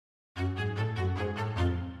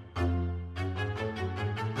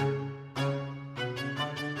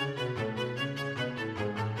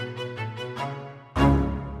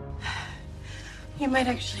You might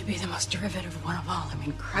actually be the most derivative one of all. I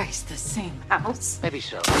mean, Christ, the same house. Maybe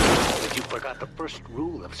so. But you forgot the first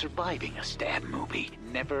rule of surviving a stab movie.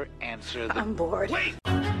 Never answer the... I'm bored. Wait!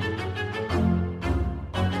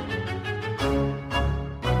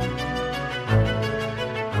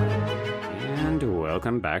 And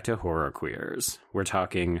welcome back to Horror Queers. We're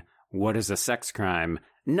talking, what is a sex crime?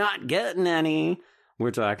 Not getting any.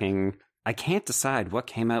 We're talking... I can't decide what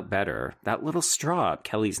came out better, that little straw up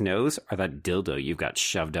Kelly's nose or that dildo you got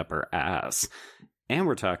shoved up her ass. And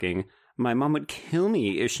we're talking, my mom would kill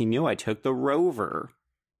me if she knew I took the Rover.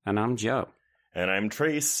 And I'm Joe. And I'm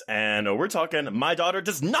Trace, and we're talking, my daughter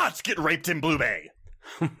does not get raped in Blue Bay.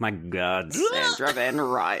 Oh my God, Sandra Van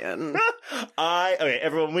Ryan. Okay,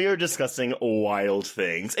 everyone, we are discussing Wild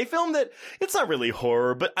Things, a film that, it's not really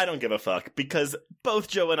horror, but I don't give a fuck, because both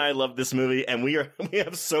Joe and I love this movie, and we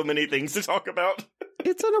have so many things to talk about.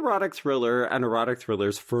 It's an erotic thriller, and erotic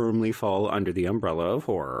thrillers firmly fall under the umbrella of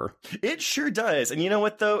horror. It sure does, and you know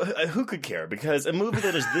what, though? Who could care? Because a movie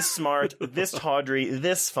that is this smart, this tawdry,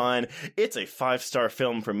 this fun, it's a 5-star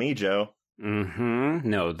film for me, Joe.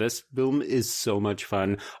 No, this film is so much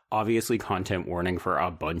fun. Obviously, content warning for a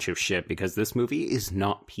bunch of shit because this movie is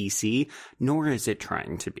not PC, nor is it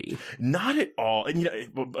trying to be. Not at all. And,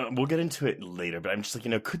 we'll get into it later, but I'm just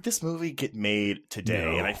like, could this movie get made today?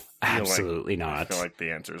 No, and I feel absolutely not. I feel like the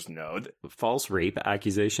answer is no. False rape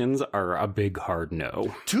accusations are a big hard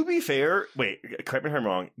no. To be fair, wait, correct me if I'm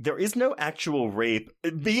wrong, there is no actual rape,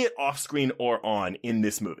 be it off-screen or on, in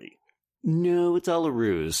this movie. No, it's all a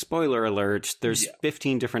ruse. Spoiler alert, there's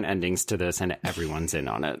 15 different endings to this and everyone's in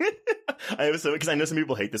on it. Because I know some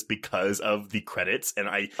people hate this because of the credits, and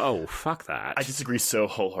oh, fuck that. I disagree so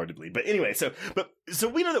wholeheartedly. But anyway, so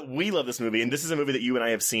we know that we love this movie, and this is a movie that you and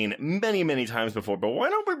I have seen many, many times before, but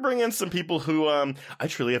why don't we bring in some people who, I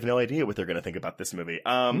truly have no idea what they're going to think about this movie.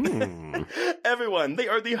 Everyone, they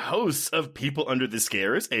are the hosts of People Under the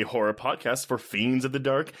Scares, a horror podcast for fiends of the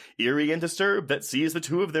dark, eerie and disturbed, that sees the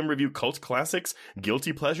two of them review cult classics,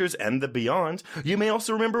 guilty pleasures, and the beyond. You may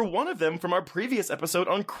also remember one of them from our previous episode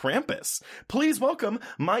on Krampus. Please welcome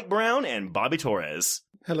Mike Brown and Bobby Torres.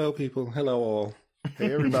 Hello, people. Hello, all.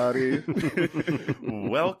 Hey, everybody.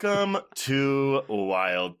 Welcome to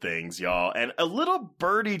Wild Things, y'all. And a little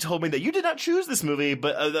birdie told me that you did not choose this movie,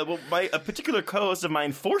 but a particular co-host of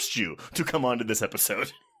mine forced you to come onto this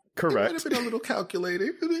episode. Correct. It might have been a little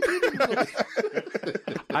calculating.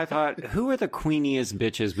 I thought, who are the queeniest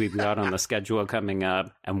bitches we've got on the schedule coming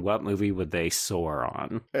up, and what movie would they soar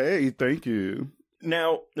on? Hey, thank you.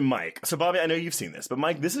 Now, Mike, so Bobby, I know you've seen this, but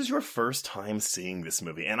Mike, this is your first time seeing this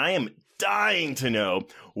movie, and I am dying to know,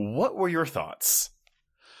 what were your thoughts?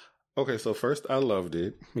 Okay, so first, I loved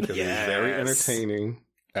it because it was very entertaining.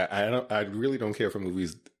 I really don't care if a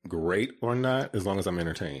movie's great or not, as long as I'm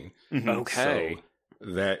entertained. Mm-hmm. Okay. So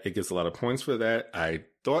that it gets a lot of points for that. I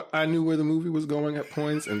thought I knew where the movie was going at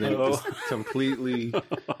points, and then it just completely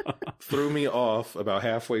threw me off about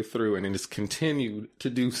halfway through, and then just continued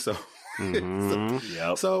to do so.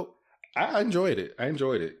 Mm-hmm. So I enjoyed it.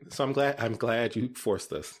 So I'm glad you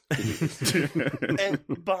forced us to do this. And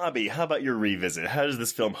Bobby, how about your revisit? How does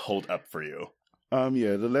this film hold up for you?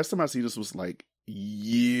 The last time I see this was like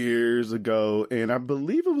years ago, and I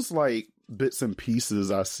believe it was like bits and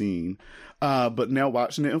pieces I seen. But now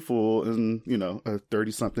watching it in full and, a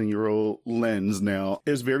 30-something-year-old lens now,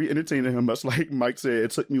 it's very entertaining. And much like Mike said,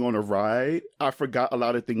 it took me on a ride. I forgot a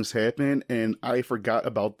lot of things happened, and I forgot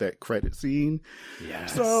about that credit scene.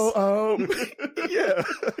 Yes. So, yeah.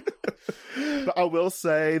 But I will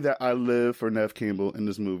say that I live for Neve Campbell in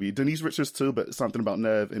this movie. Denise Richards too, but something about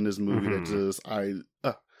Neve in this movie that just I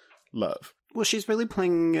love. Well, she's really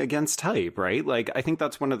playing against type, right? Like, I think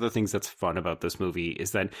that's one of the things that's fun about this movie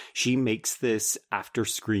is that she makes this after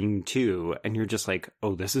Scream 2, and you're just like,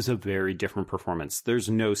 oh, this is a very different performance. There's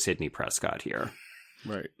no Sidney Prescott here.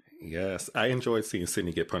 Right. Yes, I enjoyed seeing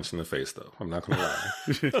Sydney get punched in the face, though. I'm not going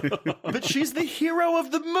to lie. But she's the hero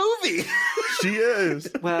of the movie. She is.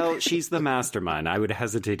 Well, she's the mastermind. I would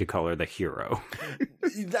hesitate to call her the hero.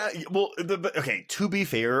 Okay, to be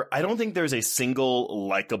fair, I don't think there's a single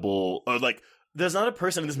likable, there's not a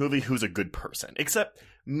person in this movie who's a good person, except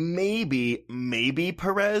maybe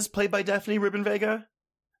Perez, played by Daphne Rubin Vega.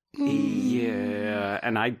 Yeah,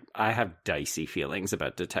 and I have dicey feelings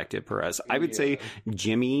about Detective Perez. I would say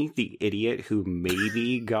Jimmy, the idiot who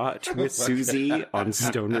maybe got with Susie on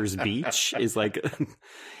Stoner's Beach, is like,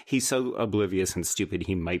 he's so oblivious and stupid,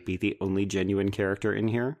 he might be the only genuine character in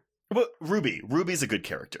here. But Ruby's a good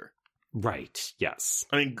character. Right, yes.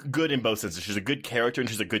 I mean, good in both senses. She's a good character and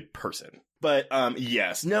she's a good person. But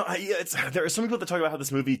yes, no, there are some people that talk about how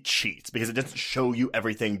this movie cheats because it doesn't show you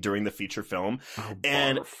everything during the feature film,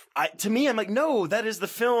 and to me, I'm like, no, that is the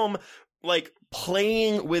film like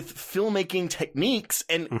playing with filmmaking techniques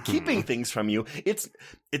and keeping things from you.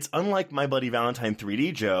 It's unlike My Bloody Valentine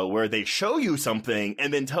 3D, Joe, where they show you something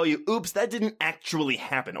and then tell you, oops, that didn't actually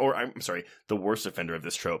happen. Or, I'm sorry, the worst offender of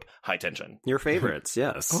this trope, High Tension. Your favorites,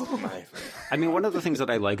 yes. Oh, my. I mean, one of the things that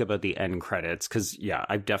I like about the end credits, because, yeah,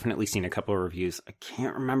 I've definitely seen a couple of reviews. I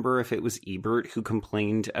can't remember if it was Ebert who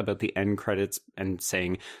complained about the end credits and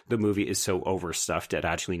saying the movie is so overstuffed it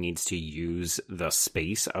actually needs to use the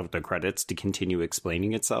space of the credits to continue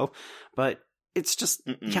explaining itself. But it's just,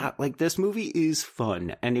 yeah, like this movie is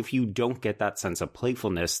fun. And if you don't get that sense of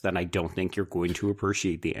playfulness, then I don't think you're going to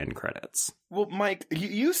appreciate the end credits. Well, Mike,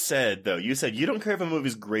 you said you don't care if a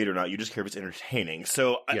movie's great or not. You just care if it's entertaining.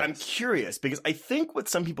 So Yes. I'm curious because I think what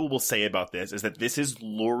some people will say about this is that this is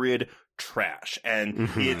lurid trash and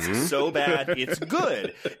it's so bad, it's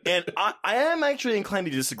good. And I am actually inclined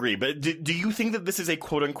to disagree. But do you think that this is a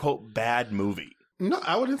quote unquote bad movie? No,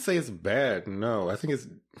 I wouldn't say it's bad. No, I think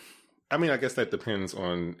I mean, I guess that depends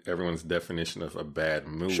on everyone's definition of a bad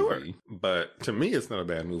movie. Sure. But to me, it's not a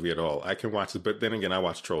bad movie at all. I can watch it, but then again, I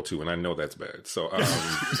watched Troll 2 and I know that's bad. So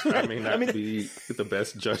I may not be the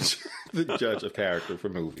best judge of character for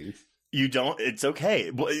movies. You don't. It's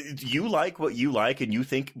okay. Well, you like what you like, and you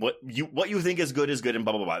think what you think is good, and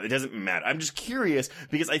blah blah blah. It doesn't matter. I'm just curious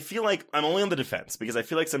because I feel like I'm only on the defense because I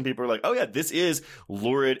feel like some people are like, "Oh yeah, this is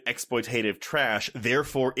lurid, exploitative trash.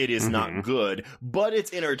 Therefore, it is not good, but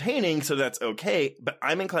it's entertaining, so that's okay." But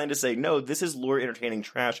I'm inclined to say, no, this is lurid, entertaining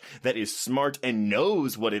trash that is smart and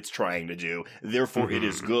knows what it's trying to do. Therefore, it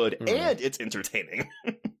is good and it's entertaining.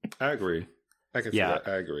 I agree. I can see that.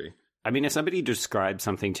 I agree. I mean, if somebody describes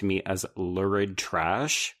something to me as lurid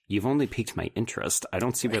trash, you've only piqued my interest. I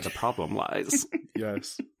don't see where the problem lies.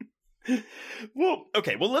 Yes. Well,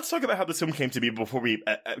 okay. Well, let's talk about how this film came to be before we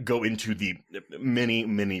go into the many,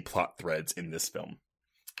 many plot threads in this film.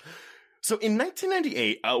 So in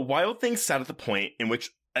 1998, Wild Things sat at the point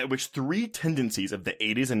at which three tendencies of the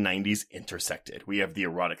 80s and 90s intersected. We have the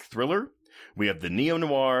erotic thriller, we have the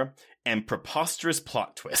neo-noir, and preposterous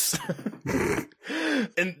plot twists.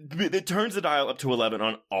 And it turns the dial up to 11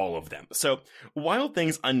 on all of them. So, Wild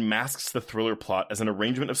Things unmasks the thriller plot as an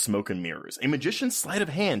arrangement of smoke and mirrors, a magician's sleight of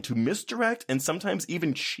hand to misdirect and sometimes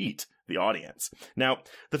even cheat the audience. Now,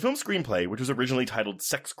 the film's screenplay, which was originally titled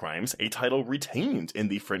Sex Crimes, a title retained in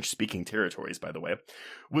the French-speaking territories, by the way,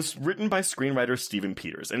 was written by screenwriter Steven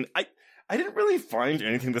Peters. And I didn't really find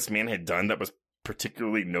anything this man had done that was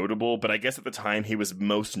particularly notable, but I guess at the time he was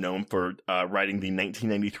most known for writing the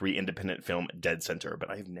 1993 independent film Dead Center, but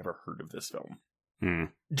I have never heard of this film.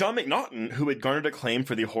 John McNaughton, who had garnered acclaim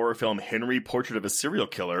for the horror film Henry, Portrait of a Serial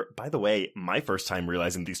Killer, by the way, my first time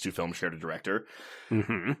realizing these two films shared a director,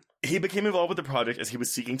 he became involved with the project as he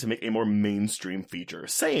was seeking to make a more mainstream feature,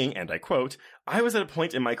 saying, and I quote, "I was at a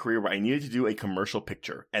point in my career where I needed to do a commercial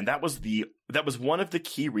picture, and that was one of the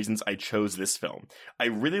key reasons I chose this film. I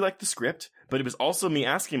really liked the script, but it was also me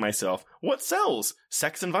asking myself, what sells?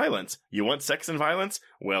 Sex and violence. You want sex and violence?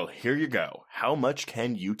 Well, here you go. How much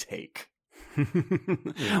can you take?"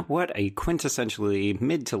 What a quintessentially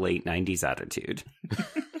mid to late 90s attitude.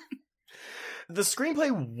 The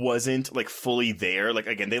screenplay wasn't like fully there. Like,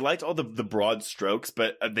 again, they liked all the broad strokes,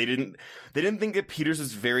 but they didn't think that Peters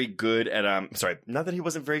was very good at not that he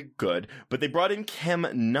wasn't very good, but they brought in Kem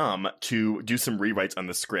Nunn to do some rewrites on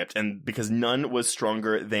the script, and because Nunn was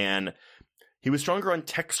stronger on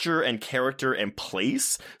texture and character and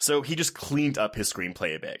place, so he just cleaned up his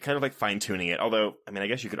screenplay a bit, kind of like fine-tuning it. Although, I mean, I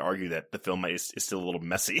guess you could argue that the film is still a little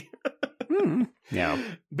messy. Yeah.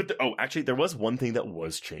 But actually, there was one thing that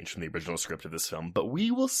was changed from the original script of this film, but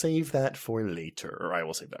we will save that for later, or I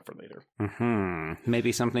will save that for later.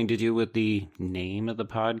 Maybe something to do with the name of the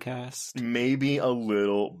podcast? Maybe a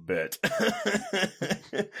little bit.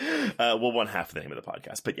 Well, one half of the name of the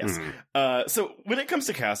podcast, but yes. So when it comes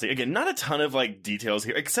to casting, again, not a ton of like details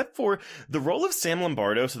here, except for the role of Sam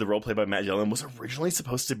Lombardo, so the role played by Matt Dillon, was originally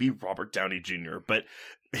supposed to be Robert Downey Jr., but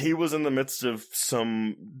he was in the midst of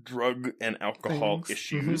some drug and alcohol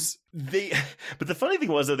issues. But the funny thing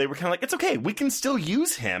was that they were kind of like, it's okay, we can still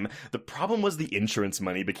use him. The problem was the insurance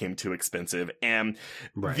money became too expensive, and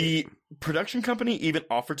the production company even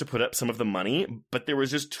offered to put up some of the money, but there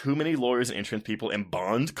was just too many lawyers and insurance people and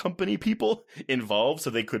bond company people involved, so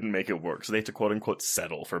they couldn't make it work. So they had to quote unquote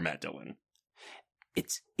settle for Matt Dillon.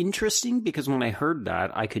 It's interesting because when I heard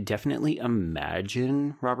that, I could definitely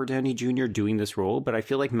imagine Robert Downey Jr. doing this role, but I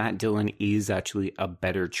feel like Matt Dillon is actually a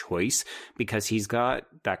better choice because he's got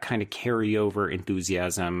that kind of carryover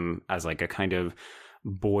enthusiasm as like a kind of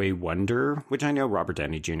boy wonder, which I know Robert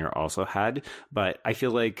Downey Jr. also had, but I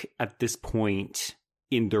feel like at this point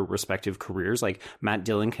in their respective careers, like Matt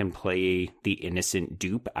Dillon can play the innocent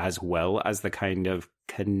dupe as well as the kind of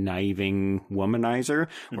conniving womanizer,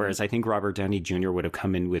 whereas I think Robert Downey Jr. would have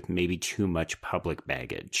come in with maybe too much public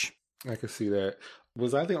baggage. I could see that.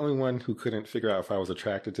 Was I the only one who couldn't figure out if I was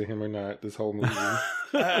attracted to him or not this whole movie?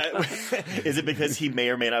 Is it because he may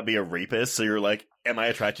or may not be a rapist? So you're like, am I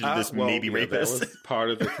attracted to this rapist? That was part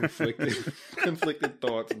of the conflicted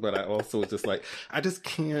thoughts, but I also was just like, I just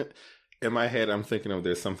can't. In my head, I'm thinking of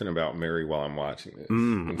there's something about Mary while I'm watching this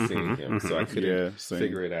and seeing him, so I couldn't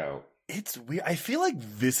figure it out. It's weird. I feel like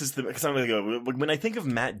this is because I'm gonna go. When I think of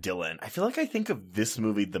Matt Dillon, I feel like I think of this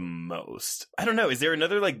movie the most. I don't know. Is there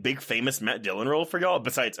another like big famous Matt Dillon role for y'all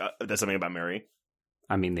besides There's Something About Mary?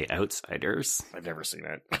 I mean, The Outsiders. I've never seen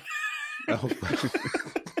it. Oh,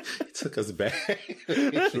 it took us back.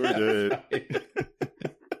 Sure did.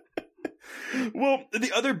 Well,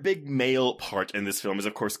 the other big male part in this film is,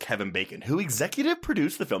 of course, Kevin Bacon, who executive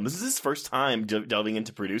produced the film. This is his first time delving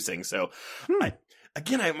into producing. So,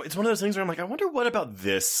 it's one of those things where I'm like, I wonder what about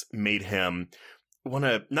this made him want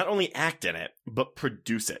to not only act in it, but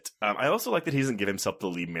produce it. I also like that he doesn't give himself the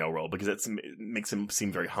lead male role because it makes him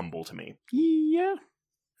seem very humble to me. Yeah.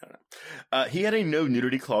 I don't know. He had a no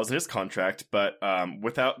nudity clause in his contract, but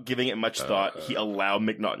without giving it much thought, he allowed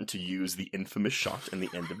McNaughton to use the infamous shot in the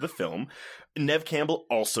end of the film. Neve Campbell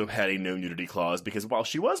also had a no nudity clause because while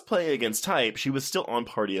she was playing against type, she was still on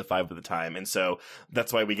Party of Five at the time, and so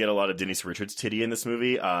that's why we get a lot of Denise Richards' titty in this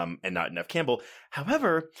movie, and not Neve Campbell.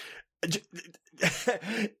 However,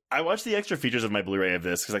 I watched the extra features of my Blu-ray of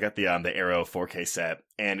this because I got the Arrow 4K set,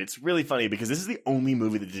 and it's really funny because this is the only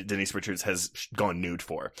movie that Denise Richards has gone nude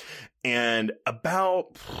for. And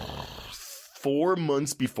about 4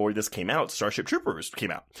 months before this came out, Starship Troopers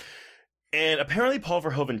came out. And apparently Paul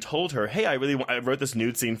Verhoeven told her, hey, I wrote this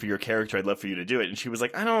nude scene for your character. I'd love for you to do it. And she was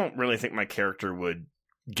like, I don't really think my character would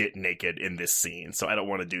get naked in this scene, so I don't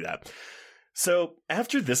want to do that. So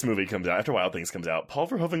after this movie comes out, after Wild Things comes out, Paul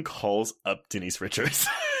Verhoeven calls up Denise Richards.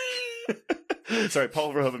 Sorry,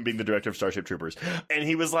 Paul Verhoeven being the director of Starship Troopers. And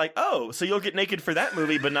he was like, oh, so you'll get naked for that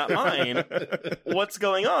movie, but not mine. What's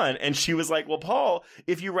going on? And she was like, well, Paul,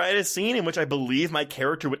 if you write a scene in which I believe my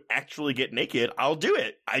character would actually get naked, I'll do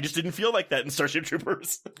it. I just didn't feel like that in Starship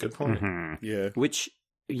Troopers. Good point. Mm-hmm. Yeah. Which,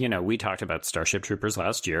 we talked about Starship Troopers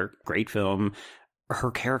last year. Great film.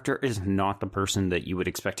 Her character is not the person that you would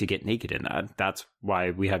expect to get naked in that. That's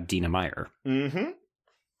why we have Dina Meyer. Mm-hmm.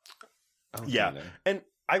 Yeah. And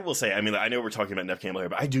I will say, I mean, I know we're talking about Neve Campbell here,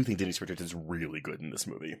 but I do think Denise Richards is really good in this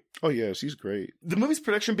movie. Oh, yeah, she's great. The movie's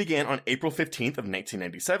production began on April 15th of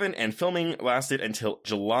 1997, and filming lasted until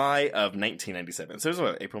July of 1997. So it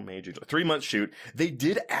was April, May, June, July, 3 months shoot. They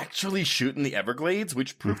did actually shoot in the Everglades,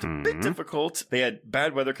 which proved a bit difficult. They had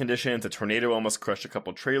bad weather conditions, a tornado almost crushed a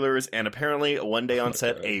couple trailers, and apparently one day on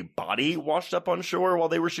set, a body washed up on shore while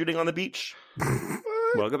they were shooting on the beach.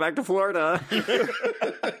 Welcome back to Florida.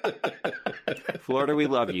 Florida, we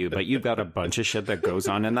love you, but you've got a bunch of shit that goes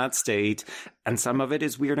on in that state, and some of it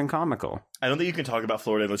is weird and comical. I don't think you can talk about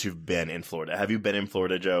Florida unless you've been in Florida. Have you been in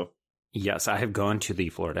Florida, Joe? Yes, I have gone to the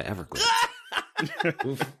Florida Everglades.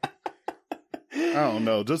 I don't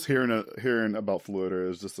know. Just hearing about Florida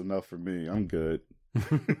is just enough for me. I'm good.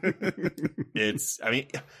 Yes.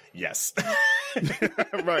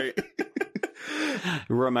 Right. It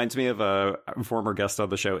reminds me of a former guest on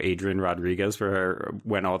the show, Adrian Rodriguez, for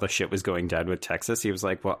when all the shit was going down with Texas. He was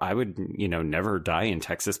like, well, I would, never die in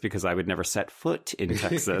Texas because I would never set foot in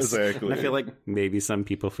Texas. Exactly. And I feel like maybe some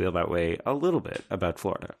people feel that way a little bit about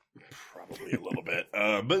Florida. Probably a little bit.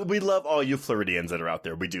 But we love all you Floridians that are out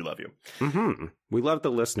there. We do love you. Mm-hmm. We love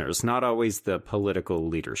the listeners, not always the political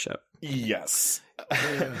leadership. Yes.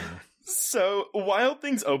 So, Wild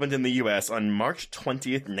Things opened in the U.S. on March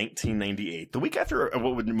 20th, 1998, the week after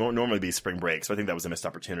what would normally be spring break, so I think that was a missed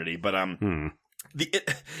opportunity. But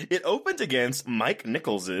it opened against Mike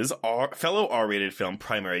Nichols' fellow R-rated film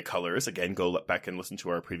Primary Colors. Again, go back and listen to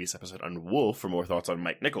our previous episode on Wolf for more thoughts on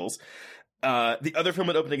Mike Nichols. The other film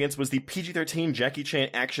it opened against was the PG-13 Jackie Chan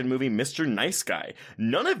action movie Mr. Nice Guy.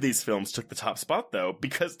 None of these films took the top spot, though,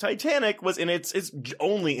 because Titanic was it's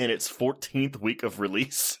only in its 14th week of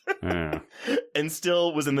release. And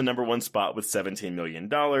still was in the number one spot with $17 million.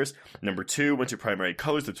 Number two went to Primary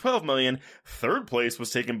Colors with $12 million. Third place was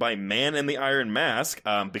taken by Man in the Iron Mask,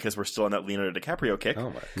 because we're still on that Leonardo DiCaprio kick. Oh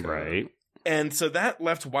my God. Right. And so that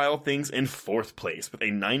left Wild Things in 4th place with a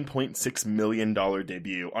 $9.6 million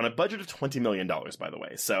debut on a budget of $20 million, by the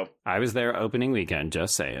way. So I was there opening weekend,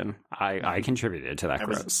 just saying. I contributed to that I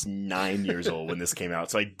gross. was 9 years old when this came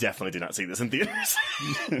out, so I definitely did not see this in theaters.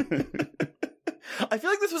 I feel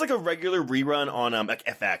like this was like a regular rerun on like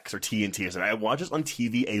FX or TNT or something. I watched this on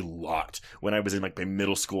TV a lot when I was in like my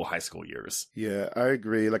middle school, high school years. Yeah, I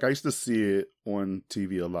agree. Like I used to see it on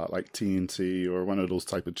TV a lot, like TNT or one of those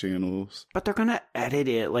type of channels. But they're going to edit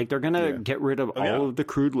it. Like, they're going to get rid of all of the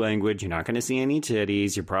crude language. You're not going to see any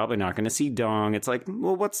titties. You're probably not going to see dong. It's like,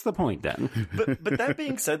 well, what's the point then? But that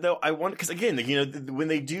being said, though, I want, because again, you know, when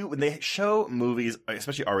they show movies,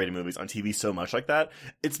 especially R-rated movies on TV so much like that,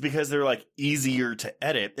 it's because they're like easier to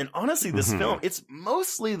edit. And honestly, this film, it's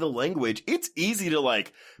mostly the language. It's easy to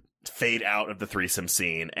like fade out of the threesome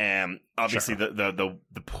scene, and obviously the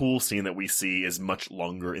pool scene that we see is much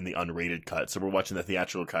longer in the unrated cut, so we're watching the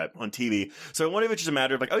theatrical cut on TV. So I wonder if it's just a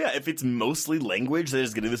matter of like, oh yeah, if it's mostly language that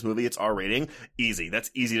is getting this movie its R rating, easy.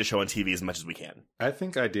 That's easy to show on TV as much as we can. I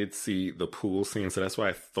think I did see the pool scene, so that's why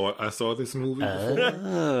I thought I saw this movie before.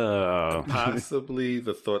 Oh. Possibly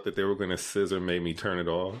the thought that they were going to scissor made me turn it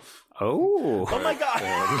off. Oh. Oh my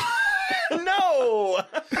god. No!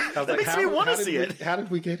 That makes me want to see it. How did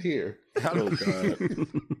we get here? Oh, God.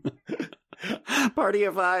 Party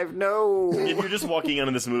of 5, no. If you're just walking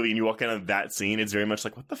into this movie and you walk into that scene, it's very much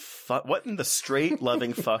like, what the fuck? What in the straight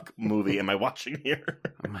loving fuck movie am I watching here?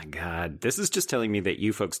 Oh my god. This is just telling me that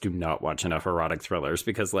you folks do not watch enough erotic thrillers,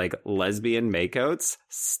 because like lesbian makeouts,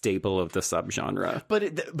 staple of the subgenre.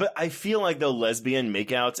 But I feel like the lesbian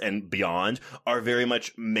makeouts and beyond are very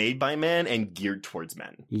much made by men and geared towards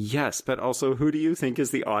men. Yes, but also, who do you think is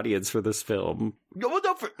the audience for this film? Well,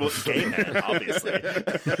 gay men, obviously.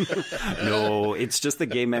 No, it's just the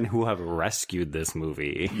gay men who have rescued this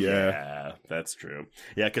movie. Yeah, that's true.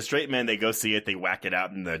 Yeah, because straight men, they go see it, they whack it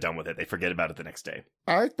out, and they're done with it. They forget about it the next day.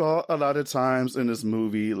 I thought a lot of times in this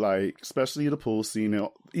movie, like, especially the pool scene, and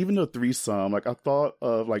even the threesome, like, I thought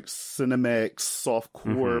of, like, Cinemax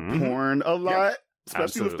softcore porn a lot.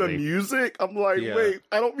 Especially with the music. I'm like, wait,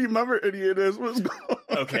 I don't remember any of this. What's going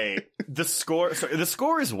on? Okay, the score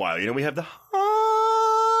is wild. You know, we have the...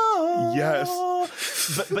 Yes.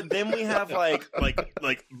 But then we have like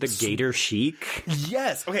the Gator Chic.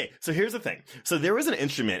 Yes. Okay. So here's the thing. So there was an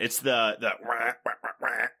instrument. It's the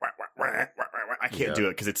I can't do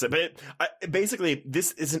it because it's basically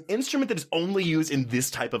this is an instrument that is only used in this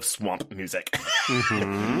type of swamp music.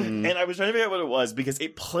 And I was trying to figure out what it was because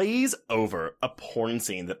it plays over a porn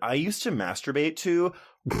scene that I used to masturbate to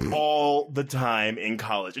all the time in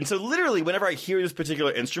college. And so literally whenever I hear this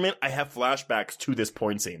particular instrument, I have flashbacks to this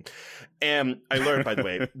porn scene. And I learned, by the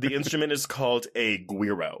way, the instrument is called a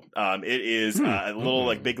guiro. It is a little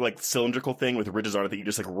like big like cylindrical thing with ridges on it that you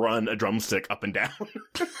just like run a drumstick up and down.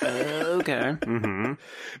 Okay.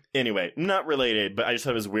 Anyway, not related, but I just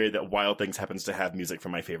thought it was weird that Wild Things happens to have music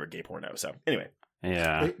from my favorite gay porno. So anyway.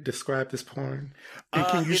 Yeah. Wait, describe this porn. And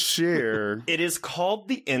can you share? It is called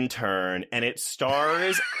The Intern, and it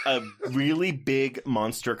stars a really big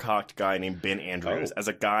monster-cocked guy named Ben Andrews as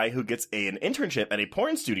a guy who gets an internship at a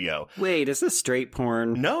porn studio. Wait, is this straight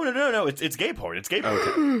porn? No. It's gay porn. It's gay porn.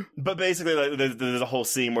 Okay. But basically, like, there's a whole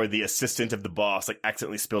scene where the assistant of the boss like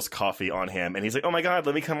accidentally spills coffee on him, and he's like, "Oh my god,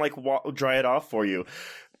 let me come like dry it off for you."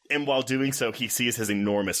 And while doing so, he sees his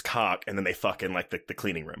enormous cock, and then they fuck in like the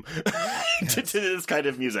cleaning room to this kind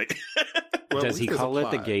of music. Well, does he call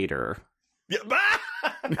it the Gator? Yeah.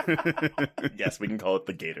 Yes, we can call it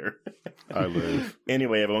the Gator. I live.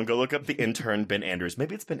 Anyway, everyone, go look up The Intern, Ben Andrews.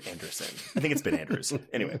 Maybe it's Ben Anderson. I think it's Ben Andrews.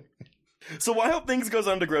 Anyway. So Wild Things goes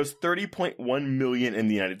on to gross $30.1 million in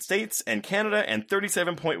the United States and Canada and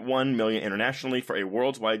 $37.1 million internationally for a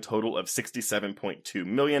worldwide total of $67.2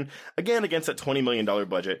 million. Again, against that $20 million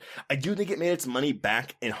budget. I do think it made its money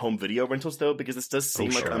back in home video rentals, though, because this does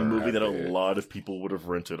seem like a movie that a lot of people would have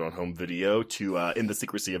rented on home video to in the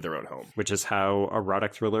secrecy of their own home. Which is how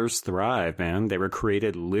erotic thrillers thrive, man. They were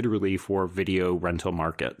created literally for video rental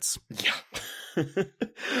markets. Yeah.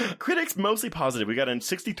 Critics mostly positive. We got a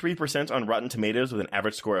 63% on Rotten Tomatoes with an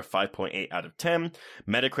average score of 5.8 out of 10.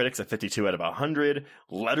 Metacritic's a 52 out of 100.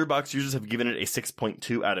 Letterboxd users have given it a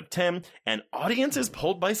 6.2 out of 10. And audiences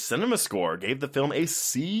polled by CinemaScore gave the film a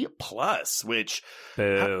C+, which...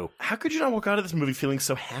 Boo. How could you not walk out of this movie feeling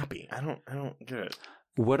so happy? I don't get it.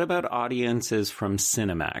 What about audiences from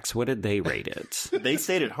Cinemax? What did they rate it? They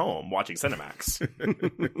stayed at home watching Cinemax.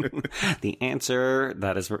 The answer,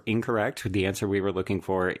 that is incorrect. The answer we were looking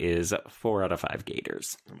for is 4 out of 5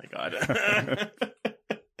 gators. Oh my god.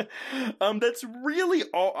 That's really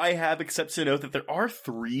all I have, except to note that there are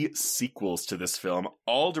 3 sequels to this film,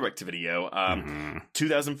 all direct-to-video.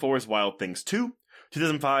 2004's Wild Things 2,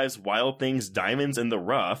 2005's Wild Things Diamonds in the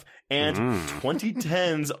Rough, and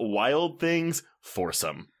 2010's Wild Things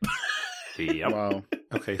Foursome. Yep. Wow.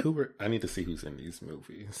 Okay, I need to see who's in these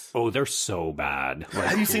movies. Oh, they're so bad. Like,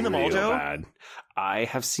 have you seen them all, real Joe? Bad. I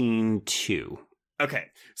have seen 2. Okay,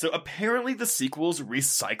 so apparently the sequels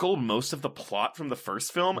recycle most of the plot from the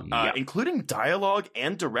first film, Yep. including dialogue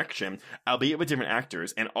and direction, albeit with different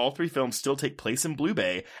actors, and all 3 films still take place in Blue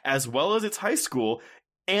Bay, as well as its high school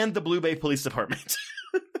and the Blue Bay Police Department.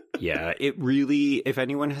 Yeah, it really, if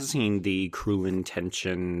anyone has seen the Cruel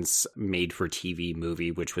Intentions made-for-TV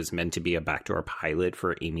movie, which was meant to be a backdoor pilot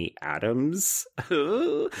for Amy Adams,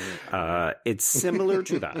 it's similar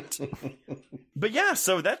to that. But yeah,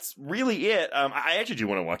 so that's really it. I actually do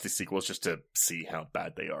want to watch these sequels just to see how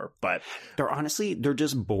bad they are, but They're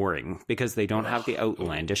just boring because they don't have the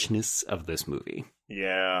outlandishness of this movie.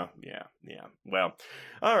 yeah. Well,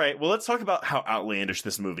 all right, well, let's talk about how outlandish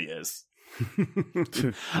this movie is.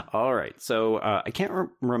 All right. So I can't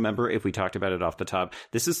remember if we talked about it off the top.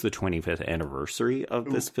 This is the 25th anniversary of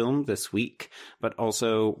this film this week, but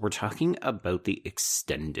also we're talking about the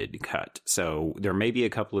extended cut. So there may be a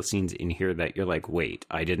couple of scenes in here that you're like, wait,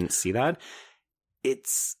 I didn't see that.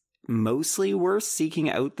 It's mostly worth seeking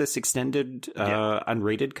out this extended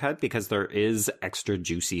unrated cut because there is extra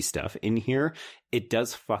juicy stuff in here. It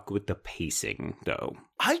does fuck with the pacing, though.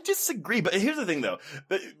 I disagree, but here's the thing, though.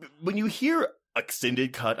 When you hear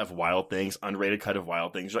extended cut of Wild Things, unrated cut of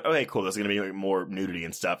Wild Things, you're like, okay, cool, there's going to be like more nudity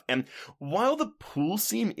and stuff. And while the pool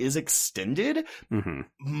scene is extended,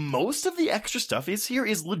 most of the extra stuff is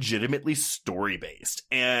legitimately story-based.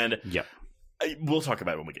 And Yep. we'll talk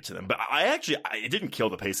about it when we get to them. But it didn't kill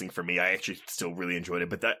the pacing for me. I actually still really enjoyed it.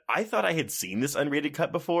 But I thought I had seen this unrated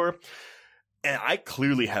cut before. And I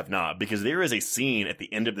clearly have not, because there is a scene at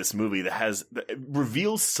the end of this movie that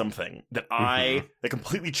reveals something that that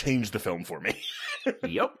completely changed the film for me.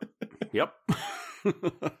 Yep.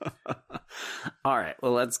 All right,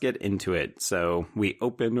 well, let's get into it. So we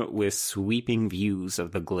open with sweeping views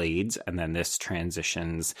of the glades, and then this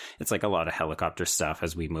transitions. It's like a lot of helicopter stuff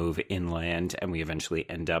as we move inland, and we eventually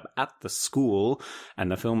end up at the school.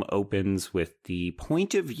 And the film opens with the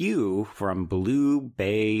point of view from Blue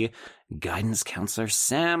Bay guidance counselor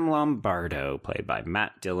Sam Lombardo, played by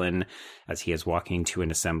Matt Dillon, as he is walking to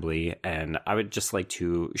an assembly. And I would just like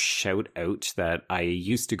to shout out that I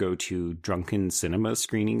used to go to drunken cinema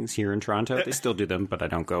screenings here in Toronto. They still do them, but I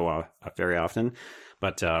don't go very often.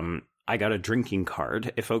 But I got a drinking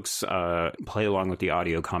card. If folks play along with the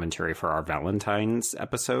audio commentary for our Valentine's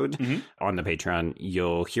episode on the Patreon,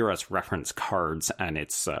 you'll hear us reference cards, and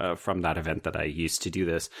it's from that event that I used to do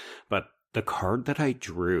this. But the card that I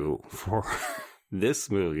drew for this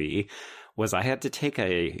movie was I had to take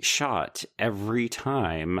a shot every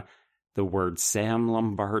time the word Sam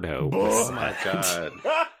Lombardo was Oh my God.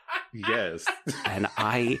 Yes. And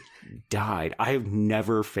I died. I've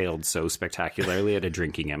never failed so spectacularly at a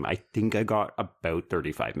drinking game. I think I got about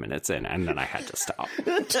 35 minutes in, and then I had to stop.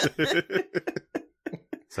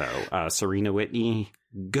 So, Serena Whitney,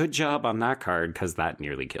 good job on that card, because that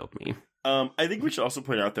nearly killed me. I think we should also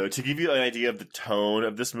point out, though, to give you an idea of the tone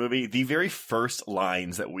of this movie, the very first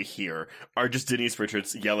lines that we hear are just Denise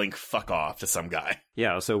Richards yelling "fuck off" to some guy.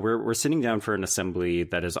 Yeah, so we're sitting down for an assembly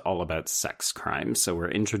that is all about sex crimes. So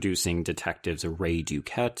we're introducing detectives Ray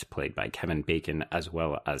Duquette, played by Kevin Bacon, as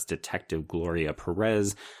well as Detective Gloria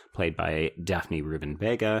Perez, played by Daphne Rubin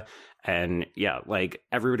Vega. And yeah, like,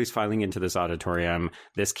 everybody's filing into this auditorium.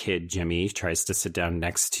 This kid, Jimmy, tries to sit down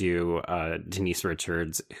next to Denise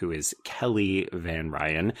Richards, who is Kelly Van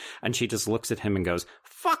Ryan. And she just looks at him and goes,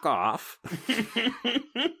 "Fuck off."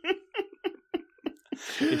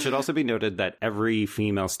 It should also be noted that every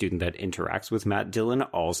female student that interacts with Matt Dillon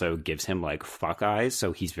also gives him, like, fuck eyes.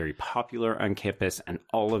 So he's very popular on campus, and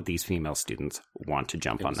all of these female students want to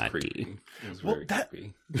jump on that creepy. D. It was Well, very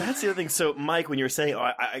creepy. that's the other thing. So, Mike, when you were saying,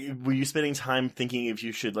 were you spending time thinking if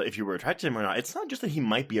you were attracted to him or not? It's not just that he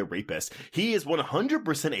might be a rapist. He is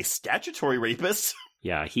 100% a statutory rapist.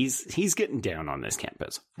 Yeah, he's getting down on this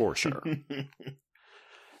campus, for sure.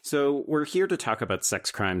 So we're here to talk about sex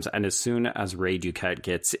crimes, and as soon as Ray Duquette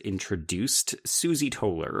gets introduced, Susie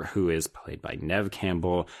Toller, who is played by Neve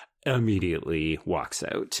Campbell, immediately walks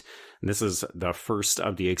out. And this is the first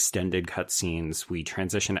of the extended cutscenes. We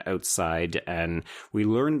transition outside, and we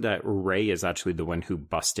learn that Ray is actually the one who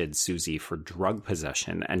busted Susie for drug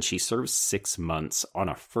possession, and she serves 6 months on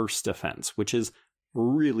a first offense, which is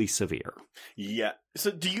really severe. Yeah.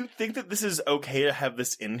 So do you think that this is okay to have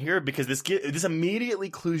this in here? Because this immediately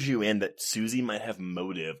clues you in that Susie might have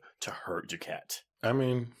motive to hurt Duquette. I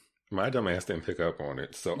mean, my dumb ass didn't pick up on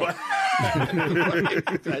it, so that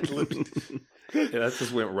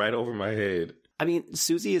just went right over my head. I mean,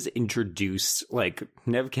 Susie is introduced, like,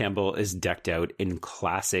 Neve Campbell is decked out in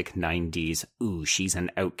classic 90s. Ooh, she's an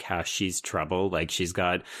outcast, she's trouble. Like, she's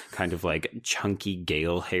got kind of like chunky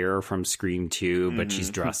Gale hair from Scream 2, but she's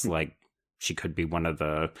dressed like she could be one of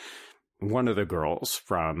the girls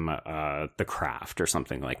from The Craft or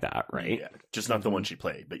something like that, right? Yeah, just not the one she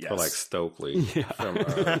played, but yes. Or like Stokely from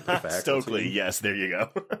The Faculty. Stokely, yes, there you go.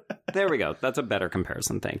 There we go. That's a better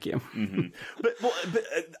comparison. Thank you. But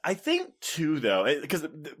I think too, though, because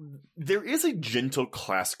there is a gentle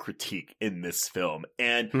class critique in this film,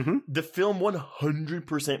 and the film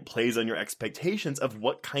 100% plays on your expectations of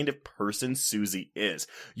what kind of person Susie is.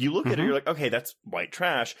 You look at her, you're like, okay, that's white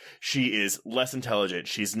trash. She is less intelligent.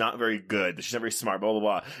 She's not very good. She's not very smart. Blah blah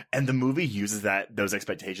blah. And the movie uses those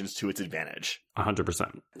expectations to its advantage.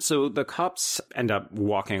 100%. So the cops end up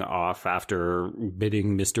walking off after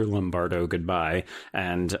bidding Mr. Lombardo goodbye,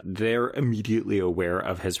 and they're immediately aware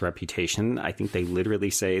of his reputation. I think they literally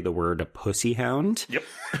say the word pussy hound. Yep.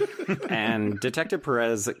 And Detective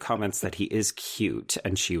Perez comments that he is cute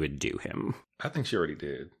and she would do him. I think she already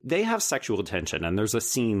did. They have sexual tension, and there's a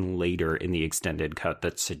scene later in the extended cut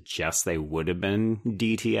that suggests they would have been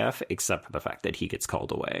DTF, except for the fact that he gets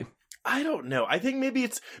called away. I don't know. I think maybe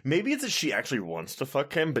it's that she actually wants to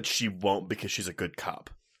fuck him, but she won't because she's a good cop.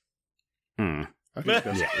 I think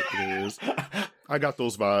that's what it is. I got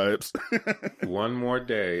those vibes. One more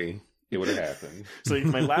day, it would have happened. So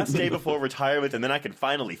it's my last day before retirement, and then I can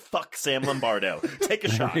finally fuck Sam Lombardo. Take a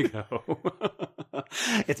shot. There you go.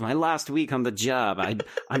 It's my last week on the job.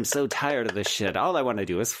 I'm so tired of this shit. All I want to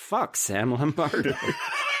do is fuck Sam Lombardo.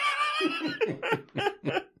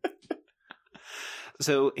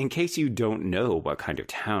 So, in case you don't know what kind of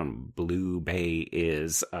town Blue Bay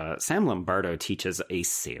is, Sam Lombardo teaches a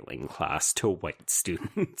sailing class to white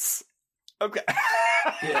students. Okay.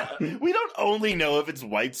 Yeah. We don't only know if it's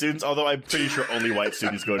white students, although I'm pretty sure only white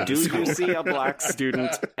students go to Do school. you see a black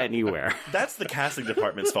student anywhere? That's the casting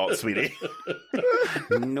department's fault, sweetie.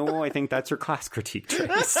 No, I think that's your class critique,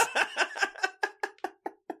 Trace.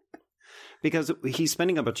 Because he's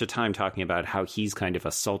spending a bunch of time talking about how he's kind of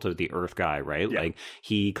a salt of the earth guy, right? Yeah. Like,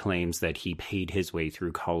 he claims that he paid his way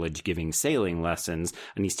through college giving sailing lessons,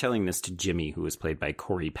 and he's telling this to Jimmy, who is played by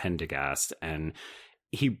Corey Pendergast, and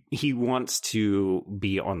he wants to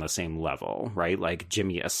be on the same level, right? Like,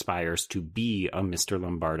 Jimmy aspires to be a Mr.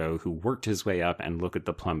 Lombardo who worked his way up, and look at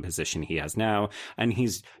the plum position he has now, and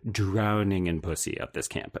he's drowning in pussy at this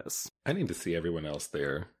campus. I need to see everyone else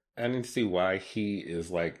there. I need to see why he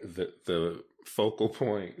is like the focal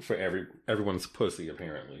point for everyone's pussy,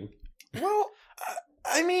 apparently. Well,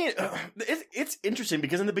 I mean, it's interesting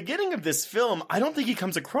because in the beginning of this film, I don't think he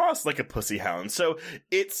comes across like a pussy hound. So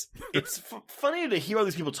it's funny to hear all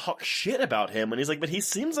these people talk shit about him when he's like, but he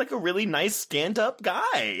seems like a really nice stand-up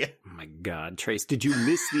guy. Oh my God, Trace, did you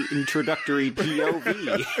miss the introductory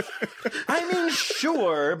POV? I mean,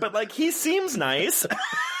 sure, but like, he seems nice.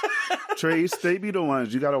 Trace, they be the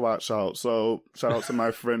ones you gotta watch out. So shout out to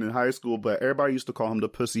my friend in high school, but everybody used to call him the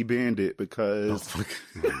Pussy Bandit because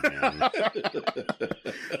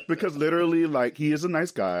because literally, like, he is a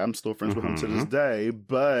nice guy. I'm still friends with him to this day,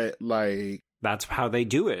 but like, that's how they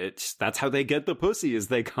do it. That's how they get the pussy, is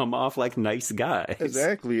they come off like nice guys.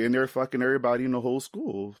 exactly, and they're fucking everybody in the whole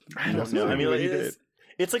school. I don't know. I mean, like,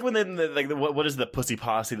 it's like when what is the pussy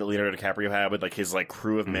posse that Leonardo DiCaprio had with like his like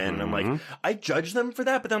crew of men? And I'm like, I judge them for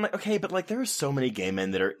that, but then I'm like, okay, but like there are so many gay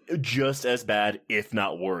men that are just as bad, if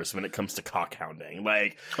not worse, when it comes to cock hounding.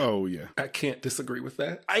 Like, oh yeah, I can't disagree with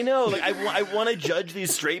that. I know, like I want to judge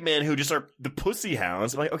these straight men who just are the pussy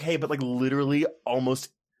hounds. I'm like, okay, but like literally almost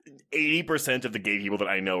 80% of the gay people that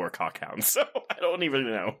I know are cock hounds, so I don't even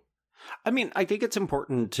know. I mean, I think it's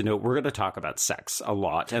important to note we're going to talk about sex a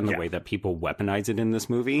lot and the way that people weaponize it in this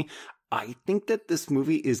movie. I think that this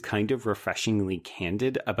movie is kind of refreshingly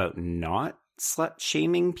candid about not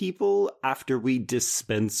slut-shaming people after we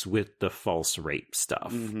dispense with the false rape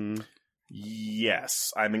stuff.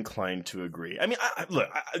 Yes, I'm inclined to agree. I mean, look,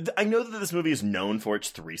 I know that this movie is known for its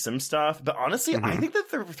threesome stuff, but honestly, I think that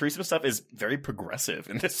the threesome stuff is very progressive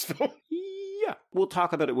in this film. Yeah, we'll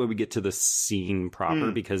talk about it when we get to the scene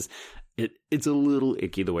proper, because it's a little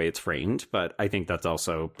icky the way it's framed, but I think that's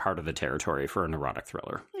also part of the territory for an erotic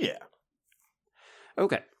thriller. Yeah.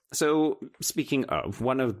 Okay, So, speaking of,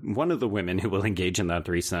 one of the women who will engage in that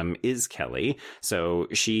threesome is Kelly. So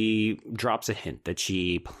she drops a hint that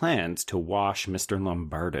she plans to wash Mr.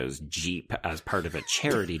 Lombardo's Jeep as part of a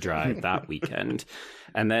charity drive that weekend.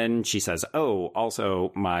 And then she says, "Oh,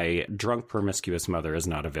 also, my drunk, promiscuous mother is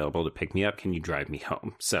not available to pick me up. Can you drive me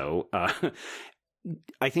home?" So,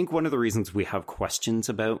 I think one of the reasons we have questions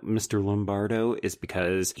about Mr. Lombardo is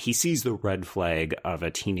because he sees the red flag of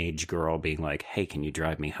a teenage girl being like, "Hey, can you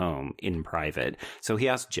drive me home?" in private. So he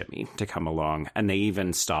asks Jimmy to come along, and they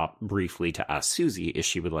even stop briefly to ask Susie if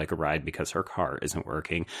she would like a ride because her car isn't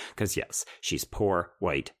working. Because yes, she's poor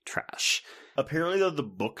white trash. Apparently, though, the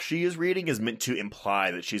book she is reading is meant to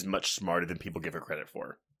imply that she's much smarter than people give her credit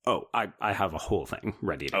for. Oh, I have a whole thing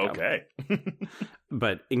ready to go. Okay.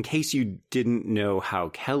 But in case you didn't know how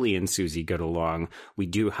Kelly and Susie get along, we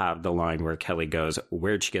do have the line where Kelly goes,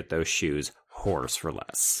 "Where'd you get those shoes? Horse for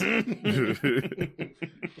less."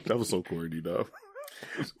 That was so corny, though.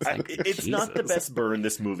 It's not the best burn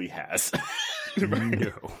this movie has.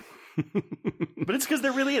 No. But it's because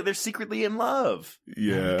they're secretly in love.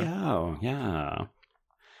 Yeah. Oh, yeah.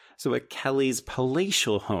 So at Kelly's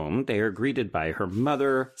palatial home, they are greeted by her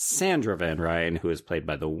mother, Sandra Van Ryan, who is played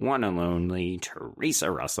by the one and only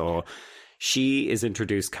Teresa Russell. She is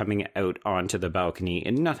introduced coming out onto the balcony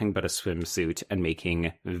in nothing but a swimsuit and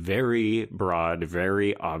making very broad,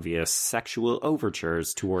 very obvious sexual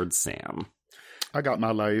overtures towards Sam. I got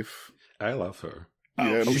my life. I love her.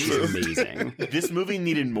 Yeah, Oh, she's amazing. This movie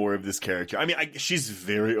needed more of this character. I mean, she's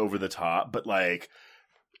very over the top, but like,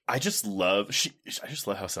 I just love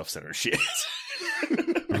how self-centered she is.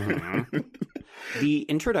 Mm-hmm. The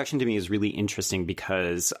introduction to me is really interesting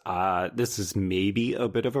because this is maybe a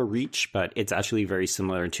bit of a reach, but it's actually very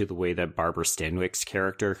similar to the way that Barbara Stanwyck's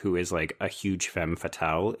character, who is like a huge femme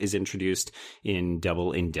fatale, is introduced in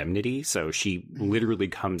Double Indemnity. So she literally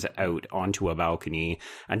comes out onto a balcony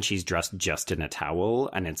and she's dressed just in a towel.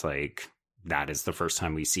 And it's like, that is the first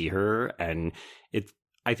time we see her. And it's,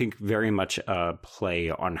 I think, very much a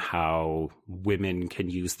play on how women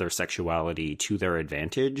can use their sexuality to their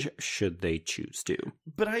advantage should they choose to.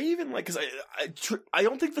 But I even like, because I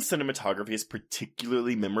don't think the cinematography is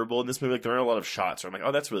particularly memorable in this movie. Like, there aren't a lot of shots where I'm like,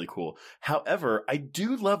 oh, that's really cool. However, I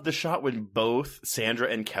do love the shot when both Sandra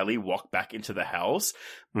and Kelly walk back into the house.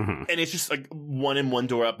 Mm-hmm. And it's just like one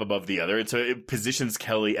door up above the other. And so it positions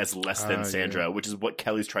Kelly as less than Sandra, which is what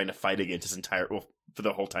Kelly's trying to fight against for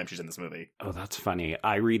the whole time she's in this movie. Oh, that's funny.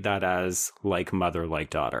 I read that as like mother, like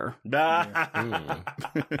daughter.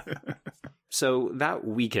 So that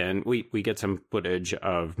weekend, we get some footage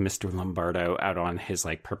of Mr. Lombardo out on his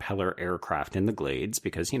like propeller aircraft in the Glades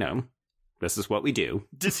because, you know, this is what we do.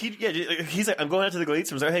 Does he? Yeah, he's like, I'm going out to the Glades.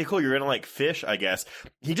 So I was like, hey, cool, you're gonna like fish, I guess.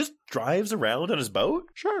 He just drives around on his boat?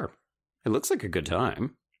 Sure. It looks like a good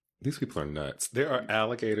time. These people are nuts. There are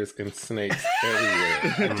alligators and snakes everywhere.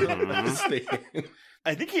 I don't understand.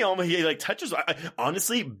 I think he like touches.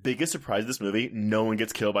 Honestly, biggest surprise of this movie: no one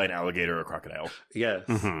gets killed by an alligator or a crocodile. Yes.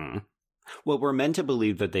 Mm-hmm. Well, we're meant to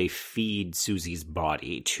believe that they feed Susie's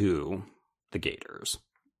body to the gators.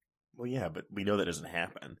 Well, yeah, but we know that doesn't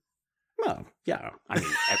happen. Well, yeah. I mean,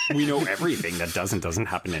 we know everything that doesn't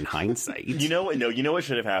happen in hindsight. You know what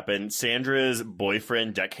should have happened? Sandra's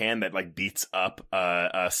boyfriend, deckhand, that like beats up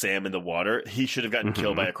Sam in the water. He should have gotten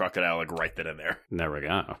killed by a crocodile like right then and there. There we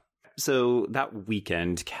go. So that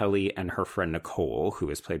weekend, Kelly and her friend Nicole, who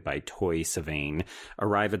is played by Toy Savane,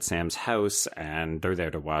 arrive at Sam's house and they're there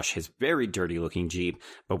to wash his very dirty looking Jeep.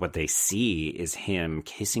 But what they see is him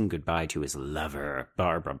kissing goodbye to his lover,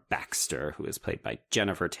 Barbara Baxter, who is played by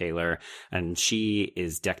Jennifer Taylor. And she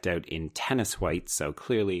is decked out in tennis white. So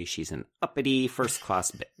clearly she's an uppity first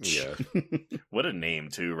class bitch. Yeah. What a name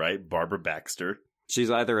too, right? Barbara Baxter. She's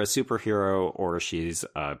either a superhero or she's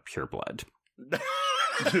a pureblood.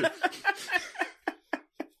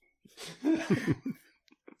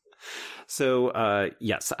 So,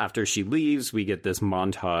 yes, after she leaves, we get this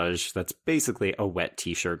montage that's basically a wet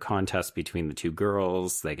t-shirt contest between the two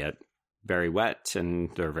girls. They get very wet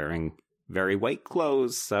and they're wearing very white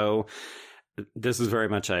clothes. So this is very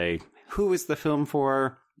much who is the film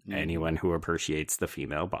for? Anyone who appreciates the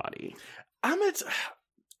female body.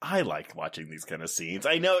 I like watching these kind of scenes.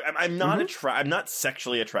 I know I'm not I'm not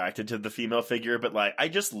sexually attracted to the female figure, but like I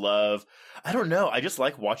just love. I don't know. I just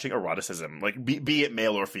like watching eroticism, like be it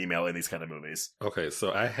male or female, in these kind of movies. Okay,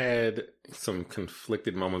 so I had some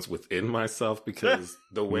conflicted moments within myself because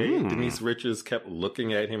the way Denise Richards kept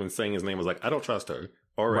looking at him and saying his name was like, I don't trust her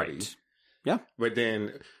already. Right. Yeah. But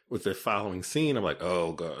then with the following scene, I'm like,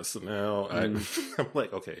 oh god. So now I'm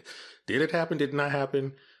like, okay, did it happen? Did it not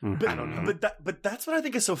happen? I don't know. But that's what I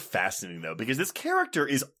think is so fascinating, though, because this character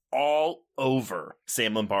is all over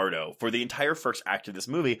Sam Lombardo for the entire first act of this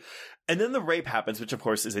movie. And then the rape happens, which of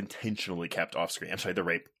course is intentionally kept off screen. I'm sorry, the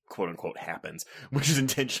rape, quote unquote, happens, which is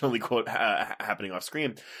intentionally, quote, happening off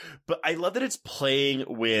screen. But I love that it's playing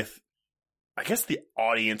with, I guess, the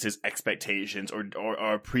audience's expectations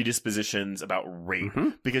or predispositions about rape.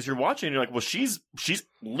 Because you're watching and you're like, well, she's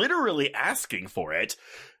literally asking for it.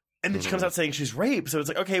 And then she comes out saying she's raped. So it's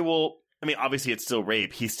like, okay, well, I mean, obviously it's still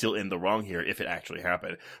rape. He's still in the wrong here if it actually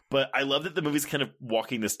happened. But I love that the movie's kind of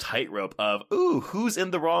walking this tightrope of, ooh, who's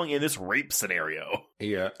in the wrong in this rape scenario?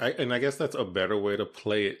 Yeah, and I guess that's a better way to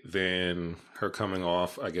play it than her coming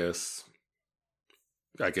off, I guess,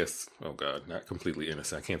 oh God, not completely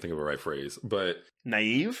innocent. I can't think of a right phrase, but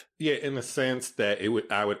Naive? Yeah, in the sense that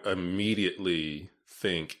I would immediately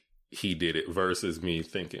think he did it versus me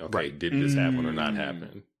thinking, okay, did this happen or not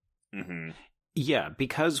happen? Mm-hmm. Yeah,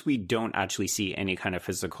 because we don't actually see any kind of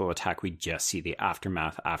physical attack, we just see the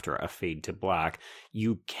aftermath after a fade to black.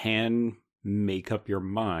 You can make up your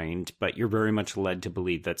mind, but you're very much led to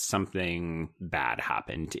believe that something bad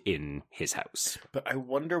happened in his house. But I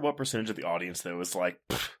wonder what percentage of the audience, though, is like,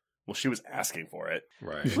 well, she was asking for it.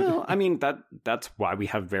 Right. Well, I mean, that's why we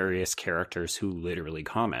have various characters who literally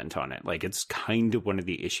comment on it. Like, it's kind of one of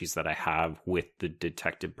the issues that I have with the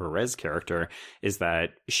Detective Perez character is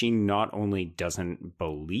that she not only doesn't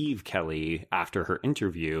believe Kelly after her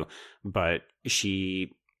interview, but she's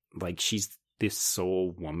this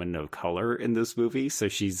sole woman of color in this movie. So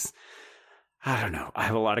I don't know. I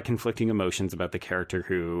have a lot of conflicting emotions about the character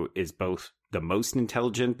who is both the most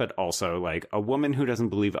intelligent, but also like a woman who doesn't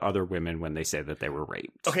believe other women when they say that they were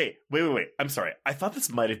raped. Okay, wait. I'm sorry. I thought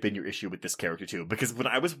this might have been your issue with this character too, because when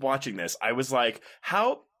I was watching this, I was like,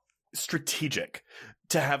 how strategic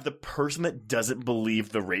to have the person that doesn't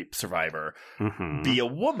believe the rape survivor be a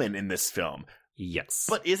woman in this film. Yes.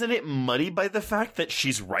 But isn't it muddied by the fact that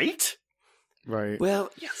she's right? Right.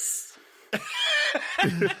 Well, yes.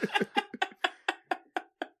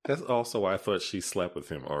 That's also why I thought she slept with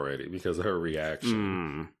him already, because of her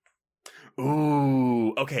reaction.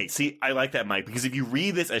 Ooh, okay. See, I like that, Mike, because if you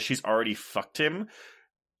read this as she's already fucked him,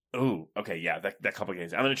 ooh, okay, yeah, that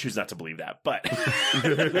complicates it. I'm going to choose not to believe that, but...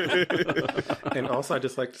 And also, I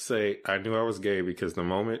just like to say, I knew I was gay because the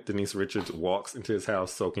moment Denise Richards walks into his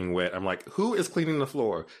house soaking wet, I'm like, who is cleaning the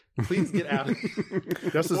floor? Please get out of here.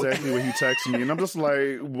 That's exactly what he texted me, and I'm just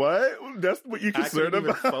like, what? That's what you're concerned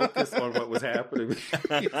about? I couldn't even focus on what was happening.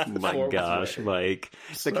 My gosh, like,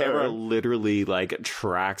 the camera literally, like,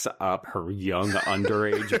 tracks up her young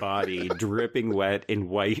underage body, dripping wet in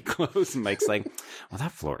white clothes, and Mike's like, well,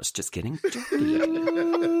 that floor is just getting dirty.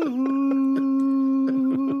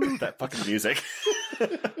 That fucking music.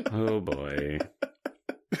 Oh, boy.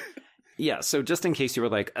 Yeah, so just in case you were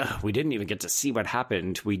like, we didn't even get to see what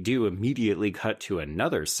happened, we do immediately cut to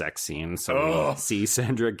another sex scene. So we see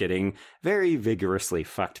Sandra getting very vigorously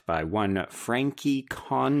fucked by one Frankie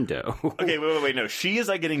Kondo. Okay, wait. No, she is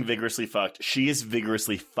not getting vigorously fucked. She is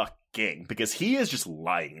vigorously fucking, because he is just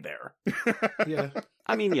lying there. Yeah.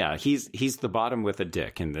 I mean, yeah, he's the bottom with a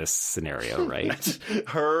dick in this scenario, right?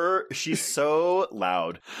 She's so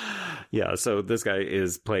loud. Yeah, so this guy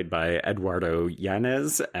is played by Eduardo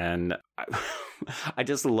Yanez, and I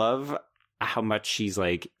just love how much she's,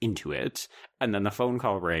 like, into it. And then the phone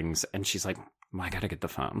call rings, and she's like, I gotta get the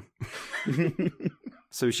phone.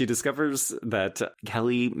 So she discovers that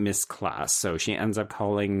Kelly missed class, so she ends up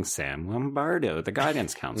calling Sam Lombardo, the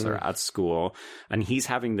guidance counselor at school, and he's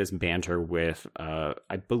having this banter with,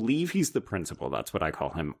 I believe he's the principal, that's what I call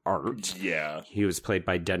him, Art. Yeah. He was played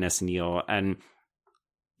by Dennis Neal, and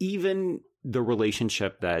even the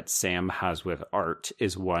relationship that Sam has with Art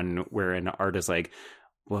is one wherein Art is like,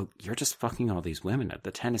 well, you're just fucking all these women at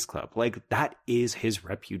the tennis club. Like, that is his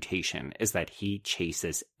reputation, is that he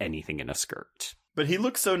chases anything in a skirt. But he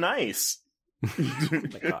looks so nice. Oh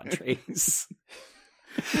my God, Trace.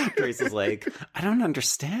 Trace is like, I don't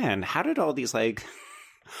understand. How did all these, like,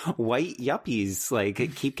 white yuppies,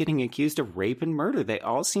 like, keep getting accused of rape and murder? They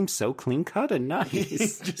all seem so clean-cut and nice. He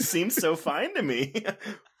just seems so fine to me.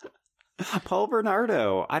 Paul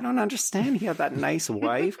Bernardo. I don't understand. He had that nice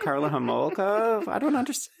wife, Carla Homolka. I don't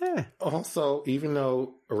understand. Also, even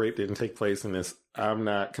though a rape didn't take place in this, I'm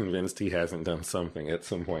not convinced he hasn't done something at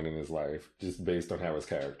some point in his life, just based on how his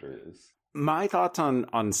character is. My thoughts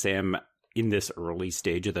on Sam in this early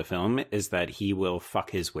stage of the film is that he will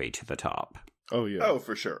fuck his way to the top. Oh, yeah. Oh,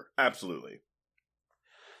 for sure. Absolutely.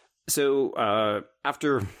 So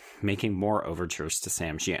after making more overtures to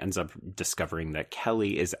Sam, she ends up discovering that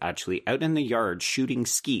Kelly is actually out in the yard shooting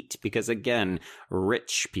skeet because, again,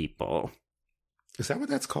 rich people. Is that what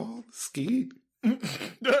that's called? Skeet?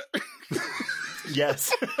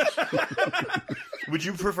 Yes. Would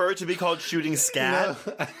you prefer it to be called shooting scat?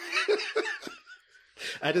 No.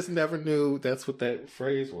 I just never knew that's what that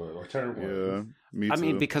phrase was or term was. Yeah, me too. I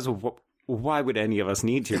mean, because of why would any of us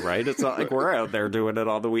need to, right? It's not like we're out there doing it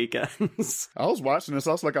all the weekends. I was watching this.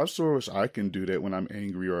 I was like, I sure wish I can do that when I'm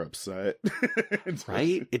angry or upset.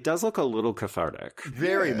 Right? It does look a little cathartic.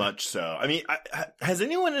 Very much so. I mean, has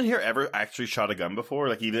anyone in here ever actually shot a gun before?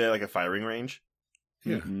 Like even at like a firing range?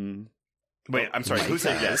 Yeah. Mhm. Wait, I'm sorry. Who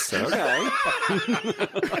said yes? Okay.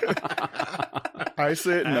 I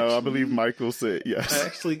said no. I believe Michael said I yes.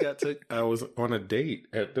 actually I was on a date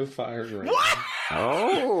at the firing range. What?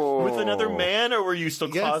 Oh. With another man, or were you still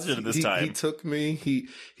closeted at this time? He took me.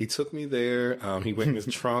 He took me there. He went in his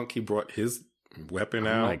trunk. He brought his weapon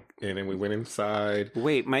out, and then we went inside.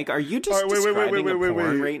 Wait, Mike, are you just All right, wait, describing wait, a porn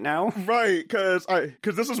wait. right now? Right, because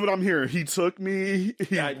this is what I'm hearing. He took me.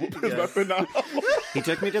 He whipped his weapon out. He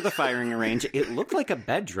took me to the firing range. It looked like a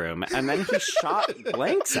bedroom, and then he shot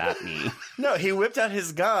blanks at me. No, he whipped out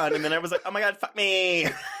his gun, and then I was like, "Oh my god, fuck me!"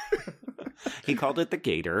 He called it the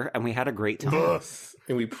Gator, and we had a great time. Yes.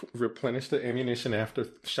 And we replenished the ammunition after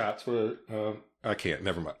shots were. I can't.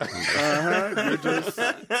 Never mind. You're just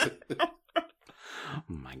Oh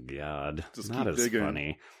my god. Just That keep is digging.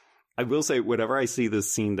 funny. I will say, whenever I see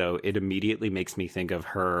this scene, though, it immediately makes me think of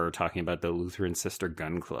her talking about the Lutheran Sister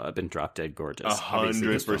Gun Club in Drop Dead Gorgeous. Obviously,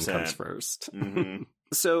 this film 100%. comes first. Mhm.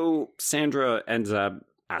 So Sandra ends up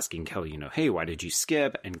asking Kelly, hey, why did you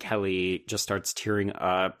skip? And Kelly just starts tearing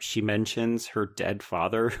up. She mentions her dead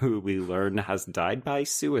father, who we learn has died by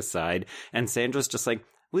suicide. And Sandra's just like,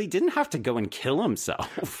 well, he didn't have to go and kill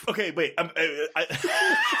himself. Okay, wait.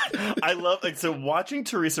 I love so watching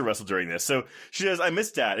Teresa Russell during this. So she says, "I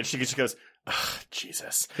miss Dad," and she goes, "Ugh,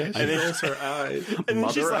 Jesus," And she rolls her eyes. and then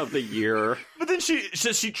she's Mother like, of the year. But then she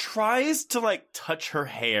tries to like touch her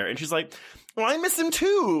hair, and she's like, "Well, I miss him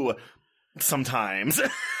too, sometimes."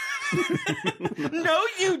 No,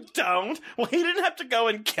 you don't. Well, he didn't have to go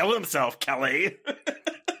and kill himself, Kelly. Oh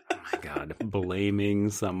my god.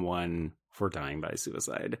 Blaming someone for dying by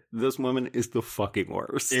suicide. This woman is the fucking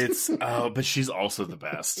worst. But she's also the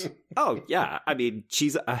best. Oh, yeah. I mean,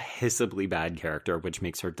 she's a hissably bad character, which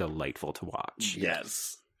makes her delightful to watch.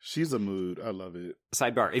 Yes. she's a mood. I love it.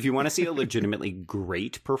 Sidebar, if you want to see a legitimately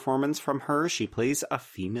great performance from her, she plays a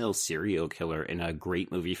female serial killer in a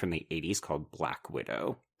great movie from the 80s called Black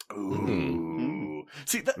Widow. Ooh.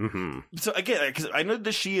 See, that, so again, because I know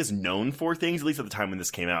that she is known for things, at least at the time when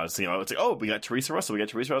this came out. It's, it's like, oh, we got Teresa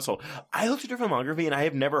Russell. I looked at her filmography and I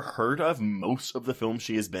have never heard of most of the films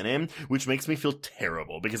she has been in, which makes me feel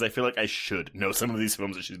terrible because I feel like I should know some of these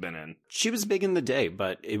films that she's been in. She was big in the day,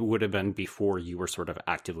 but it would have been before you were sort of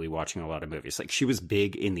actively watching a lot of movies. Like, she was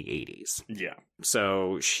big in the 80s. Yeah.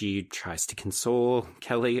 So she tries to console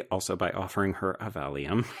Kelly also by offering her a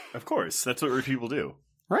Valium. Of course. That's what rich people do.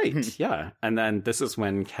 Right, yeah. And then this is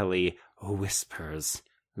when Kelly whispers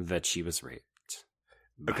that she was raped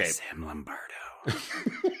by Sam Lombardo.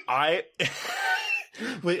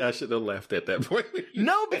 Wait, I should have laughed at that point.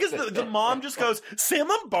 No, because the mom just goes, Sam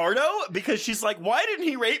Lombardo? Because she's like, why didn't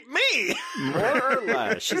he rape me? More or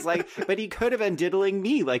less. She's like, but he could have been diddling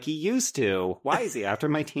me like he used to. Why is he after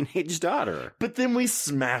my teenage daughter? But then we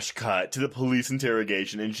smash cut to the police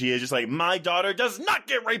interrogation, and she is just like, my daughter does not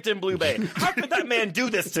get raped in Blue Bay. How could that man do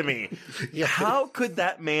this to me? How could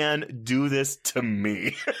that man do this to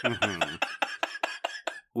me?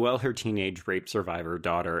 Well, her teenage rape survivor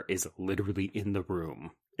daughter is literally in the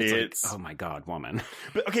room. It's like, oh my God, woman.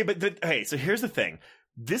 But so here's the thing.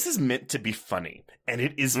 This is meant to be funny, and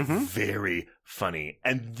it is very funny.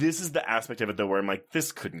 And this is the aspect of it, though, where I'm like,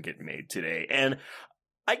 this couldn't get made today. And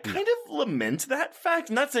I kind of lament that fact.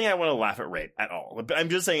 I'm not saying I want to laugh at rape at all, but I'm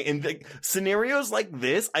just saying in the scenarios like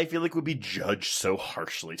this, I feel like would be judged so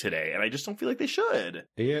harshly today, and I just don't feel like they should.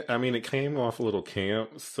 Yeah, I mean, it came off a little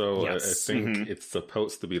camp, so Yes. I think it's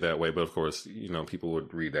supposed to be that way, but of course, people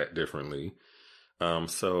would read that differently.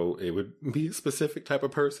 So it would be a specific type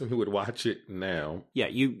of person who would watch it now. Yeah,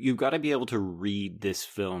 you've got to be able to read this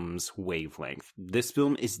film's wavelength. This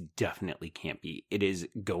film is definitely campy. It is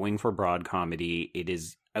going for broad comedy. It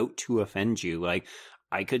is out to offend you. Like,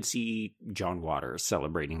 I could see John Waters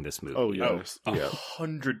celebrating this movie. Oh, yes. Yeah.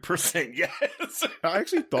 100% yes. I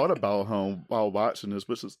actually thought about him while watching this,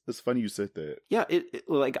 which is it's funny you said that. Yeah,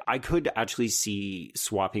 like, I could actually see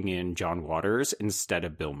swapping in John Waters instead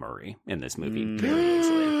of Bill Murray in this movie very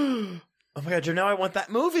easily. Oh my god, Joe, now I want that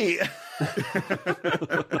movie.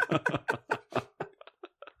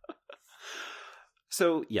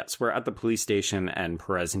 So, yes, we're at the police station, and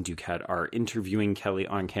Perez and Duquette are interviewing Kelly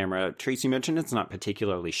on camera. Tracy, you mentioned it's not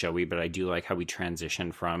particularly showy, but I do like how we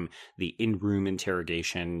transition from the in-room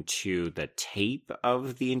interrogation to the tape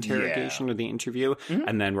of the interrogation or the interview,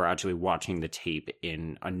 and then we're actually watching the tape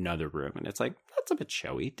in another room, and it's like, that's a bit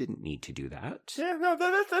showy. Didn't need to do that. Yeah, no,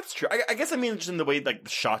 that's true. I guess I mean just in the way like the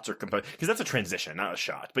shots are composed, because that's a transition, not a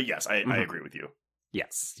shot. But yes, I agree with you.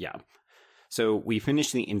 Yes, yeah. So we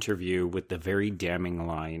finish the interview with the very damning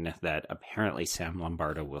line that apparently Sam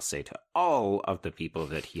Lombardo will say to all of the people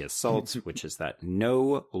that he assaults, which is that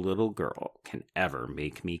no little girl can ever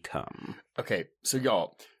make me come. Okay, so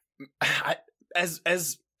y'all,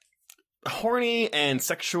 as horny and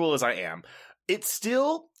sexual as I am, it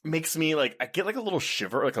still makes me like, I get like a little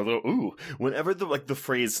shiver, like a little ooh, whenever the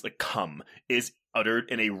phrase like "come" is uttered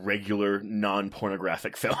in a regular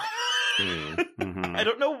non-pornographic film. Mm-hmm. I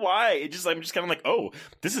don't know why. I'm just kind of like, oh,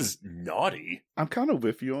 this is naughty. I'm kind of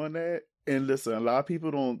with you on that. And listen, a lot of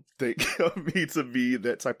people don't think of me to be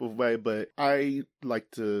that type of way, but I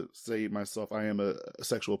like to say myself, I am a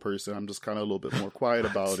sexual person. I'm just kind of a little bit more quiet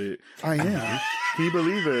about it. I am. Can you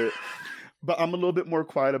believe it? But I'm a little bit more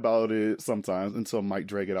quiet about it sometimes until Mike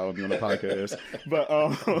drag it out of me on the podcast. But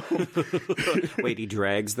Wait, he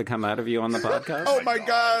drags the come out of you on the podcast? Oh my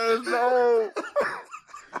gosh, no.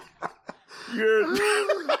 Yes.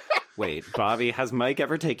 Wait, Bobby, has Mike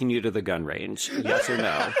ever taken you to the gun range? Yes or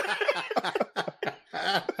no?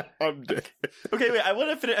 I'm dead. Okay, wait. I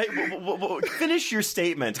want to finish your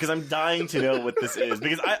statement because I'm dying to know what this is.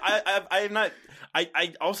 Because I am not.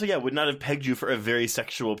 I also would not have pegged you for a very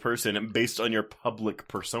sexual person based on your public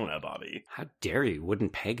persona, Bobby. How dare you?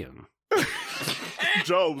 Wouldn't peg him.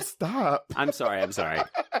 Joe, stop. I'm sorry.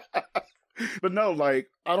 But no, like,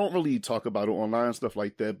 I don't really talk about it online and stuff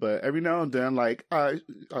like that, but every now and then, like, I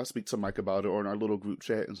speak to Mike about it or in our little group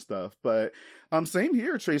chat and stuff. But same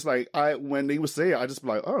here, Trace. Like, when they would say it, I just be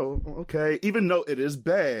like, oh, okay. Even though it is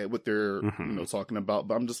bad what they're talking about,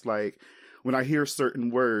 but I'm just like, when I hear certain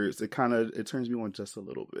words, it turns me on just a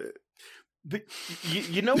little bit. But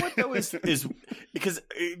you know what though is because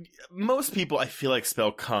most people I feel like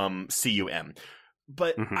spell cum cum.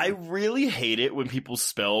 But I really hate it when people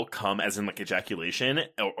spell cum as in like ejaculation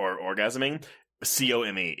or orgasming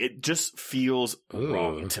COME. It just feels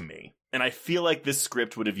wrong to me. And I feel like this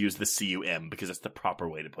script would have used the CUM because that's the proper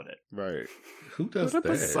way to put it. Right. Who does What a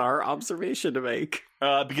that? bizarre observation to make.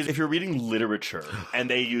 Because if you're reading literature and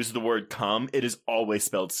they use the word cum, it is always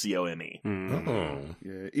spelled COME. Oh.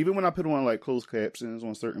 Yeah. Even when I put on like closed captions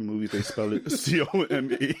on certain movies, they spell it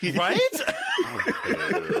COME. Right?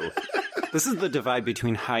 Oh, this is the divide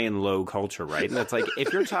between high and low culture, right? And that's like,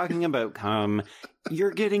 if you're talking about cum,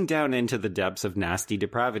 you're getting down into the depths of nasty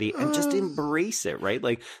depravity and just embrace it, right?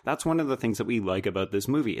 Like, that's one of the things that we like about this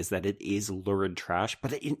movie is that it is lurid trash,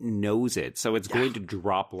 but it knows it. So it's going to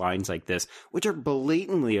drop lines like this, which are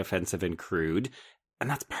blatantly offensive and crude. And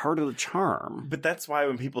that's part of the charm. But that's why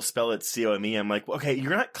when people spell it COME, I'm like, well, okay, you're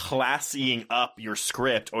not classying up your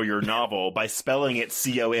script or your novel by spelling it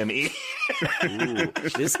COME. Ooh,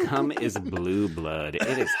 this cum is blue blood.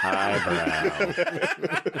 It is highbrow.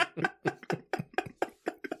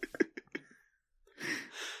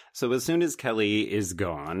 So as soon as Kelly is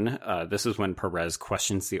gone, this is when Perez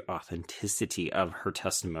questions the authenticity of her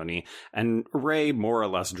testimony. And Ray more or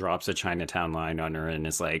less drops a Chinatown line on her and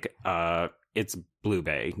is like, it's Blue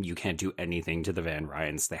Bay. You can't do anything to the Van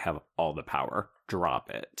Ryans. They have all the power. Drop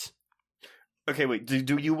it. Okay, wait.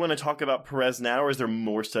 Do you want to talk about Perez now, or is there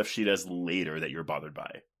more stuff she does later that you're bothered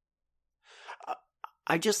by?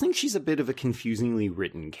 I just think she's a bit of a confusingly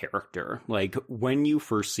written character. Like, when you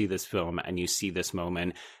first see this film and you see this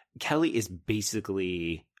moment, Kelly is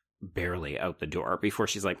basically barely out the door before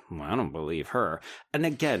she's like, well, I don't believe her. And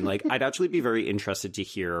again, like, I'd actually be very interested to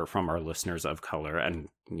hear from our listeners of color. And,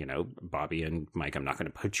 you know, Bobby and Mike, I'm not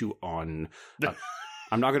going to put you on...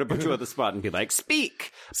 I'm not going to put you on the spot and be like,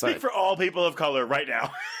 speak! Speak for all people of color right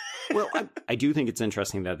now. Well, I do think it's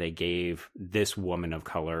interesting that they gave this woman of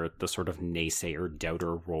color the sort of naysayer,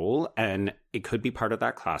 doubter role. And it could be part of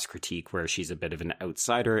that class critique where she's a bit of an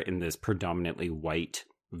outsider in this predominantly white,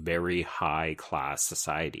 very high class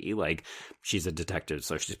society. Like, she's a detective,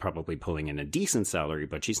 so she's probably pulling in a decent salary,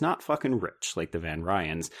 but she's not fucking rich like the Van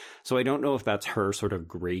Ryans. So I don't know if that's her sort of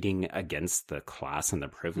grading against the class and the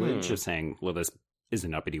privilege of saying, well, this is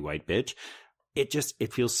an uppity white bitch.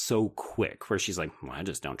 It feels so quick where she's like, well, I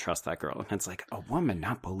just don't trust that girl. And it's like, a woman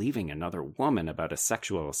not believing another woman about a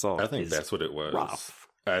sexual assault. I think that's what it was. Rough.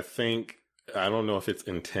 I think I don't know if it's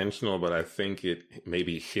intentional, but I think it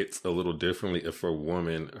maybe hits a little differently if a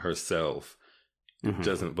woman herself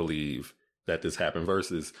doesn't believe that this happened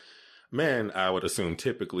versus men, I would assume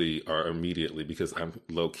typically are immediately, because I'm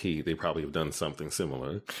low key, they probably have done something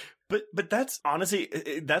similar. But that's honestly,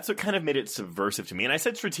 that's what kind of made it subversive to me. And I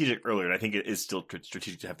said strategic earlier, and I think it is still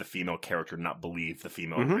strategic to have the female character not believe the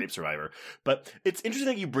female rape survivor. But it's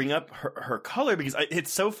interesting that you bring up her color, because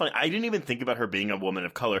it's so funny. I didn't even think about her being a woman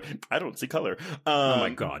of color. I don't see color. Oh my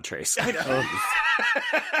God, Trace. I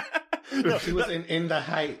know. She was in The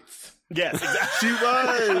Heights. Yes, exactly.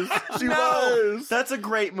 She was. That's a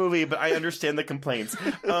great movie, but I understand the complaints.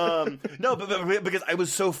 No, but because I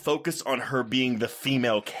was so focused on her being the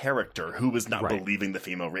female character who was not believing the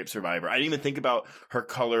female rape survivor. I didn't even think about her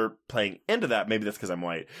color playing into that. Maybe that's because I'm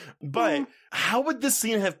white. But how would this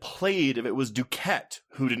scene have played if it was Duquette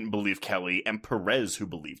who didn't believe Kelly and Perez who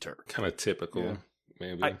believed her? Kind of typical. Yeah.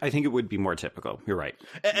 Maybe. I think it would be more typical. You're right.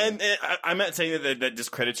 And I'm not saying that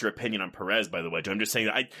discredits your opinion on Perez, by the way, Joe. I'm just saying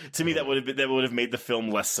that to me that would have made the film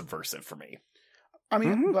less subversive for me. I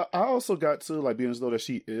mean, but I also got to like being as though that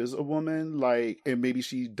she is a woman, like, and maybe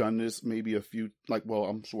she done this maybe a few, like, well,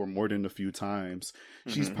 I'm sure more than a few times.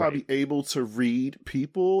 She's probably able to read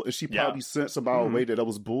people, and she probably sensed about a way that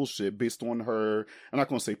was bullshit based on her. I'm not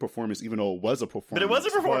going to say performance, even though it was a performance. But it was a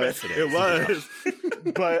performance. It was.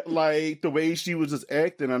 But like the way she was just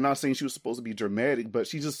acting, I'm not saying she was supposed to be dramatic, but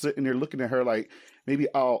she's just sitting there looking at her like maybe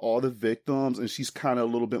all the victims, and she's kind of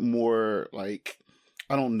a little bit more like,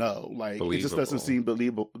 I don't know. Like, believable. It just doesn't seem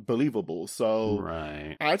believable. So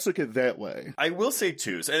I took it that way. I will say,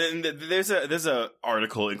 too, and there's a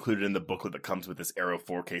article included in the booklet that comes with this Arrow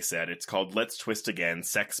 4K set. It's called Let's Twist Again,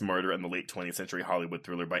 Sex, Murder, and the Late 20th Century Hollywood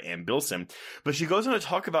Thriller by Ann Bilson. But she goes on to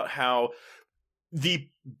talk about how the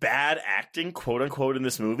bad acting, quote unquote, in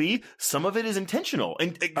this movie, some of it is intentional.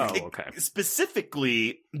 And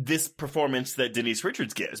specifically this performance that Denise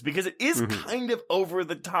Richards gives, because it is kind of over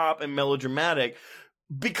the top and melodramatic.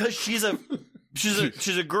 Because she's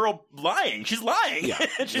a girl lying. She's lying. Yeah,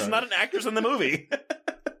 she's not an actress in the movie.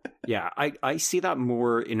 Yeah, I see that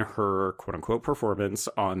more in her quote-unquote performance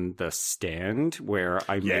on The Stand, where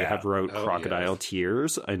I may have wrote crocodile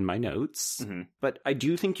tears in my notes. But I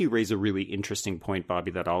do think you raise a really interesting point,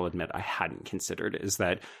 Bobby, that I'll admit I hadn't considered, is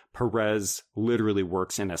that Perez literally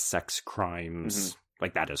works in a sex crimes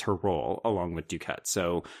like, that is her role, along with Duquette.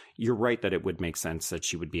 So you're right that it would make sense that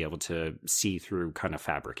she would be able to see through kind of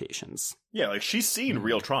fabrications. Yeah, like, she's seen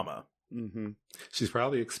real trauma. She's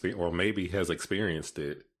probably maybe has experienced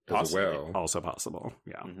it as well. Also possible,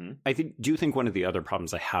 yeah. I do think one of the other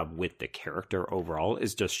problems I have with the character overall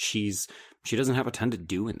is just she doesn't have a ton to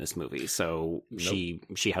do in this movie. So she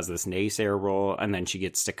has this naysayer role, and then she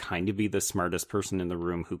gets to kind of be the smartest person in the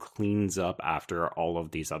room who cleans up after all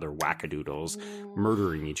of these other wackadoodles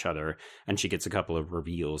murdering each other. And she gets a couple of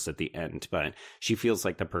reveals at the end, but she feels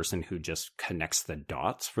like the person who just connects the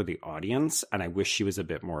dots for the audience. And I wish she was a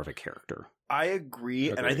bit more of a character. I agree,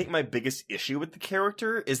 and I think my biggest issue with the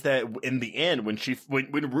character is that in the end, when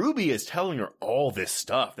Ruby is telling her all this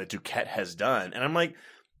stuff that Duquette has done, and I'm like,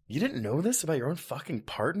 you didn't know this about your own fucking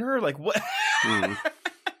partner? Like, what?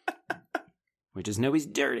 We just know he's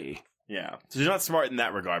dirty. Yeah, so she's not smart in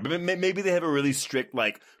that regard, but maybe they have a really strict,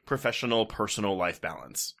 like, professional, personal life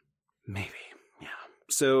balance. Maybe.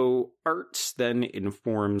 So Art then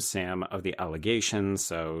informs Sam of the allegations.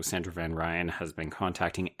 So Sandra Van Ryan has been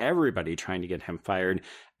contacting everybody trying to get him fired.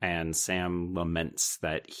 And Sam laments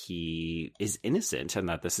that he is innocent and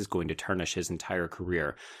that this is going to tarnish his entire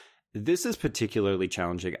career. This is particularly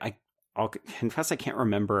challenging. I'll confess I can't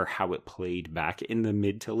remember how it played back in the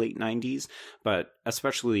mid to late 90s, but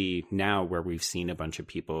especially now where we've seen a bunch of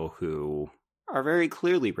people who are very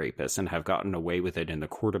clearly rapists and have gotten away with it in the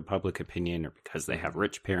court of public opinion or because they have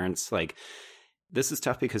rich parents. Like, this is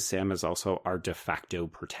tough because Sam is also our de facto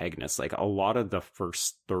protagonist. Like, a lot of the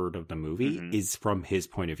first third of the movie is from his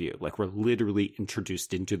point of view. Like, we're literally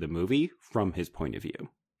introduced into the movie from his point of view.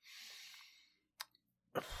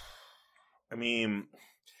 I mean,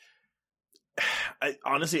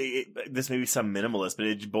 honestly, this may be some minimalist, but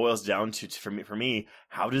it boils down to for me,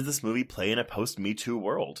 how does this movie play in a post-Me Too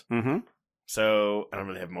world? So I don't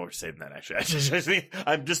really have more to say than that, actually.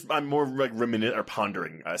 I'm more like ruminating or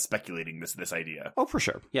pondering, speculating this idea. Oh, for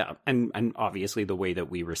sure. Yeah. And obviously the way that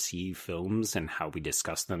we receive films and how we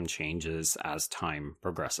discuss them changes as time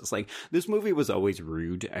progresses. Like, this movie was always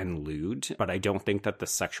rude and lewd, but I don't think that the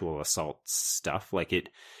sexual assault stuff, like,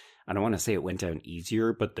 I don't want to say it went down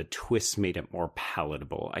easier, but the twist made it more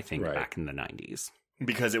palatable, I think, back in the 90s.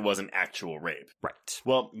 because it wasn't actual rape. Right.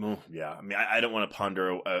 Well, yeah. I mean, I don't want to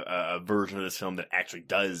ponder a version of this film that actually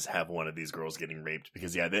does have one of these girls getting raped,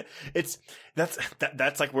 because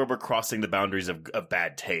that's like where we're crossing the boundaries of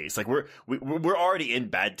bad taste. Like we're already in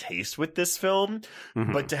bad taste with this film,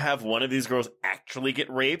 but to have one of these girls actually get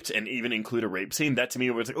raped and even include a rape scene, that to me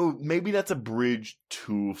was like, oh, maybe that's a bridge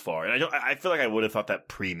too far. And I feel like I would have thought that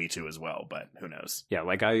pre-Me Too as well, but who knows? Yeah,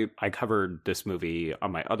 like I covered this movie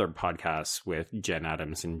on my other podcasts with Jen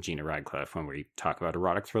Adams and Gina Radcliffe when we talk about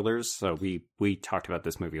erotic thrillers. So we talked about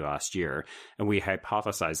this movie last year, and we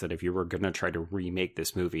hypothesized that if you were going to try to remake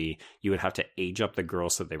this movie, you would have to age up the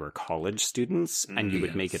girls so they were college students, and you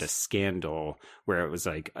would make it a scandal where it was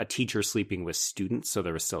like a teacher sleeping with students, so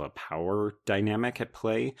there was still a power dynamic at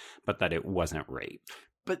play, but that it wasn't rape.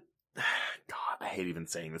 But God, I hate even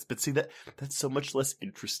saying this, but see, that's so much less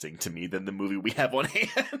interesting to me than the movie we have on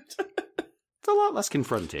hand. It's a lot less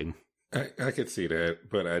confronting. I could see that,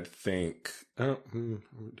 but I think, do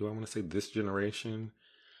I want to say this generation?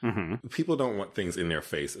 People don't want things in their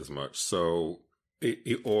face as much. So,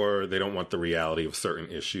 or they don't want the reality of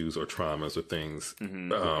certain issues or traumas or things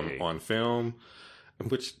on film,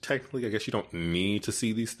 which technically I guess you don't need to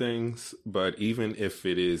see these things. But even if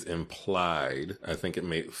it is implied, I think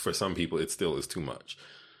for some people, it still is too much.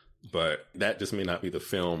 But that just may not be the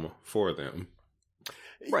film for them.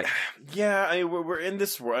 Right. Yeah, I mean, we're in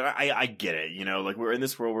this world. I get it. Like we're in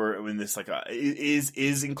this world where in this like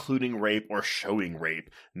is including rape or showing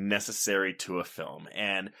rape necessary to a film,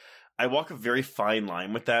 and I walk a very fine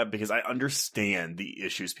line with that because I understand the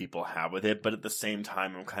issues people have with it, but at the same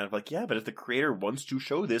time, I'm kind of like, yeah, but if the creator wants to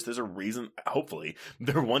show this, there's a reason. Hopefully,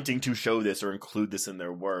 they're wanting to show this or include this in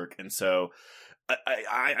their work, and so.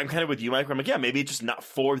 I'm kind of with you, Mike, where I'm like, yeah, maybe it's just not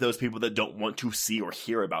for those people that don't want to see or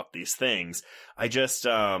hear about these things. I just,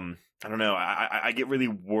 I don't know. I get really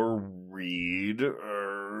worried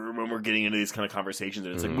when we're getting into these kind of conversations,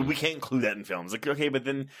 and it's like, well, we can't include that in films. Like, okay, but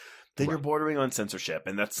then you're bordering on censorship,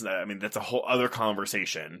 and that's a whole other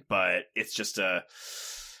conversation. But it's just I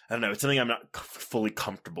don't know. It's something I'm not fully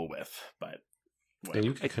comfortable with, but. Whatever. And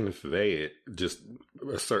you can convey it just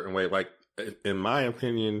a certain way. Like, in my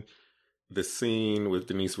opinion, the scene with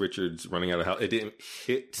Denise Richards running out of the house, it didn't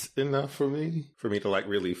hit enough for me to like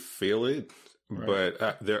really feel it. Right.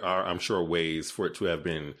 But there are, I'm sure, ways for it to have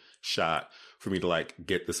been shot for me to like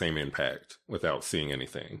get the same impact without seeing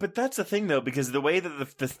anything. But that's the thing, though, because the way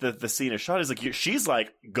that the scene is shot is like she's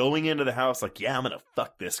like going into the house like, yeah, I'm gonna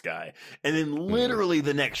fuck this guy, and then literally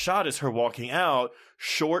the next shot is her walking out,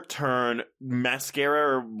 short turn,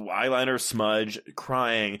 mascara or eyeliner smudge,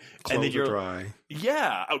 crying, and then you're dry.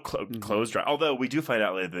 Yeah, clothes dry. Although we do find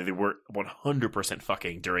out later that they were 100%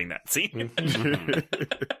 fucking during that scene.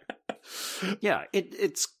 Yeah,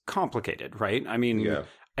 it's complicated, right? I mean. Yeah.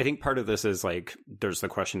 I think part of this is like, there's the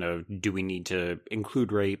question of, do we need to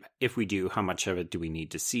include rape? If we do, how much of it do we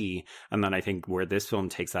need to see? And then I think where this film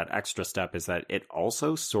takes that extra step is that it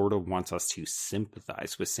also sort of wants us to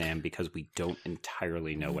sympathize with Sam because we don't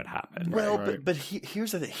entirely know what happened. Well, right. but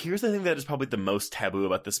here's the thing. Here's the thing that is probably the most taboo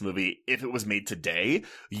about this movie. If it was made today,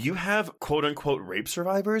 you have quote unquote rape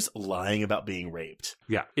survivors lying about being raped.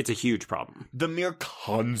 Yeah, it's a huge problem. The mere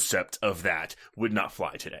concept of that would not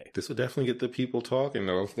fly today. This would definitely get the people talking,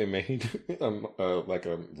 though, if they made like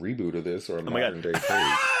a reboot of this or a modern day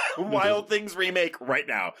take. Wild Things remake right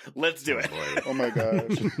now. Let's do it. Oh my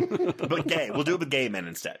gosh. But gay. We'll do it with gay men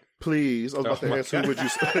instead. Please. I was about to ask,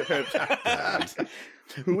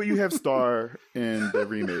 who would you have star in the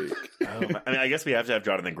remake? I mean, I guess we have to have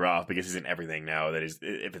Jonathan Groff because he's in everything now that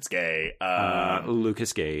if it's gay.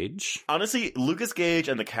 Lucas Gage. Honestly, Lucas Gage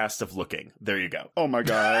and the cast of Looking. There you go. Oh my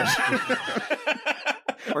gosh.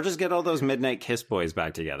 Or just get all those Midnight Kiss boys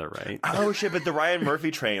back together, right? Oh shit, but the Ryan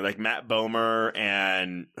Murphy train, like Matt Bomer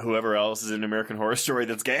and whoever else is in American Horror Story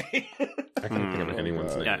that's gay. I can't think of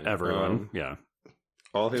anyone's name. Yeah, everyone. Yeah.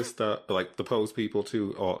 All his stuff, like the Pose people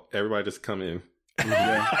too, everybody just come in.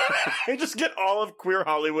 Yeah. Just get all of queer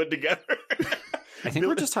Hollywood together. I think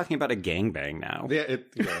we're just talking about a gangbang now. Yeah,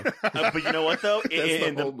 but you know what though?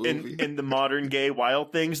 In the modern gay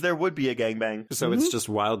Wild Things, there would be a gangbang. So it's just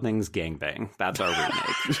Wild Things gangbang. That's our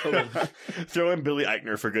remake. Throw in Billy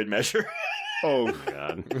Eichner for good measure. Oh my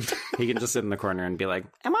god. He can just sit in the corner and be like,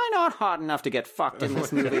 am I not hot enough to get fucked in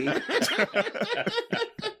this movie?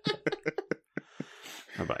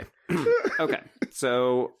 Oh boy. Okay,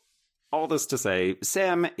 so all this to say,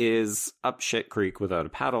 Sam is up shit creek without a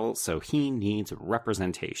paddle, so he needs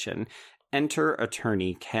representation. Enter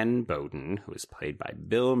attorney Ken Bowden, who is played by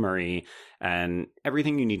Bill Murray, and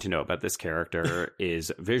everything you need to know about this character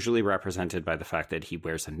is visually represented by the fact that he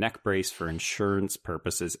wears a neck brace for insurance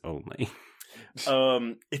purposes only.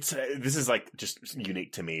 It's this is like just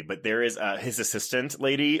unique to me, but there is his assistant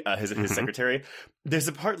lady, his secretary. There's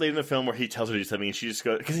a part later in the film where he tells her to do something, and she just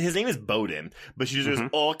goes, because his name is Bowden, but she just goes,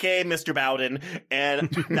 "Okay, Mr. Bowden," and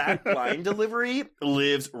that line delivery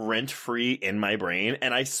lives rent free in my brain,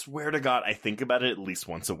 and I swear to God, I think about it at least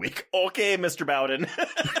once a week. Okay, Mr. Bowden.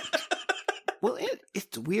 Well,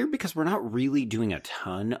 it's weird because we're not really doing a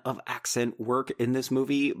ton of accent work in this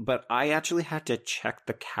movie, but I actually had to check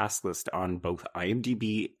the cast list on both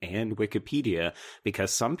IMDb and Wikipedia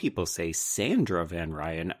because some people say Sandra Van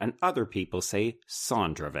Ryan and other people say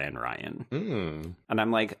Sandra Van Ryan. And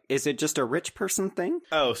I'm like, is it just a rich person thing?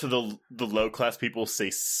 Oh, so the low class people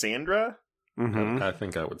say Sandra? I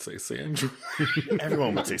think I would say Sandra.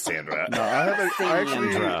 Everyone would say Sandra. No,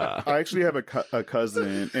 I actually have a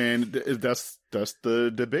cousin, and that's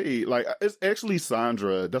the debate. Like, it's actually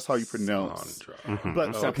Sandra. That's how you pronounce. Sandra.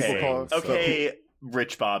 But some people call Okay,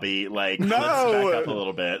 Rich Bobby. Like, No! let's back up a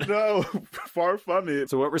little bit. No, far from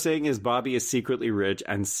it. So what we're saying is Bobby is secretly rich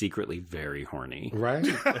and secretly very horny. Right?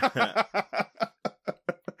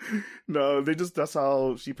 No, that's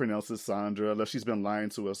how she pronounces Sandra, unless she's been lying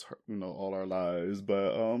to us, all our lives.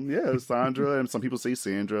 But yeah, Sandra, and some people say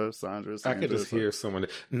Sandra. I could just hear someone.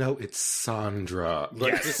 No, it's Sandra.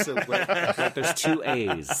 Like, Yes. Like there's two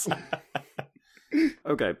A's.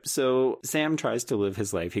 Okay, so Sam tries to live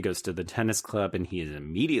his life. He goes to the tennis club, and he is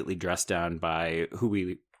immediately dressed down by who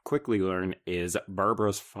we quickly learn is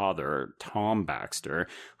Barbara's father, Tom Baxter,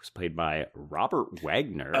 who's played by Robert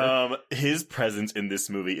Wagner. His presence in this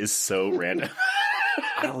movie is so random.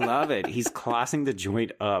 I love it. He's classing the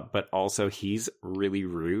joint up, but also he's really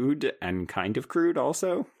rude and kind of crude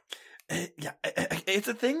also. Yeah, it's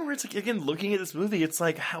a thing where it's like, again, looking at this movie, it's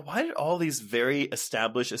like, why did all these very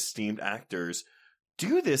established, esteemed actors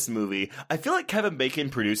do this movie? I feel like Kevin Bacon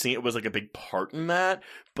producing it was like a big part in that,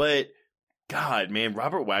 but God, man,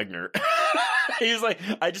 Robert Wagner. He's like,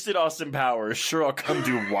 I just did Austin Powers. Sure, I'll come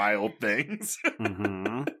do wild things.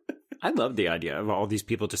 I love the idea of all these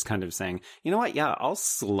people just kind of saying, you know what? Yeah, I'll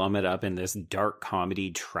slum it up in this dark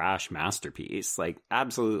comedy trash masterpiece. Like,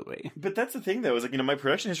 absolutely. But that's the thing, though, is like, my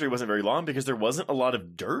production history wasn't very long because there wasn't a lot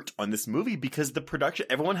of dirt on this movie because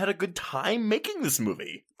everyone had a good time making this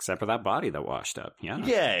movie. Except for that body that washed up. Yeah.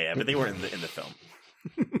 Yeah, but they weren't in the film.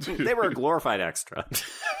 They were a glorified extra.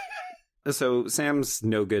 So Sam's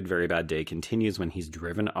no good, very bad day continues when he's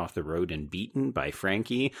driven off the road and beaten by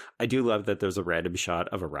Frankie. I do love that there's a random shot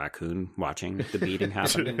of a raccoon watching the beating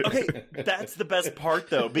happen. Okay, that's the best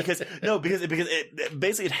part though, because it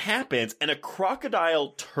basically it happens and a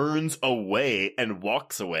crocodile turns away and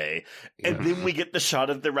walks away, and then we get the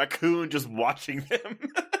shot of the raccoon just watching them.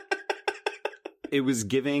 It was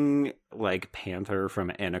giving like Panther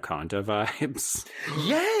from Anaconda vibes.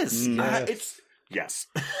 Yes, yes.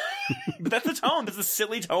 But that's the tone. That's a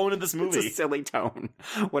silly tone of this movie. It's a silly tone.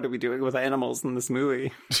 What are we doing with animals in this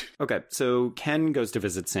movie? Okay, so Ken goes to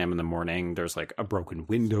visit Sam in the morning. There's like a broken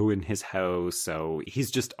window in his house, so he's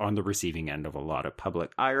just on the receiving end of a lot of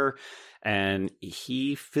public ire. And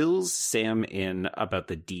he fills Sam in about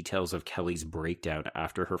the details of Kelly's breakdown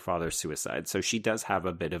after her father's suicide. So she does have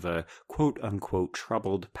a bit of a quote-unquote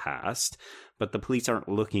troubled past, but the police aren't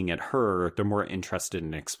looking at her. They're more interested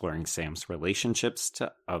in exploring Sam's relationships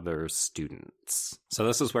to other students. So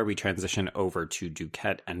this is where we transition over to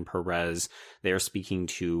Duquette and Perez. They are speaking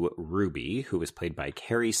to Ruby, who is played by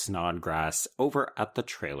Carrie Snodgrass, over at the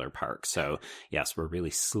trailer park. So yes, we're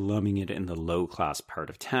really slumming it in the low-class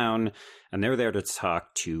part of town. And they're there to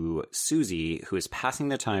talk to Susie, who is passing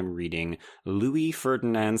the time reading Louis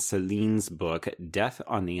Ferdinand Celine's book, Death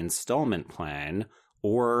on the Installment Plan,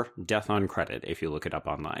 or Death on Credit, if you look it up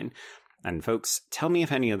online. And folks, tell me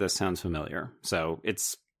if any of this sounds familiar. So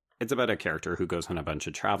it's about a character who goes on a bunch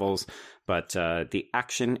of travels, but the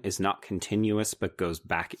action is not continuous, but goes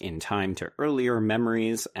back in time to earlier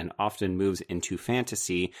memories and often moves into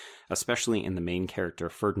fantasy, especially in the main character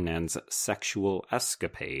Ferdinand's sexual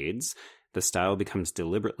escapades. The style becomes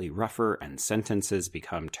deliberately rougher and sentences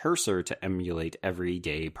become terser to emulate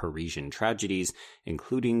everyday Parisian tragedies,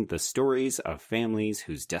 including the stories of families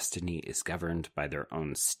whose destiny is governed by their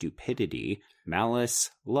own stupidity,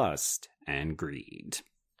 malice, lust, and greed.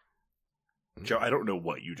 Joe, I don't know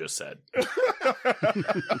what you just said.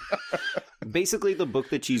 Basically, the book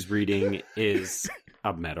that she's reading is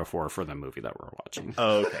a metaphor for the movie that we're watching.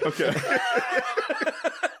 Oh, okay.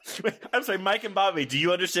 Wait, I'm sorry, Mike and Bobby, do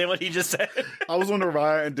you understand what he just said? I was on the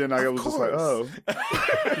ride, and then I was just like, oh.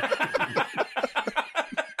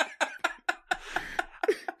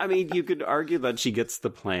 I mean, you could argue that she gets the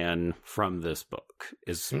plan from this book,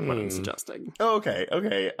 is what I'm suggesting. Oh,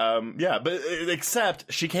 okay. Yeah, but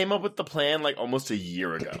except she came up with the plan like almost a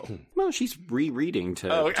year ago. Well, she's rereading to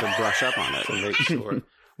brush up on it and make sure.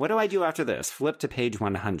 What do I do after this? Flip to page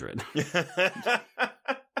 100.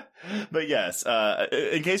 But yes,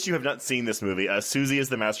 in case you have not seen this movie, Susie is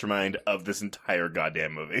the mastermind of this entire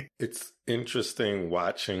goddamn movie. It's interesting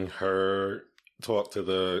watching her talk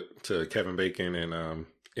to Kevin Bacon and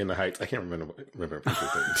In the Heights. I can't remember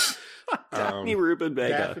people's names. Daphne Rubin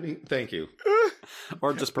Vega. Daphne, thank you.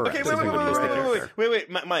 Or just Perez. Okay, wait.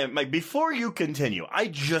 Mike, before you continue, I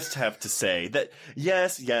just have to say that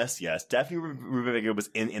yes, Daphne Rubin Vega was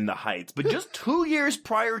in The Heights, but just 2 years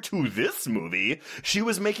prior to this movie, she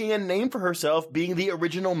was making a name for herself being the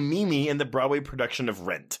original Mimi in the Broadway production of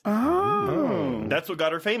Rent. Oh. That's what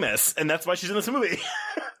got her famous, and that's why she's in this movie.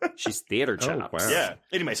 She's theater chops. wow. Yeah.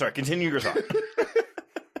 Anyway, sorry, continue your thought.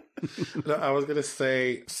 No, I was gonna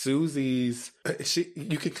say Susie's.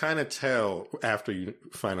 You can kind of tell after you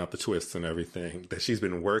find out the twists and everything that she's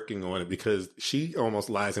been working on it because she almost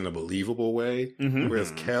lies in a believable way,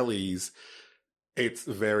 whereas Kelly's, it's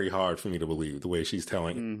very hard for me to believe the way she's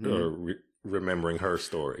telling or remembering her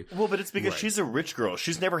story. Well, but it's because she's a rich girl.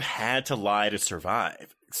 She's never had to lie to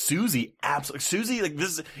survive. Susie, absolutely. Susie, like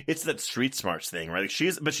this, it's that street smarts thing, right? Like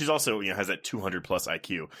but she's also, has that 200 plus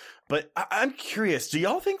IQ. But I'm curious, do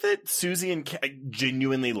y'all think that Susie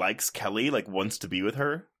genuinely likes Kelly, like wants to be with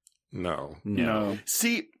her? No.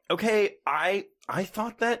 See, okay, I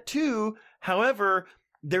thought that too. However,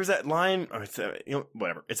 there's that line,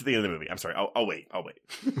 whatever. It's at the end of the movie. I'm sorry. I'll wait.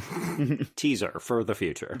 Teaser for the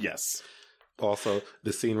future. Yes. Also,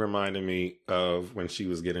 the scene reminded me of when she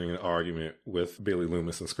was getting in an argument with Billy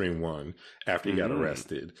Loomis in Scream 1 after he got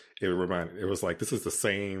arrested. It was like, this is the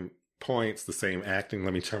same points, the same acting.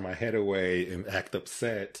 Let me turn my head away and act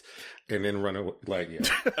upset and then run away. Like, yeah.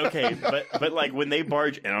 Okay, but like when they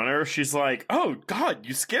barge in on her, she's like, oh God,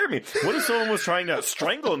 you scared me. What if someone was trying to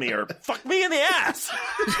strangle me or fuck me in the ass?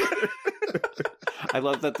 I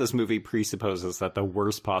love that this movie presupposes that the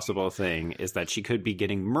worst possible thing is that she could be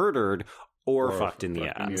getting murdered or fucked in the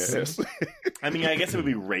ass. Yes. I mean, I guess it would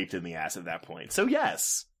be raped in the ass at that point. So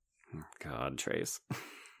yes. God, Trace.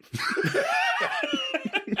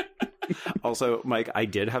 Also, Mike, I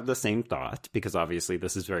did have the same thought because obviously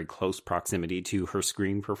this is very close proximity to her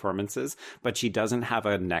Scream performances, but she doesn't have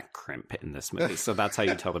a neck crimp in this movie. So that's how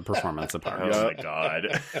you tell the performance apart. Oh my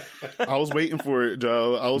God. I was waiting for it,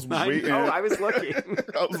 Joe. I was waiting. I was looking.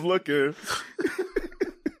 I was looking.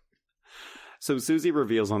 So Susie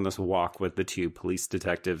reveals on this walk with the two police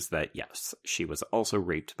detectives that, yes, she was also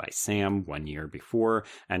raped by Sam 1 year before,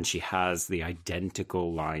 and she has the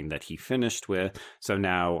identical line that he finished with. So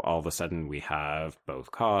now, all of a sudden, we have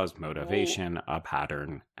both cause, motivation, a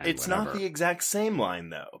pattern, and it's whatever. not the exact same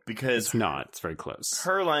line, though, because... It's not. It's very close.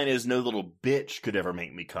 Her line is, no little bitch could ever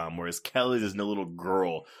make me come, whereas Kelly's is, no little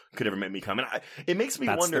girl could ever make me come. And it makes me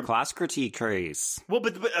wonder... That's the class critique, Trace. Well,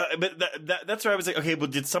 but that's where I was like, okay, well,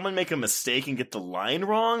 did someone make a mistake and get the line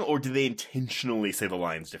wrong, or did they intentionally say the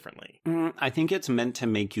lines differently? I think it's meant to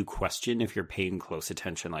make you question if you're paying close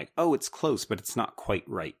attention, like, oh, it's close, but it's not quite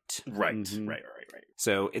right. Right.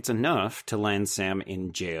 So it's enough to land Sam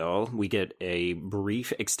in jail. We get a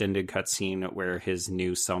brief extended cutscene where his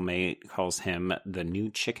new cellmate calls him the new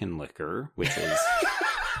chicken licker, which is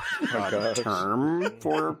a term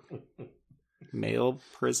for male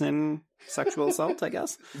prison sexual assault, I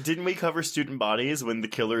guess. Didn't we cover Student Bodies when the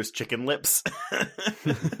killer's chicken lips?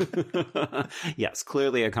 Yes,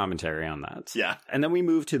 clearly a commentary on that. Yeah. And then we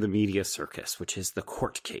move to the media circus, which is the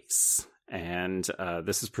court case. And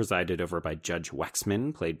this is presided over by Judge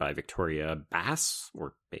Wexman, played by Victoria Bass,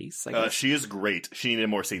 or Bass, I guess. She is great. She needed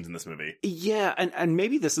more scenes in this movie. Yeah, and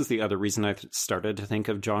maybe this is the other reason I've started to think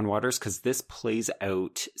of John Waters, because this plays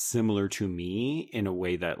out similar to me in a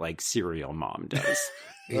way that, like, Serial Mom does.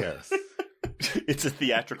 Yes. It's a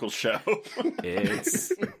theatrical show.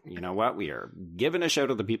 It's, you know what? We are giving a show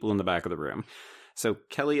to the people in the back of the room. So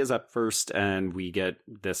Kelly is up first, and we get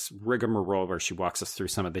this rigmarole where she walks us through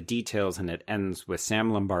some of the details, and it ends with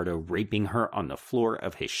Sam Lombardo raping her on the floor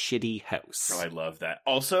of his shitty house. Oh, I love that.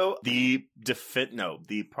 Also, the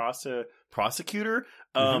prosecutor,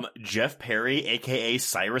 Jeff Perry, aka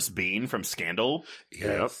Cyrus Bean from Scandal.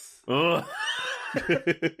 Yes. Ugh.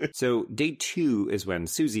 So day 2 is when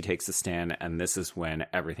Susie takes the stand, and this is when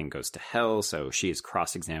everything goes to hell. So she is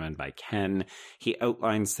cross-examined by Ken. He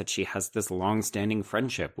outlines that she has this long-standing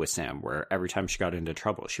friendship with Sam, where every time she got into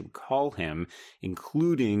trouble, she would call him,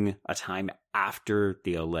 including a time after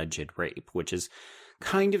the alleged rape, which is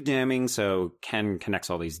kind of damning. So Ken connects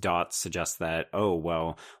all these dots, suggests that, oh,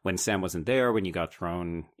 well, when Sam wasn't there, when you got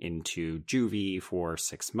thrown into juvie for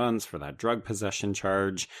 6 months for that drug possession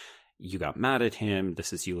charge, you got mad at him.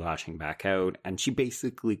 This is you lashing back out. And she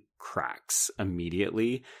basically cracks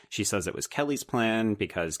immediately. She says it was Kelly's plan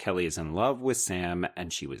because Kelly is in love with Sam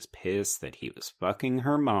and she was pissed that he was fucking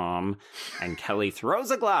her mom. And Kelly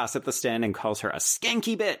throws a glass at the stand and calls her a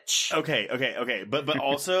skanky bitch. Okay. But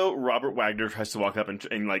also Robert Wagner tries to walk up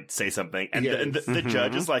and like say something. And the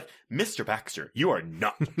judge is like, Mr. Baxter, you are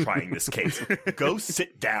not trying this case. Go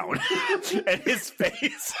sit down. And his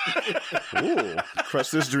face. Ooh,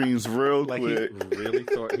 crushed his dreams real Like quick. he really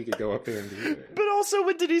thought he could go up there and do that. But also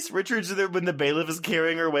when Denise Richards, when the bailiff is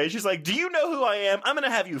carrying her away, she's like, do you know who I am? I'm going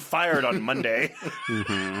to have you fired on Monday.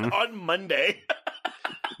 On Monday.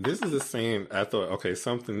 This is a scene I thought, okay,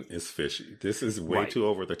 something is fishy. This is way too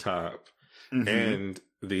over the top. And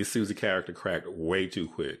the Susie character cracked way too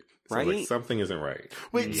quick. So Right? like, something isn't right.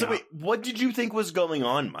 Wait, so what did you think was going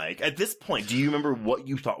on, Mike? At this point, do you remember what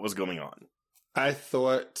you thought was going on? I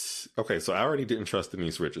thought, okay, so I already didn't trust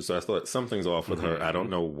Denise Richards, so I thought something's off with her. I don't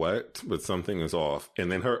know what, but something is off. And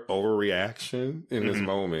then her overreaction in this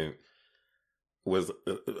moment was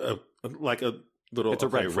like a little It's a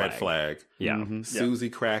red red flag. Yeah. Susie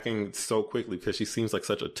cracking so quickly because she seems like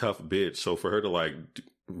such a tough bitch. So for her to like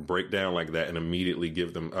break down like that and immediately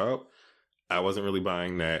give them up, I wasn't really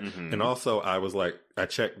buying that. And also I was like, I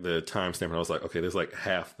checked the timestamp and I was like, okay, there's like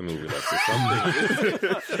half the movie left. So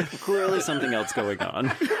something Clearly something else going on.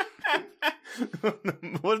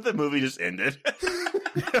 What if the movie just ended?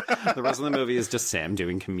 The rest of the movie is just Sam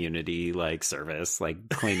doing community like service, like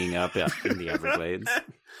cleaning up in the Everglades.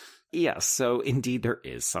 Yes, so indeed there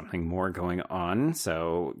is something more going on.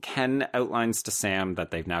 So Ken outlines to Sam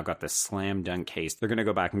that they've now got this slam dunk case. They're going to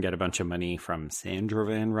go back and get a bunch of money from Sandra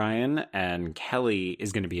Van Ryan, and Kelly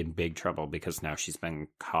is going to be in big trouble because now she's been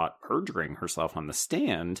caught perjuring herself on the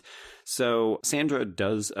stand. So Sandra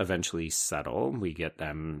does eventually settle. We get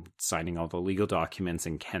them signing all the legal documents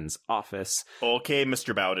in Ken's office. Okay,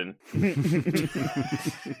 Mr. Bowden.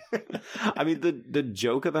 I mean, the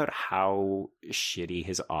joke about how shitty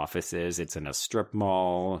his office is, it's in a strip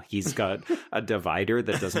mall. He's got a divider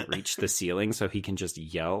that doesn't reach the ceiling, so he can just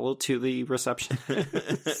yell to the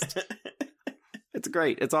receptionist. It's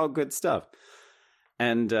great. It's all good stuff.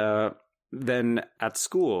 And then at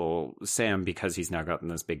school, Sam, because he's now gotten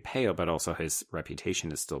this big payout, but also his reputation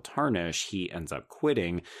is still tarnished, he ends up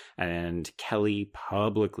quitting, and Kelly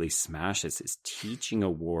publicly smashes his teaching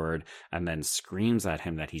award and then screams at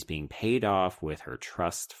him that he's being paid off with her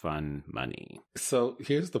trust fund money. So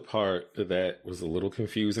here's the part that was a little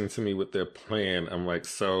confusing to me with their plan. I'm like,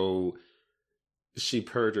 so she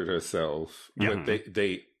perjured herself, but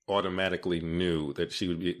they automatically knew that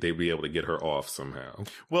they'd be able to get her off somehow.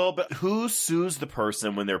 Well, but who sues the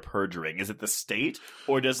person when they're perjuring? Is it the state,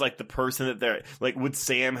 or does like the person that they're like? Would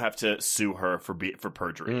Sam have to sue her for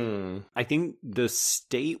perjury? I think the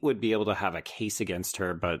state would be able to have a case against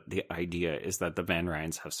her, but the idea is that the Van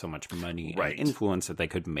Ryans have so much money and influence that they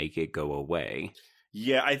could make it go away.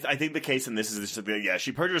 Yeah, I think the case in this is just that,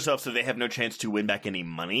 she perjured herself, so they have no chance to win back any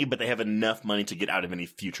money, but they have enough money to get out of any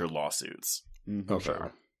future lawsuits. Okay.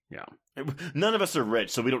 Sure. Yeah. None of us are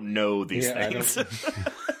rich, so we don't know these things.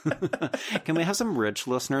 Can we have some rich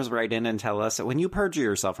listeners write in and tell us, when you perjure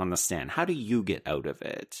yourself on the stand, how do you get out of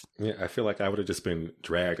it? Yeah, I feel like I would have just been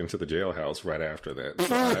dragged into the jailhouse right after that.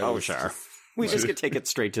 So sure. We just could take it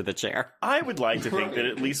straight to the chair. I would like to think that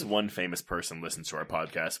at least one famous person listens to our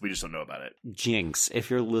podcast. We just don't know about it. Jinx, if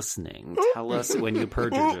you're listening, tell us when you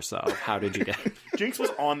perjured yourself. How did you get it? Jinx was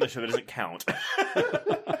on the show. That doesn't count.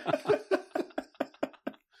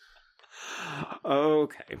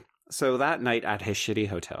 Okay. So that night at his shitty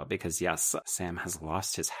hotel, because yes, Sam has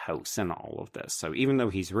lost his house in all of this. So even though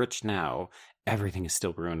he's rich now, everything is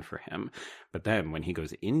still ruined for him. But then when he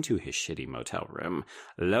goes into his shitty motel room,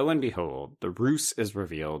 lo and behold, the ruse is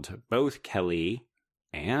revealed. Both Kelly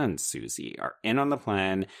and Susie are in on the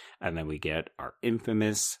plan, and then we get our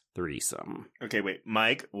infamous threesome. Okay, wait,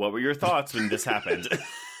 Mike, what were your thoughts when this happened?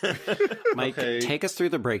 Mike, take us through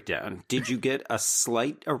the breakdown. Did you get a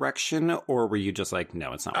slight erection, or were you just like,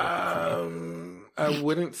 no, it's not working for me? I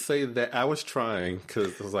wouldn't say that. I was trying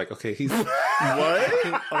because I was like, okay, he's what?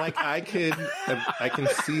 I can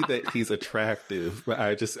see that he's attractive, but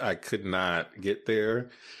I could not get there.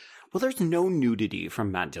 Well, there's no nudity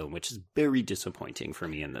from Matt Dillon, which is very disappointing for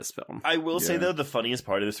me in this film. I will say, though, the funniest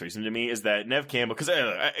part of this threesome to me is that Nev Campbell, because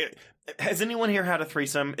has anyone here had a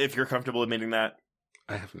threesome, if you're comfortable admitting that?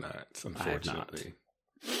 I have not, unfortunately.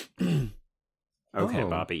 Okay,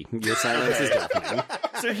 Bobby, your silence is deafening.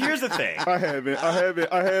 So here's the thing. I haven't.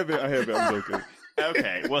 I'm joking.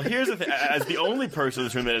 Okay, well, here's the thing. As the only person in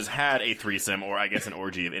this room that has had a threesome, or I guess an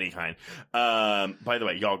orgy of any kind, by the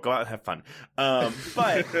way, y'all go out and have fun.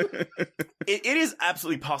 But it is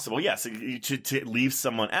absolutely possible, yes, to leave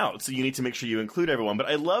someone out. So you need to make sure you include everyone. But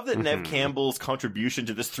I love that Nev Campbell's contribution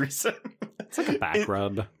to this threesome. It's like a back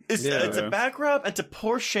rub. It's a back rub, and to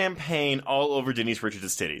pour champagne all over Denise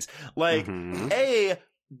Richards' titties. Like,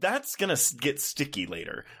 that's gonna get sticky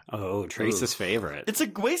later. Oh, Trace's favorite. It's a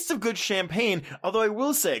waste of good champagne. Although I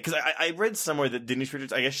will say, because I read somewhere that Denise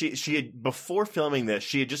Richards, I guess she had, before filming this,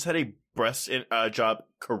 she had just had a breast job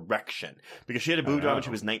correction. Because she had a boob job when she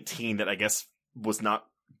was 19 that I guess was not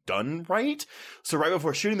done right. So right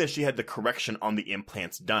before shooting this, she had the correction on the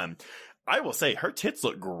implants done. I will say her tits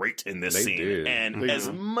look great in this scene. Did. And as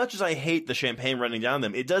much as I hate the champagne running down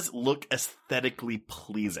them, it does look aesthetically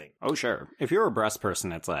pleasing. Oh, sure. If you're a breast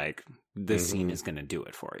person, it's like, this scene is going to do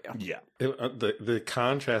it for you. Yeah. The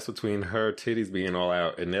contrast between her titties being all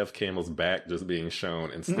out and Nev Campbell's back just being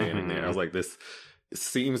shown and standing there, I was like, this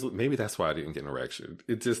seems, maybe that's why I didn't get an erection.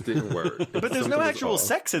 It just didn't work. But there's no actual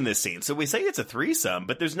sex in this scene. So we say it's a threesome,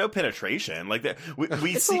 but there's no penetration. Like that, we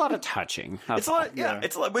it's see a lot of touching. It's a lot, yeah.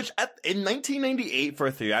 It's a lot. Which in 1998, for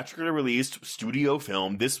a theatrically released studio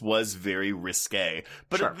film, this was very risque.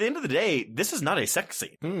 But at the end of the day, this is not a sex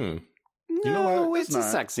scene. No, You know what? it's a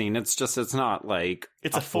sex scene. It's just, it's not like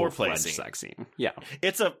it's a foreplay full-fledged scene. sex scene. Yeah.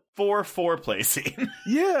 It's a foreplay scene.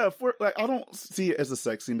 Yeah, I don't see it as a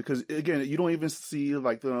sex scene because again, you don't even see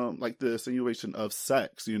like the insinuation of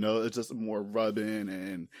sex. You know, it's just more rubbing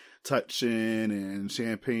and touching and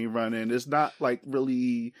champagne running. It's not like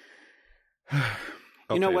really.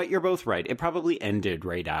 You know what? You're both right. It probably ended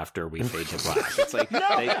right after we fade to black. It's like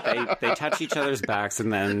they touch each other's backs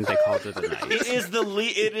and then they called it a night. It is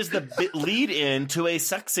the lead in to a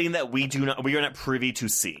sex scene that we are not privy to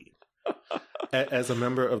see. As a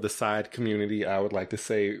member of the side community, I would like to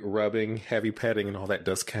say rubbing, heavy petting, and all that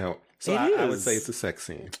does count. So I would say it's a sex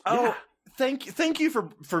scene. Oh. Yeah. Thank you for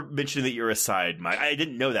mentioning that you're a side, Mike. I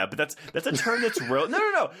didn't know that, but that's a term that's real.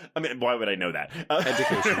 No. I mean, why would I know that?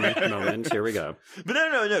 Education moment. Here we go. But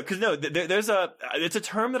no, because there's it's a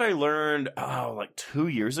term that I learned like 2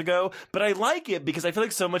 years ago. But I like it because I feel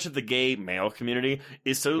like so much of the gay male community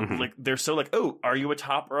is so like they're so like, oh, are you a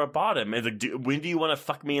top or a bottom? And like, when do you want to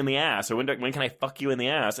fuck me in the ass, or when can I fuck you in the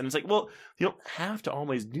ass? And it's like, well, you don't have to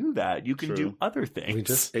always do that. You can do other things. We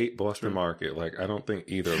just ate Boston Market. Like, I don't think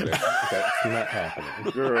either of that. That's not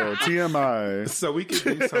happening. Girl, TMI. So we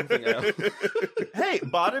could do something else. Hey,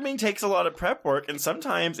 bottoming takes a lot of prep work, and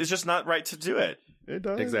sometimes it's just not right to do it. It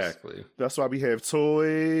does. Exactly. That's why we have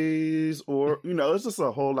toys, or it's just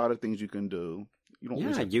a whole lot of things you can do.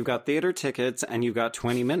 You've got theater tickets and you've got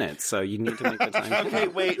 20 minutes, so you need to make the time. Okay,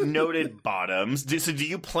 wait, noted bottoms. So do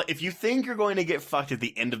you if you think you're going to get fucked at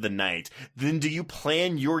the end of the night, then do you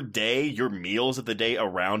plan your day, your meals of the day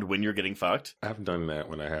around when you're getting fucked? I've done that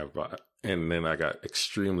when I have, and then I got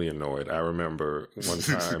extremely annoyed. I remember one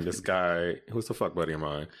time this guy, who's a fuck buddy of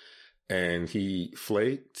mine, and he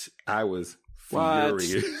flaked. I was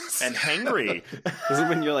furious. And hangry. This is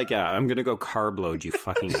when you're like, yeah, I'm going to go carb load, you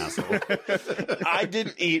fucking asshole. I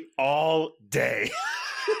didn't eat all day.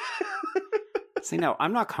 See, no,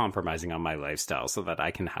 I'm not compromising on my lifestyle so that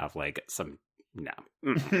I can have like some, no.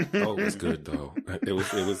 Oh, it was good though. It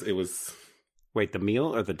was. Wait, the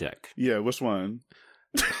meal or the dick? Yeah, which one?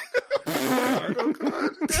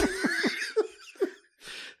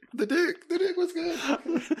 The dick was good.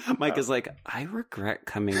 Mike is like, I regret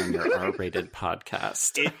coming on your R-rated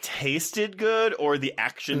podcast. It tasted good, or the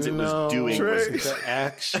actions it was doing was good? The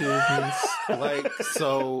actions. Like,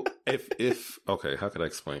 so if okay, how could I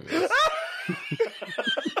explain this?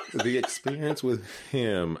 The experience with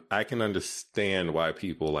him, I can understand why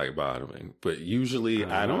people like bottoming, but usually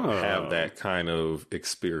I don't have that kind of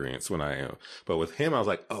experience when I am. But with him, I was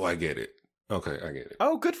like, oh, I get it. Okay, I get it.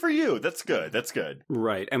 Oh, good for you. That's good. That's good.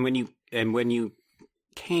 Right. And when you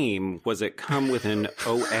came, was it come with an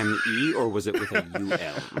OME or was it with a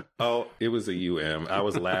UM? Oh, it was a UM. I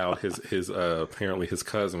was loud. His apparently his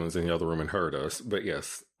cousin was in the other room and heard us. But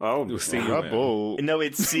yes. Oh, it was CUM. No,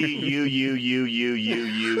 it's CUUUUUUUUUM.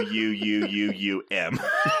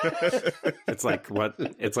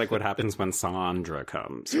 It's like what happens when Sandra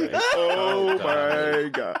comes, right? Oh my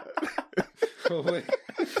god. Oh, wait.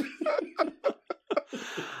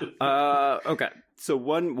 Okay. So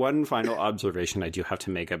one final observation I do have to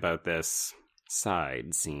make about this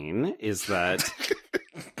side scene is that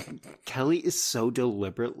Kelly is so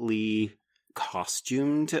deliberately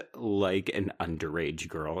costumed like an underage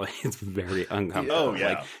girl. It's very uncomfortable. Oh, yeah.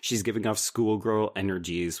 Like she's giving off schoolgirl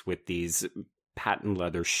energies with these patent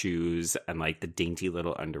leather shoes and like the dainty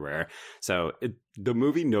little underwear. So the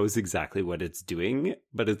movie knows exactly what it's doing,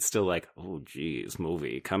 but it's still like, oh geez,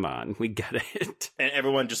 movie, come on, we get it. And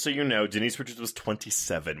everyone, just so you know, Denise Richards was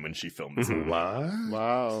 27 when she filmed this movie.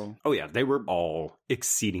 Wow. Oh yeah, they were all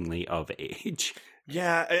exceedingly of age.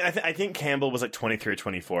 Yeah, I think Campbell was like 23 or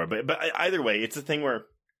 24, but either way, it's a thing where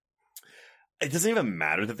it doesn't even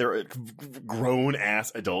matter that they're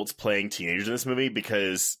grown-ass adults playing teenagers in this movie,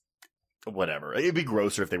 because whatever. It'd be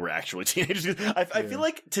grosser if they were actually teenagers. I feel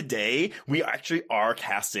like today we actually are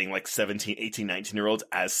casting like 17, 18, 19-year-olds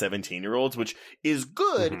as 17-year-olds, which is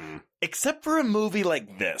good, except for a movie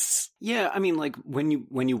like this. Yeah, I mean, like when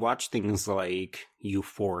you watch things like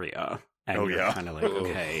Euphoria, and you're kind of like,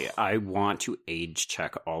 okay, I want to age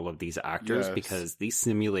check all of these actors because these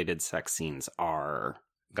simulated sex scenes are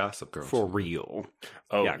Gossip Girl for real.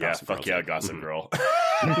 Oh yeah, fuck yeah, Gossip Girl.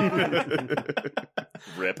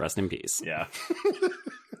 Rip. Rest in peace. Yeah.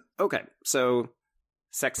 Okay, so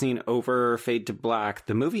sex scene over, fade to black.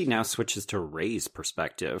 The movie now switches to Ray's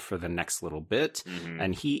perspective for the next little bit,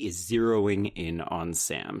 and he is zeroing in on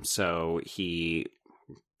Sam. So he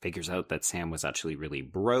figures out that Sam was actually really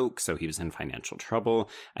broke, so he was in financial trouble,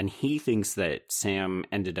 and he thinks that Sam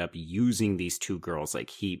ended up using these two girls. Like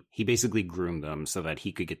he basically groomed them so that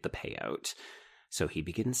he could get the payout. So he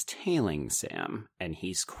begins tailing Sam, and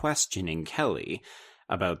he's questioning Kelly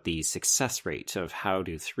about the success rate of how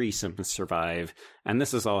do threesomes survive, and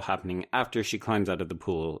this is all happening after she climbs out of the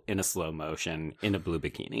pool in a slow motion in a blue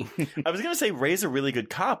bikini. I was going to say Ray's a really good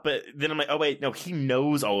cop, but then I'm like, oh wait, no, he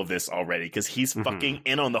knows all of this already because he's fucking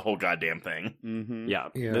in on the whole goddamn thing. Yeah,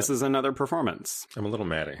 this is another performance. I'm a little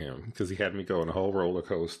mad at him because he had me go on a whole roller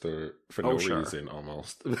coaster for no reason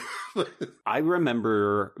almost. I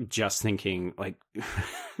remember just thinking, like,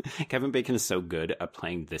 Kevin Bacon is so good at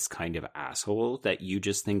playing this kind of asshole that you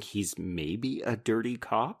just think he's maybe a dirty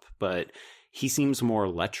cop, but he seems more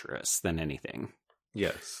lecherous than anything.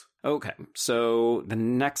 Yes. Okay, so the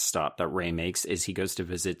next stop that Ray makes is he goes to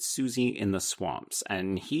visit Susie in the swamps,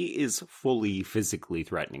 and he is fully physically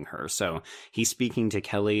threatening her. So he's speaking to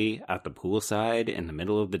Kelly at the poolside in the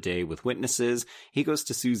middle of the day with witnesses. He goes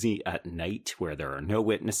to Susie at night where there are no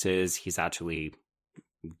witnesses. He's actually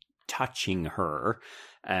touching her.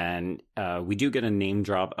 And we do get a name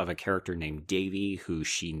drop of a character named Davy, who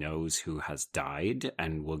she knows who has died,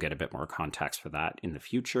 and we'll get a bit more context for that in the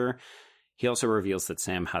future. He also reveals that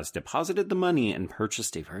Sam has deposited the money and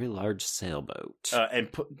purchased a very large sailboat. And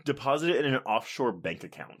deposited it in an offshore bank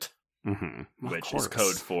account. Which is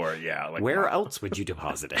code for, like where else would you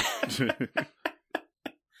deposit it?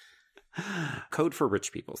 Code for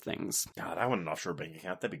rich people's things. God, I want an offshore bank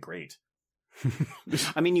account. That'd be great.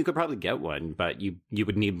 I mean, you could probably get one, but you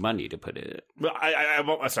would need money to put it in. Well, I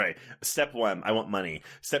won't. Sorry. Step 1, I want money.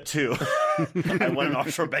 Step 2, I want an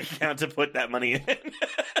offshore bank account to put that money in.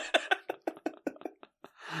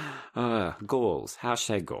 Goals.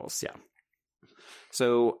 Hashtag goals. Yeah.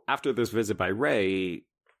 So after this visit by Ray,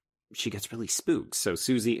 she gets really spooked. So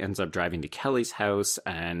Susie ends up driving to Kelly's house,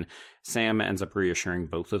 and Sam ends up reassuring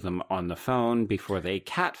both of them on the phone before they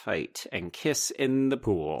catfight and kiss in the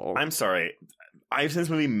pool. I'm sorry. I've seen this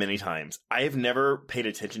movie many times. I have never paid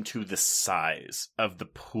attention to the size of the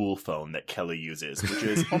pool phone that Kelly uses, which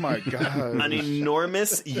is oh my God, an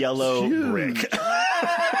enormous yellow brick.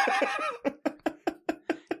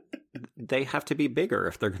 They have to be bigger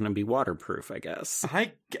if they're going to be waterproof, I guess.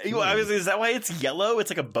 Is that why it's yellow? It's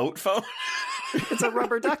like a boat phone? It's a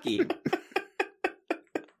rubber ducky.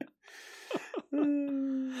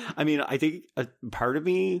 I mean, I think a part of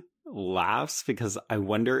me laughs because I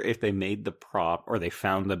wonder if they made the prop, or they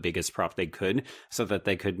found the biggest prop they could, so that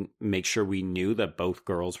they could make sure we knew that both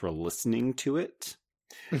girls were listening to it.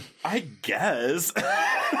 I guess.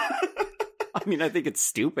 I mean, I think it's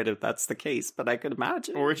stupid if that's the case, but I could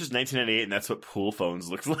imagine. Or it's just 1998 and that's what pool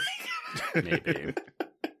phones look like. Maybe.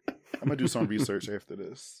 I'm going to do some research after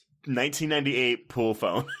this. 1998 pool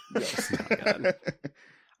phone. Yes. Oh, God.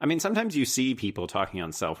 I mean, sometimes you see people talking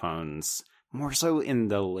on cell phones, more so in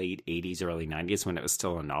the late 80s, early 90s when it was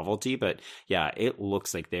still a novelty. But yeah, it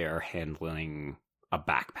looks like they are handling a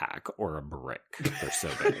backpack or a brick. They're so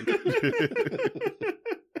big.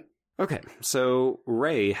 Okay, so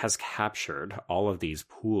Ray has captured all of these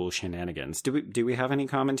pool shenanigans. Do we have any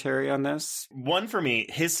commentary on this? One for me,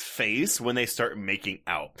 his face when they start making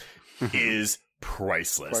out is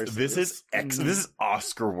priceless. This is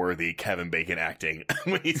Oscar-worthy Kevin Bacon acting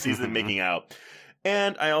when he sees them making out.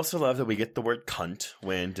 And I also love that we get the word cunt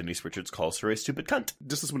when Denise Richards calls her a stupid cunt.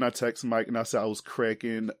 This is when I text Mike and I said I was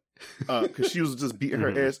cracking because she was just beating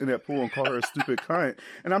her ass in that pool and called her a stupid cunt.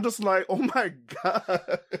 And I'm just like, oh my gosh.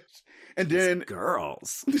 And then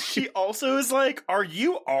girls. She also is like, are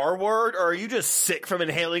you R-word or are you just sick from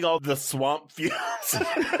inhaling all the swamp fumes?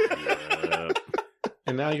 Yeah.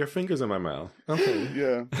 And now your finger's in my mouth. Okay.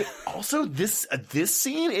 Yeah. Also, this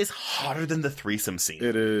scene is hotter than the threesome scene.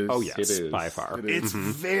 It is. Oh, yes, It is. by far. It is. It's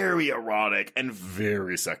very erotic and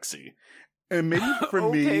very sexy. And maybe for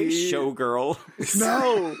Okay, me, showgirl.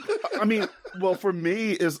 no, I mean, well, for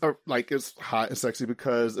me, it's it's hot and sexy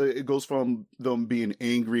because it goes from them being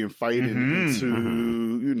angry and fighting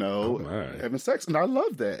to Oh my. having sex, and I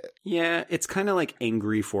love that. Yeah, it's kind of like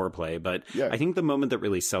angry foreplay, but Yeah. I think the moment that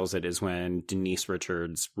really sells it is when Denise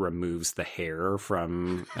Richards removes the hair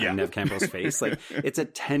from Nev Campbell's face. Like, it's a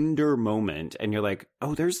tender moment, and you're like,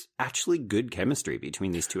 oh, there's actually good chemistry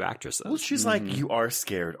between these two actresses. Well, she's like, you are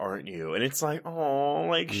scared, aren't you? And it's like, oh,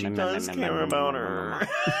 like she does care about her.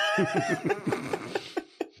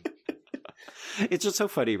 It's just so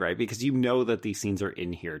funny, right? Because you know that these scenes are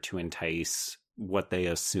in here to entice what they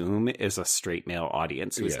assume is a straight male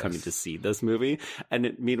audience who is Yes. coming to see this movie.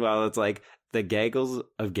 And meanwhile, it's like the gaggles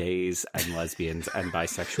of gays and lesbians and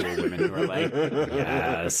bisexual women who are like,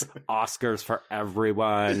 yes, Oscars for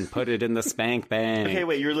everyone. Put it in the spank bank. Okay,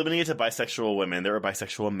 wait, you're limiting it to bisexual women. There are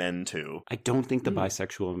bisexual men, too. I don't think the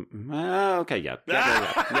bisexual... okay, yeah.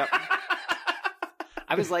 Yep.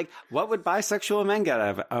 I was like, what would bisexual men get out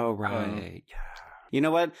of it? Oh, right. Yeah. You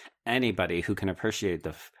know what? Anybody who can appreciate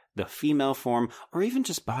the female form or even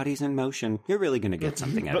just bodies in motion, you're really going to get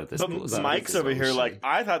something out of this movie. But Mike's over here like,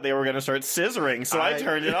 I thought they were going to start scissoring, so I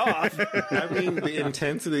turned it off. I mean, the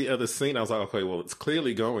intensity of the scene, I was like, okay, well, it's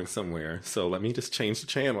clearly going somewhere, so let me just change the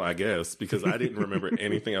channel, I guess, because I didn't remember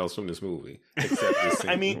anything else from this movie except this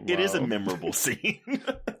scene. I mean, it is a memorable scene.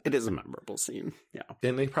 It is a memorable scene. Yeah.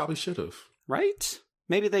 And they probably should have. Right?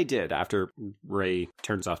 Maybe they did after Ray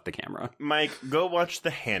turns off the camera. Mike, go watch The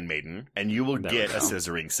Handmaiden, and you will There get we a go.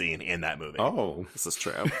 scissoring scene in that movie. Oh. This is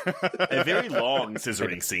true. A very long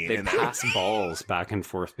scissoring scene. They in that pass balls back and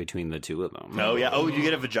forth between the two of them. Oh, yeah. Oh, you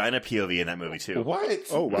get a vagina POV in that movie, too. What?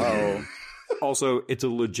 Oh wow. Also, it's a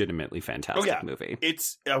legitimately fantastic Oh, yeah. movie.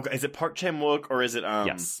 It's is it Park Chan-wook or is it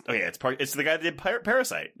Yes. Oh yeah, it's the guy that did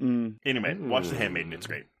Parasite. Anyway, watch The Handmaiden, it's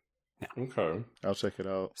great. Okay. I'll check it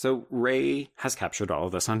out. So Ray has captured all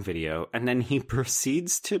of this on video, and then he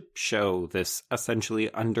proceeds to show this essentially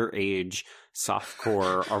underage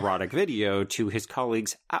softcore erotic video to his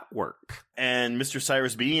colleagues at work. And Mr.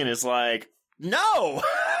 Cyrus Bean is like, "No!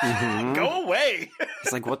 Go away."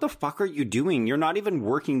 It's like, what the fuck are you doing? You're not even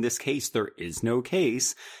working this case. There is no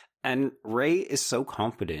case. And Ray is so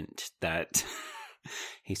confident that...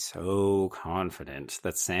 He's so confident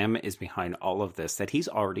that Sam is behind all of this that he's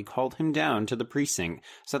already called him down to the precinct.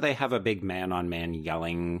 So they have a big man-on-man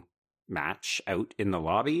yelling match out in the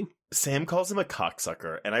lobby. Sam calls him a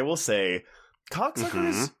cocksucker, and I will say,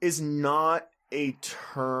 cocksuckers is not a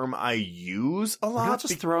term I use a We're lot. not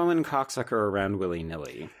just throwing cocksucker around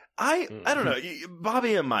willy-nilly. I don't know,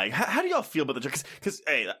 Bobby and Mike. How do y'all feel about the term? Because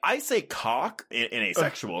hey, I say cock in a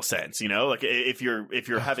sexual sense. You know, like if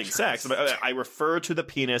you're having sex, I refer to the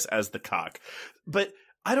penis as the cock. But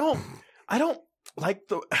I don't like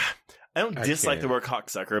the. I don't dislike the word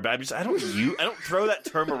cocksucker, but I don't throw that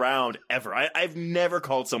term around ever. I've never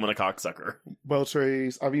called someone a cocksucker. Well,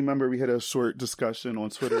 Trace, I remember we had a short discussion on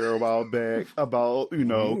Twitter a while back about,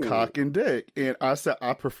 cock and dick. And I said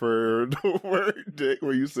I prefer the word dick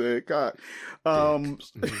where you said cock.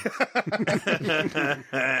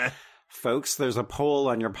 Folks, there's a poll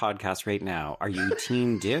on your podcast right now. Are you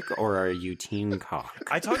team dick or are you team cock?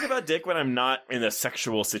 I talk about dick when I'm not in a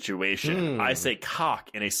sexual situation. I say cock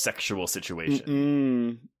in a sexual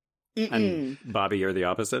situation. And Bobby, you're the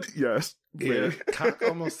opposite? Yes. Yeah, cock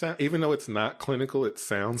almost sounds, even though it's not clinical, it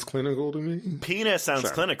sounds clinical to me. Penis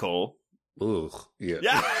sounds clinical. Ugh. Yeah.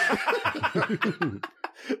 Yeah.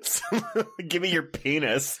 So, give me your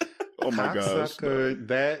penis. Oh my gosh. Cocksucker,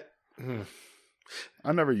 that.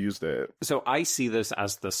 I never used that. So I see this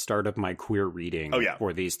as the start of my queer reading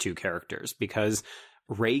for these two characters because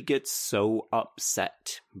Ray gets so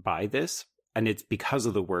upset by this, and it's because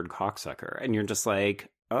of the word cocksucker. And you're just like,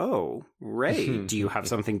 oh, Ray, do you have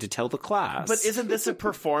something to tell the class? But isn't this a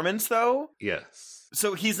performance, though? Yes.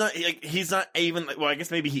 So he's not even, well, I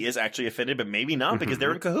guess maybe he is actually offended, but maybe not because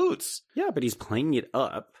they're in cahoots. Yeah, but he's playing it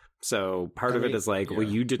up So part of it is like, well, yeah.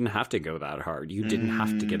 you didn't have to go that hard. You didn't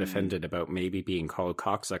have to get offended about maybe being called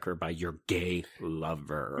cocksucker by your gay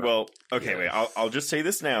lover. Well, okay, wait. I'll just say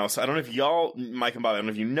this now. So I don't know if y'all, Mike and Bob, I don't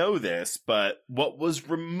know if you know this, but what was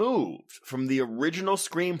removed from the original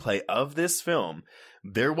screenplay of this film,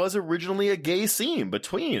 there was originally a gay scene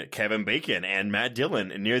between Kevin Bacon and Matt Dillon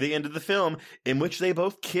near the end of the film in which they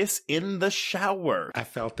both kiss in the shower. I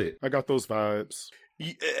felt it. I got those vibes.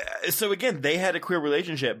 So again, they had a queer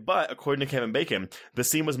relationship, but according to Kevin Bacon, the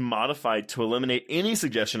scene was modified to eliminate any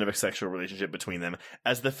suggestion of a sexual relationship between them,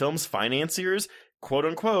 as the film's financiers, quote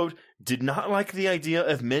unquote, did not like the idea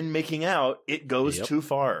of men making out. It goes too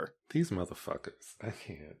far. These motherfuckers. I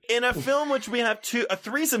can't. In a film which we have a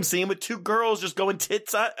threesome scene with two girls just going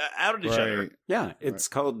tits out at each other. Yeah, it's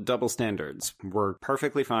called double standards. We're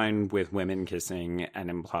perfectly fine with women kissing and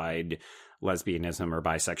implied lesbianism or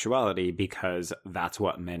bisexuality because that's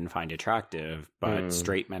what men find attractive, but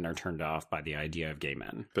straight men are turned off by the idea of gay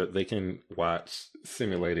men. But they can watch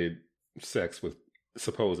simulated sex with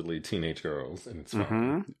supposedly teenage girls, and it's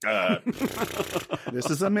fine. This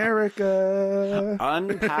is America.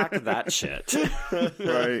 Unpack that shit.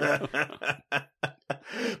 Right.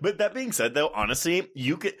 But that being said, though, honestly,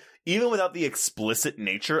 you could, even without the explicit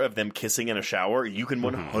nature of them kissing in a shower, you can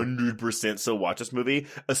 100% still watch this movie,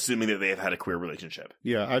 assuming that they have had a queer relationship.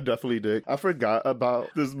 Yeah, I definitely did. I forgot about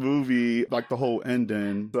this movie, like the whole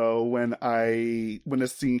ending. So when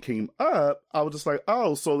this scene came up, I was just like,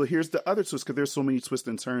 oh, so here's the other twist, because there's so many twists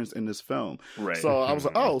and turns in this film. Right. So I was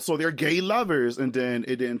like, oh, so they're gay lovers, and then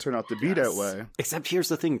it didn't turn out to be that way. Except here's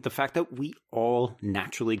the thing. The fact that we all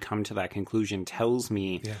naturally come to that conclusion tells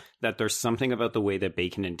me that there's something about the way that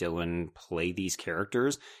Bacon and Dillon play these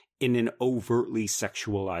characters in an overtly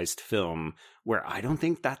sexualized film where I don't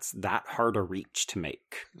think that's that hard a reach to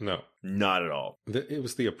make. No. Not at all. It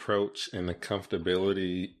was the approach and the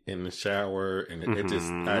comfortability in the shower, and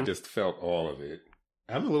I just felt all of it.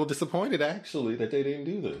 I'm a little disappointed, actually, that they didn't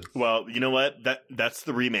do this. Well, you know what? That's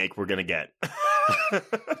the remake we're going to get.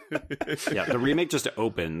 Yeah, the remake just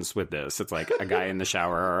opens with this. It's like a guy in the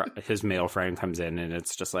shower, his male friend comes in, and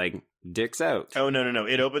it's just like, dicks out. Oh, no.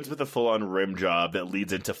 It opens with a full-on rim job that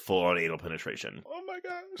leads into full-on anal penetration. Oh my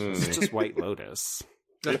gosh. It's just White Lotus.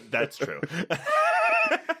 That's true.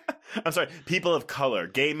 I'm sorry, people of color,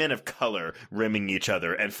 gay men of color rimming each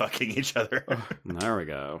other and fucking each other. There we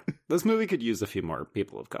go. This movie could use a few more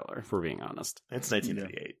people of color, if we're being honest. It's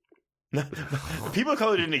 1988. People of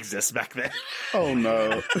color didn't exist back then. Oh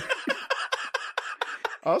no.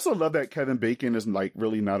 I also love that Kevin Bacon is like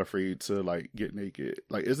really not afraid to like get naked.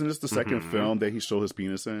 Like, isn't this the second film that he showed his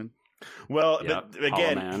penis in? Well, Yep. but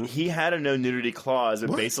again, Man. he had a no nudity clause,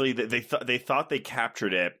 and basically they thought they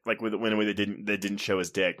captured it, like when they didn't show his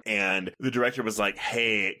dick, and the director was like,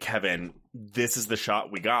 "Hey, Kevin, this is the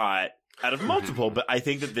shot we got out of multiple, but I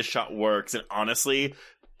think that this shot works, and honestly,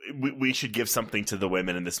 we should give something to the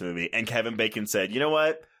women in this movie." And Kevin Bacon said, "You know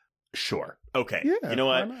what? Sure. Okay. Yeah, you know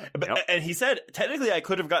what?" why not? But, and he said, technically, I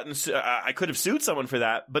could have sued someone for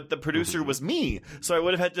that, but the producer was me, so I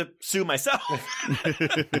would have had to sue myself.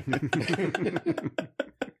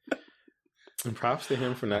 And props to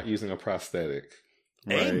him for not using a prosthetic.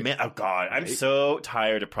 Amen. Oh God, I'm so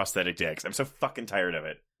tired of prosthetic dicks. I'm so fucking tired of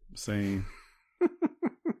it. Same.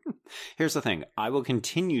 Here's the thing. I will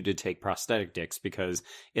continue to take prosthetic dicks because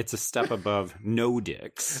it's a step above no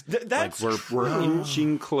dicks. That's we're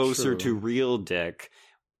inching closer True. to real dick.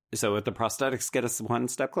 So if the prosthetics get us one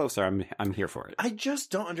step closer, I'm here for it. I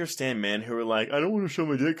just don't understand men who are like, I don't want to show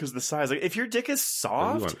my dick because of the size. Like, if your dick is You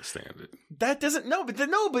soft, understand it. that doesn't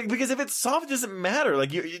but because if it's soft, it doesn't matter.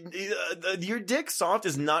 Like your dick soft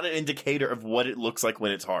is not an indicator of what it looks like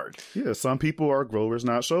when it's hard. Yeah, some people are growers,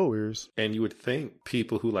 not showers. And you would think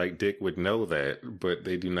people who like dick would know that, but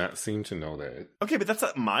they do not seem to know that. Okay, but that's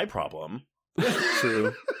not my problem.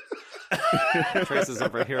 True. Trace is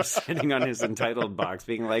over here sitting on his entitled box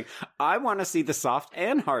being like, I want to see the soft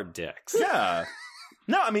and hard dicks. Yeah.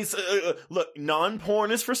 No, I mean, look,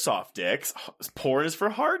 non-porn is for soft dicks. Porn is for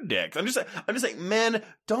hard dicks. I'm just saying, men,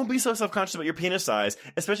 don't be so self-conscious about your penis size,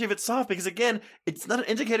 especially if it's soft, because again, it's not an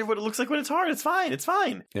indicator of what it looks like when it's hard. It's fine. It's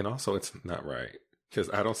fine. And also, it's not right. Because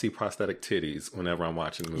I don't see prosthetic titties whenever I'm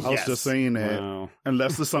watching movies. I was just saying that. Wow.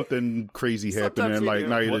 Unless there's something crazy happening, you like do.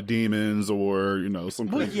 Night of the Demons or, some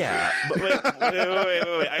Well, crazy. yeah. But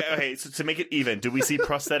wait. Okay, so to make it even, do we see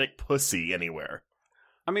prosthetic pussy anywhere?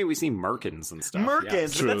 I mean, we see merkins and stuff.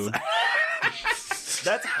 Merkins. True.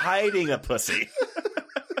 That's hiding a pussy.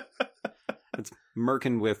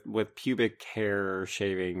 merkin with pubic hair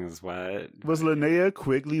shavings. What was Linnea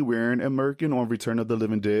Quigley wearing a merkin on Return of the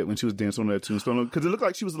Living Dead when she was dancing on that tombstone? Because it looked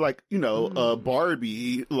like she was like,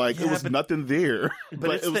 Barbie. Like it was nothing there.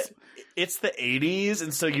 But it's the 80s,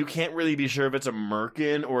 and so you can't really be sure if it's a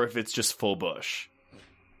merkin or if it's just full bush.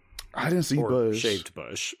 I didn't see or bush. shaved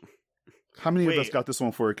bush. How many of us got this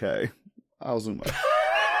on 4K? I'll zoom up.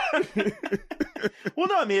 Well,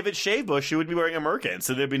 no, I mean, if it's shaved bush, she would be wearing a merkin,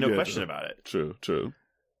 so there'd be no question about it. True.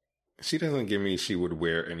 She doesn't give me she would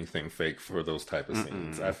wear anything fake for those type of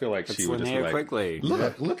scenes. I feel like she would just be Linnea like, Quigley.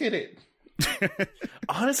 Look at it.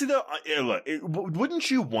 Honestly, though, look, wouldn't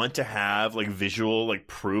you want to have like visual like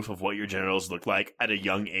proof of what your genitals look like at a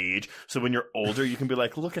young age, so when you're older, you can be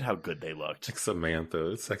like, look at how good they looked. Like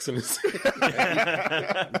Samantha, Sex and the City.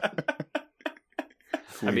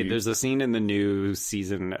 I mean, there's a scene in the new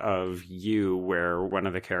season of You where one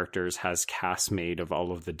of the characters has casts made of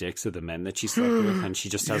all of the dicks of the men that she slept with, and she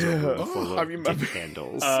just has a room full of dick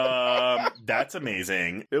handles. That's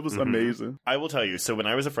amazing. It was amazing. I will tell you. So when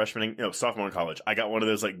I was a sophomore in college, I got one of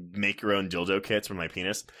those like make your own dildo kits for my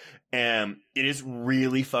penis, and it is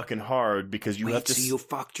really fucking hard because you have to. So you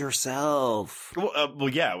fucked yourself. Well,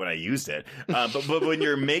 yeah, when I used it, but when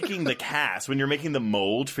you're making the cast, when you're making the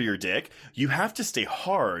mold for your dick, you have to stay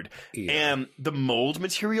hard, and the mold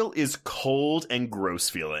material is cold and gross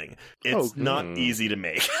feeling. It's not easy to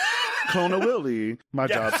make. Clone a Willy. My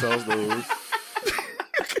job sells those.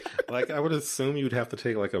 Like, I would assume you'd have to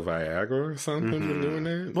take like a Viagra or something for doing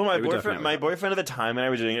that. Well, my boyfriend at the time and I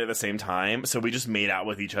were doing it at the same time, so we just made out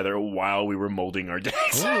with each other while we were molding our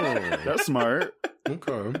dicks. Oh, that's smart.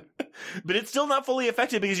 Okay. But it's still not fully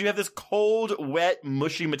effective because you have this cold, wet,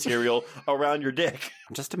 mushy material around your dick.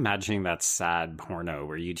 I'm just imagining that sad porno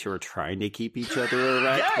where you two are trying to keep each other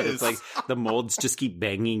erect, but it's like the molds just keep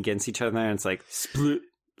banging against each other, and it's like split.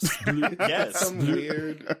 Yes. Some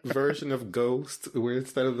weird version of Ghost where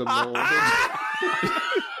instead of the mold.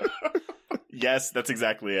 Yes, that's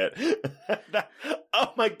exactly it.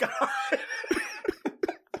 Oh my God.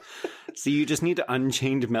 So you just need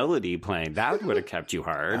Unchained Melody playing. That would have kept you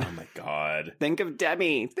hard. Oh my God. Think of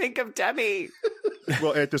Demi.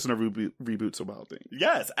 We'll add this in a reboot to Wild Thing.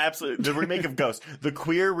 Yes, absolutely. The remake of Ghost. The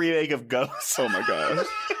queer remake of Ghost. Oh my gosh.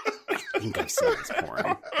 I think I've seen this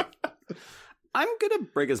porn. I'm going to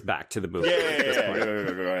bring us back to the movie. Yeah.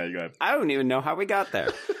 Go ahead. I don't even know how we got there.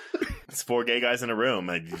 It's 4 gay guys in a room.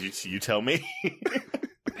 You tell me.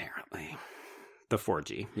 Apparently. The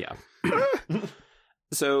 4G, yeah.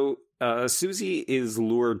 So Susie is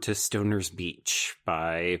lured to Stoner's Beach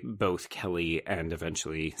by both Kelly and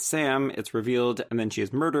eventually Sam, it's revealed, and then she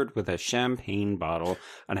is murdered with a champagne bottle.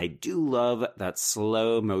 And I do love that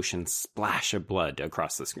slow motion splash of blood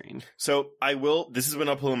across the screen. So this is when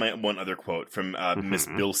I'll pull in my one other quote from Miss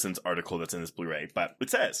Bilson's article that's in this Blu-ray, but it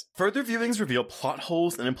says, further viewings reveal plot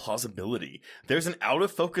holes and implausibility. There's an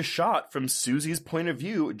out-of-focus shot from Susie's point of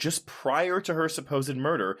view just prior to her supposed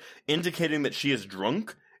murder, indicating that she is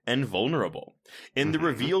drunk and vulnerable. In the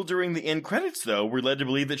reveal during the end credits, though, we're led to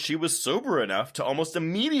believe that she was sober enough to almost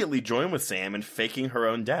immediately join with Sam in faking her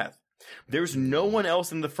own death. There's no one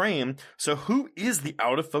else in the frame, so who is the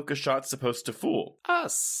out-of-focus shot supposed to fool?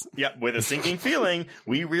 Us. Yeah, with a sinking feeling,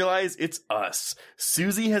 we realize it's us.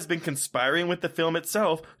 Susie has been conspiring with the film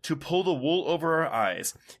itself to pull the wool over our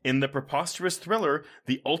eyes. In the preposterous thriller,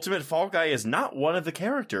 the ultimate fall guy is not one of the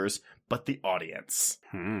characters, but the audience.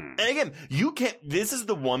 And again, this is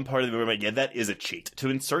the one part of the movie where I'm like, yeah, that is a cheat. To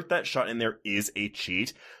insert that shot in there is a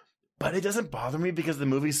cheat, but it doesn't bother me because the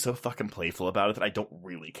movie's so fucking playful about it that I don't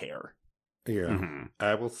really care. Yeah.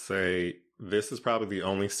 I will say this is probably the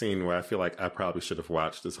only scene where I feel like I probably should have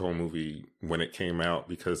watched this whole movie when it came out,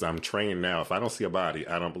 because I'm trained now. If I don't see a body,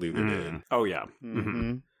 I don't believe they did. Oh, yeah.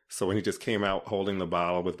 So when he just came out holding the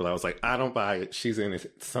bottle with blood, I was like, I don't buy it. She's in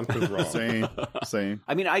it. Something's wrong. Same.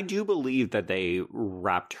 I mean, I do believe that they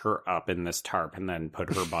wrapped her up in this tarp and then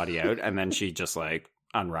put her body out, and then she just like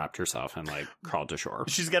unwrapped herself and like crawled to shore.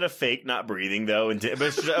 She's got a fake not breathing though,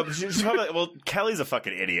 but she's probably like, well, Kelly's a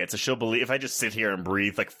fucking idiot, so she'll believe if I just sit here and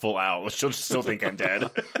breathe like full out, she'll still think I'm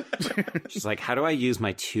dead. She's like, how do I use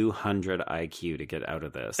my 200 IQ to get out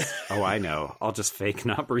of this? Oh, I know. I'll just fake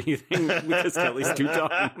not breathing because Kelly's too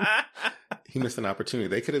dumb. He missed an opportunity.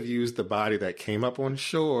 They could have used the body that came up on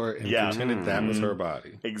shore and pretended that was her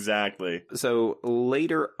body. Exactly. So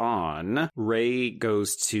later on, Ray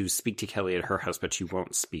goes to speak to Kelly at her house, but she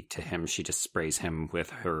won't speak to him. She just sprays him with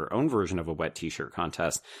her own version of a wet t-shirt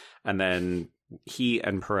contest. And then he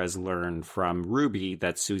and Perez learn from Ruby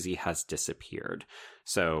that Susie has disappeared.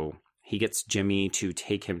 So he gets Jimmy to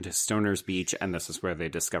take him to Stoner's Beach, and this is where they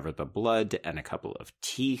discover the blood and a couple of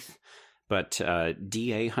teeth. But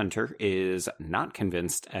D.A. Hunter is not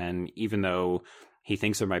convinced, and even though he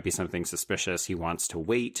thinks there might be something suspicious, he wants to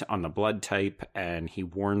wait on the blood type, and he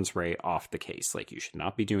warns Ray off the case. Like, you should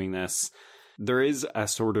not be doing this. There is a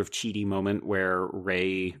sort of cheaty moment where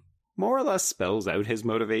Ray more or less spells out his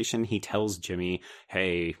motivation. He tells Jimmy,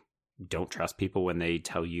 hey, don't trust people when they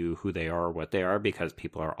tell you who they are or what they are, because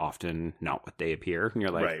people are often not what they appear. And you're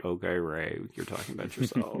like, Right. okay, Ray, you're talking about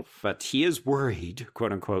yourself. But he is worried,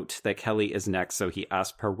 quote unquote, that Kelly is next. So he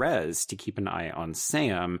asks Perez to keep an eye on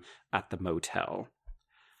Sam at the motel.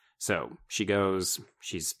 So she goes,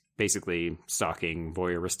 she's basically stalking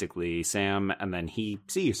voyeuristically Sam, and then he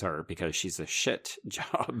sees her because she's a shit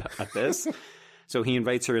job at this. So he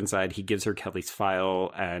invites her inside, he gives her Kelly's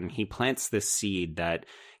file, and he plants this seed that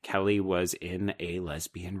Kelly was in a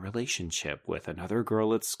lesbian relationship with another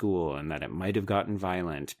girl at school, and that it might have gotten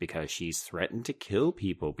violent because she's threatened to kill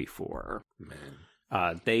people before. Man.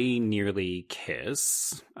 They nearly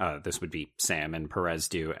kiss. This would be Sam and Perez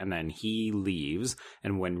do. And then he leaves.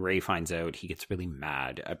 And when Ray finds out, he gets really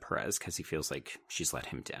mad at Perez because he feels like she's let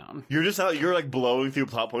him down. You're just out, you're like blowing through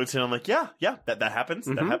plot points, and I'm like, yeah, that happens.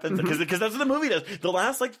 That happens. Because that's what the movie does. The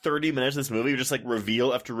last like 30 minutes of this movie are just like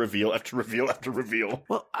reveal after reveal after reveal after reveal.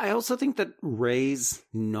 Well, I also think that Ray's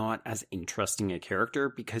not as interesting a character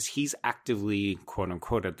because he's actively, quote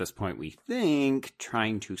unquote, at this point, we think,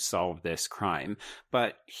 trying to solve this crime.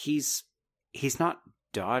 But he's not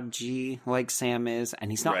dodgy like Sam is, and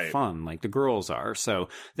he's not Right. fun like the girls are. So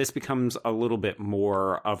this becomes a little bit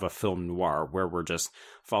more of a film noir where we're just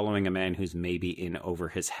following a man who's maybe in over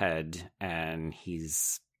his head, and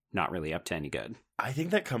he's not really up to any good. I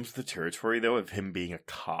think that comes with the territory, though, of him being a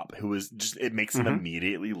cop who is just, it makes him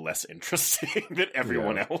immediately less interesting than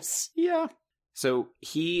everyone else. Yeah. So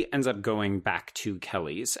he ends up going back to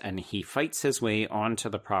Kelly's, and he fights his way onto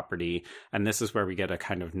the property. And this is where we get a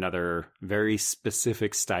kind of another very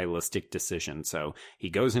specific stylistic decision. So he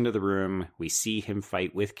goes into the room. We see him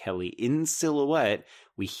fight with Kelly in silhouette.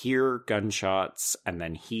 We hear gunshots, and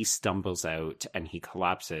then he stumbles out and he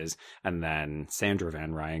collapses. And then Sandra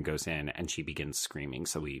Van Ryan goes in and she begins screaming.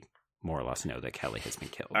 So we more or less know that Kelly has been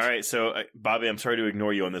killed. All right, so Bobby, I'm sorry to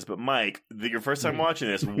ignore you on this, but Mike, your first time watching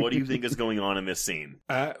this, what do you think is going on in this scene?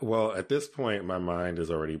 Well, at this point, my mind is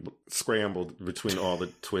already scrambled between all the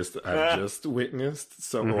twists that I've just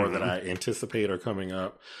witnessed, or that I anticipate are coming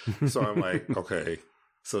up. So I'm like, okay,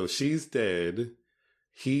 so she's dead.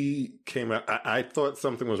 He came out. I thought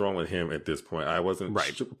something was wrong with him at this point. I wasn't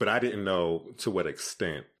right, but I didn't know to what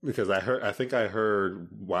extent, because I think I heard,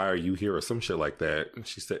 "Why are you here?" or some shit like that. And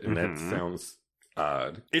she said, and that sounds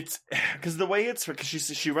odd. It's because the way it's because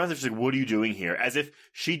she runs. She's like, "What are you doing here?" As if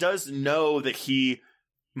she does know that he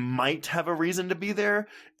might have a reason to be there,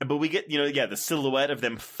 but we get the silhouette of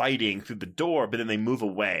them fighting through the door, but then they move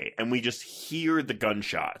away, and we just hear the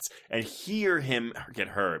gunshots and hear him get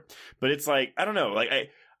hurt. But it's like, I don't know, like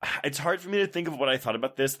it's hard for me to think of what I thought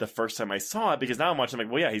about this the first time I saw it, because now I'm watching, I'm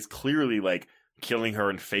like, well, yeah, he's clearly like killing her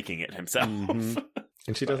and faking it himself.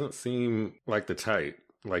 And she doesn't seem like the type,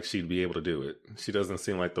 like she'd be able to do it. She doesn't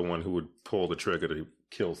seem like the one who would pull the trigger to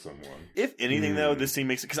kill someone. If anything, though, this scene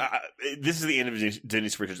makes it, because this is the end of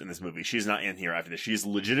Denise Richards in this movie. She's not in here after this. She's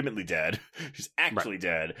legitimately dead. She's actually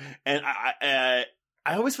dead. And I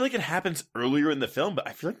always feel like it happens earlier in the film, but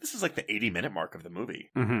I feel like this is like the 80-minute mark of the movie.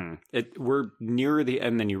 We're nearer the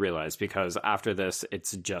end than you realize, because after this,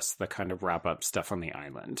 it's just the kind of wrap-up stuff on the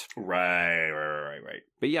island. Right.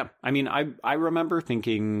 But yeah, I mean, I remember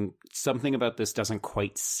thinking something about this doesn't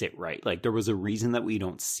quite sit right. Like, there was a reason that we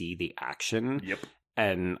don't see the action. Yep.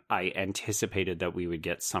 And I anticipated that we would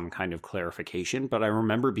get some kind of clarification, but I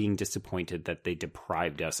remember being disappointed that they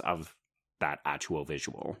deprived us of that actual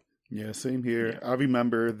visual. Yeah, same here. Yeah. I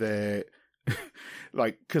remember that,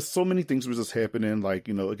 like, because so many things were just happening, like,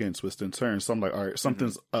 again, twist and turn. So I'm like, all right,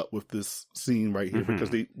 something's up with this scene right here,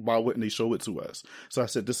 because why wouldn't they show it to us? So I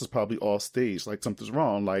said, this is probably all staged. Like, something's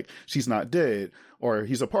wrong. Like, she's not dead, or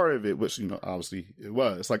he's a part of it, which, obviously it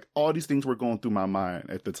was. Like, all these things were going through my mind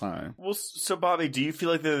at the time. Well, so Bobby, do you feel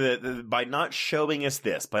like that by not showing us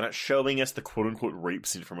this, by not showing us the quote unquote rape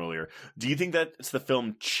scene from earlier, do you think that it's the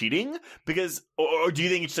film cheating? Because, or do you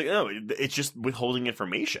think it's like, no, it's just withholding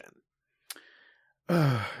information?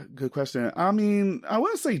 Good question. I mean, I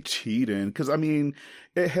wouldn't say cheating, because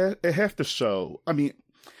it have to show. I mean,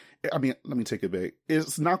 let me take it back.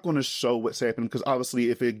 It's not going to show what's happening, because obviously,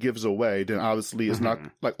 if it gives away, then obviously it's not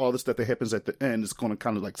like all the stuff that happens at the end is going to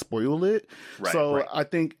kind of like spoil it. Right. I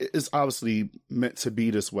think it's obviously meant to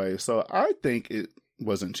be this way. So I think it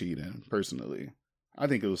wasn't cheating, personally. I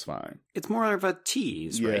think it was fine. It's more of a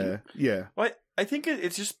tease, right? Yeah. What? I think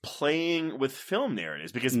it's just playing with film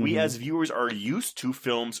narratives because we as viewers are used to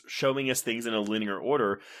films showing us things in a linear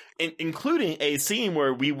order, including a scene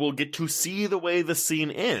where we will get to see the way the scene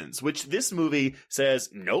ends, which this movie says,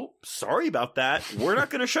 nope, sorry about that. We're not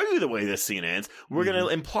going to show you the way this scene ends. We're going to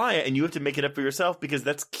imply it, and you have to make it up for yourself because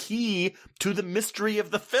that's key to the mystery of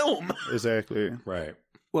the film. Exactly. Right.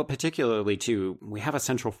 Well, particularly, too, we have a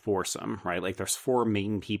central foursome, right? Like, there's 4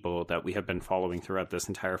 main people that we have been following throughout this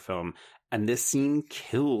entire film, and this scene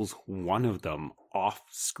kills one of them off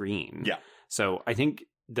screen. Yeah. So I think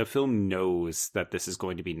the film knows that this is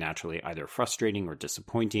going to be naturally either frustrating or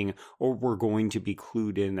disappointing, or we're going to be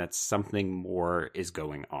clued in that something more is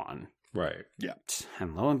going on. Right. Yeah.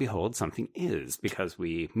 And lo and behold, something is, because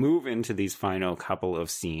we move into these final couple of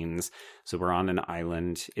scenes. So we're on an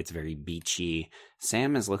island. It's very beachy.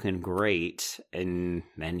 Sam is looking great. And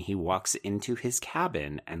then he walks into his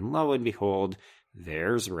cabin. And lo and behold,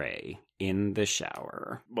 there's Ray in the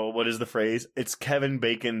shower. Well, what is the phrase? It's Kevin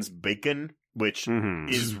Bacon's bacon, which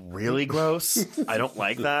is really gross. I don't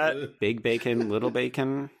like that. Big bacon, little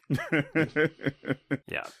bacon.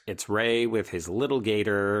 Yeah, it's Ray with his little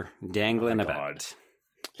gator dangling about.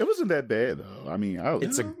 It wasn't that bad though. I mean,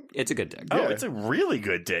 It's a good dick. Oh, it's a really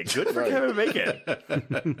good dick. Good for Kevin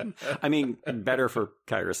Bacon. I mean, better for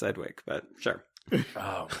Kyra Sedgwick, but sure.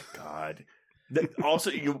 Oh my god.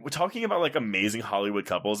 Also, you talking about like amazing Hollywood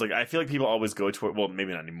couples. Like, I feel like people always go toward, well,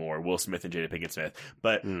 maybe not anymore, Will Smith and Jada Pinkett Smith,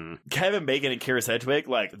 but Kevin Bacon and Kyra Sedgwick,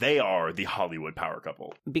 like, they are the Hollywood power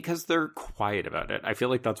couple because they're quiet about it. I feel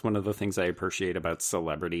like that's one of the things I appreciate about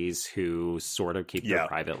celebrities who sort of keep their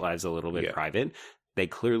private lives a little bit private. They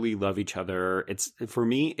clearly love each other. It's, for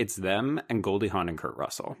me, it's them and Goldie Hawn and Kurt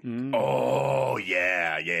Russell. Oh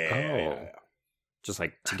yeah. Just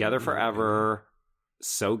like together forever.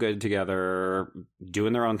 So good together,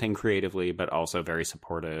 doing their own thing creatively, but also very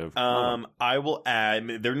supportive. I will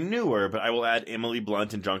add, they're newer, but I will add Emily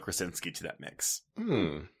Blunt and John Krasinski to that mix.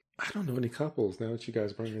 I don't know any couples now that you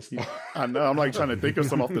guys bring this up. I know. I'm like trying to think of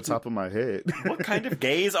some off the top of my head. What kind of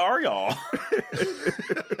gays are y'all?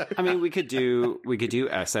 I mean, we could do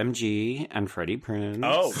SMG and Freddie Prinze.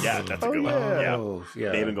 Oh yeah, that's a good one. Oh,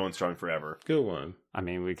 yeah. They've been going strong forever. Good one. I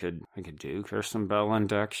mean, we could do Kirsten Bell and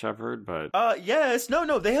Dak Shepard, but yes,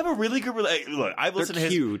 no, they have a really good look. I've listened to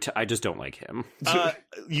his. Cute. I just don't like him.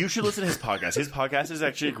 You should listen to his podcast. His podcast is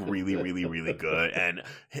actually really, really, really good, and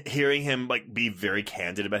hearing him like be very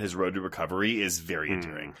candid about his road to recovery is very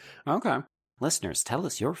endearing. Okay. Listeners, tell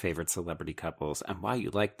us your favorite celebrity couples and why you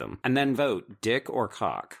like them. And then vote dick or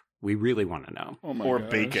cock. We really want to know. Oh my Or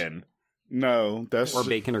gosh. bacon. No, that's Or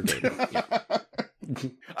bacon or bacon. Yeah.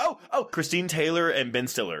 Oh, Christine Taylor and Ben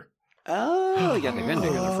Stiller. Oh, yeah, they've been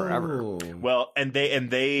together forever. Well, and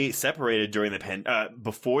they separated during the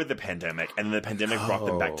before the pandemic, and then the pandemic brought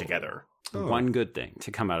them back together. One good thing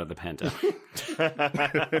to come out of the pandemic.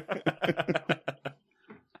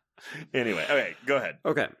 Anyway, okay, go ahead.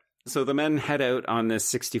 Okay. So the men head out on this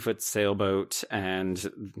 60-foot sailboat,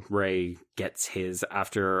 and Ray gets his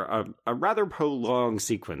after a rather prolonged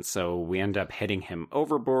sequence. So we end up hitting him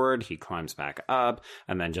overboard. He climbs back up.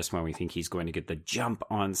 And then just when we think he's going to get the jump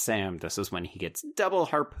on Sam, this is when he gets double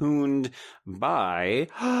harpooned by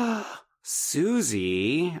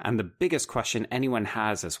Susie. And the biggest question anyone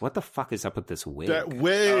has is, what the fuck is up with this wig? that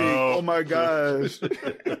wig. Oh my gosh.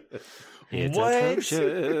 It's What?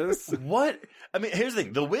 atrocious. What? I mean, here's the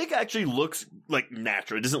thing. The wig actually looks like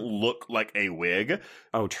natural. It doesn't look like a wig.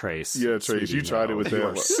 Oh, Trace. Yeah, Trace, you tried it with You that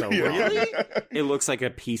are one. so Yeah. wrong. Really? It looks like a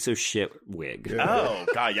piece of shit wig. Oh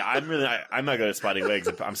god, yeah. I'm not good at spotting wigs.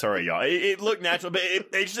 I'm sorry, y'all. It looked natural, but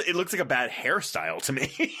it looks like a bad hairstyle to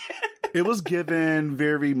me. It was given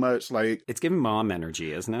very much like It's giving mom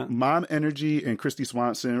energy, isn't it? mom energy and Christy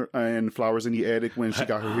Swanson and Flowers in the Attic when she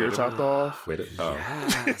got her hair chopped off.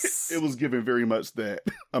 Yes. It was given very much that.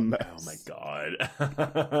 A mess. Oh my god.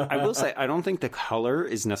 I will say, I don't think the color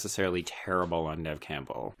is necessarily terrible on Nev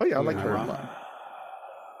Campbell. Oh yeah, I like her a lot.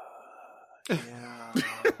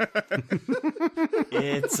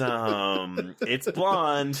 It's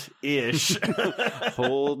blonde-ish.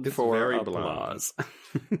 Hold It's for very applause.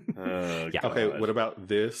 Oh, Yeah. Okay, God. what about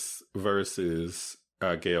this versus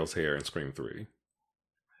Gail's hair in Scream 3?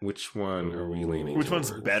 Which one are we leaning Which one's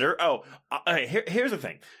towards? better? Oh, here's the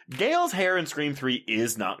thing. Gail's hair in Scream 3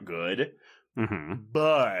 is not good, Mm-hmm.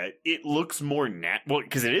 but it looks more well,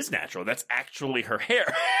 because it is natural. That's actually her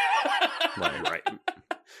hair. Right.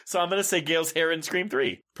 So I'm going to say Gail's hair in Scream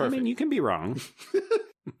 3. I mean, you can be wrong.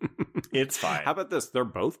 It's fine. How about this? They're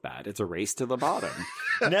both bad. It's a race to the bottom.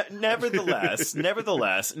 Nevertheless,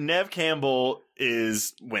 Neve Campbell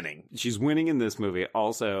is winning. She's winning in this movie.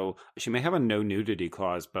 Also, she may have a no nudity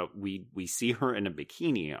clause, but we see her in a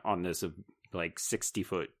bikini on this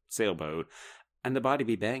 60-foot sailboat, and the body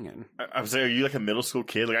be banging. I was saying, are you like a middle school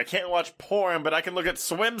kid? Like, I can't watch porn, but I can look at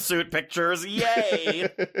swimsuit pictures. Yay!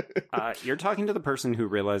 You're talking to the person who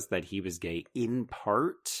realized that he was gay in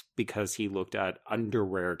part because he looked at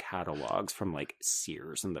underwear catalogs from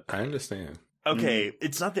Sears and the. I understand. Okay,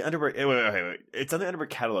 it's not the underwear. Wait. It's not the underwear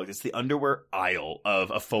catalog. It's the underwear aisle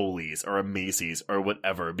of a Foley's or a Macy's or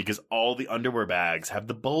whatever, because all the underwear bags have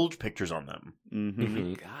the bulge pictures on them.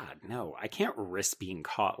 Mm-hmm. God, no! I can't risk being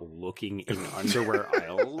caught looking in underwear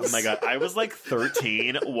aisles. Oh my god, I was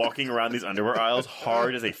 13, walking around these underwear aisles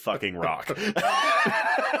hard as a fucking rock.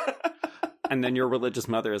 And then your religious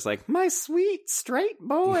mother is like, my sweet straight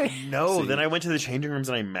boy. No, then I went to the changing rooms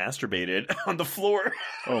and I masturbated on the floor.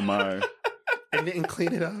 Oh my. And didn't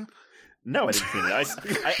clean it up? No, I didn't clean it.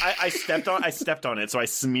 I stepped on it, so I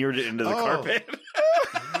smeared it into the carpet.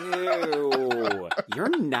 Ew.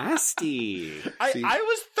 You're nasty. I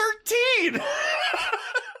was 13.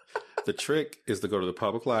 The trick is to go to the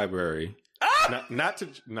public library. Not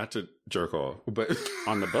to jerk off, but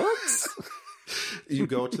on the books? You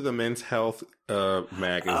go to the men's health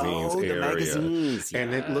magazines area. The magazines,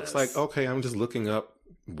 and it looks like, okay, I'm just looking up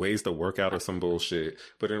ways to work out or some bullshit.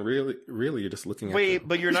 But in really you're just looking at Wait,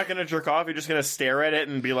 but you're not going to jerk off? You're just going to stare at it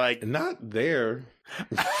and be like... Not there.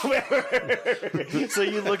 So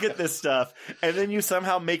you look at this stuff, and then you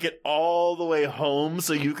somehow make it all the way home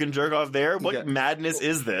so you can jerk off there? What madness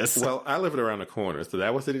is this? Well, I live around the corner, so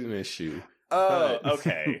that wasn't an issue. Oh,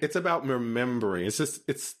 okay. It's about remembering.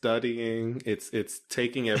 It's studying. It's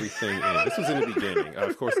taking everything in. This was in the beginning. I,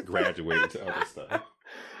 of course, graduated to other stuff.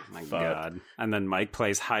 Oh my God. And then Mike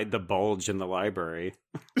plays Hide the Bulge in the library.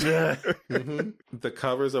 Mm-hmm. The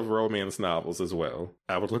covers of romance novels as well.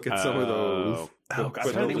 I would look at some of those. Oh,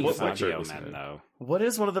 God. I think What- Fabio Men, though. What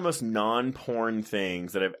is one of the most non-porn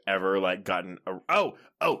things that I've ever gotten?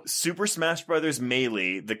 Super Smash Brothers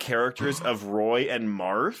Melee, the characters of Roy and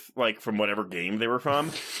Marth, from whatever game they were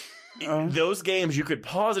from. Those games, you could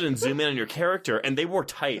pause it and zoom in on your character, and they wore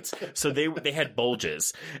tights, so they had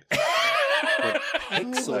bulges.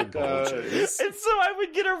 Pixel bulges. And so I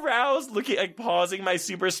would get aroused pausing my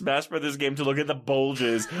Super Smash Brothers game to look at the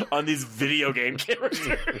bulges on these video game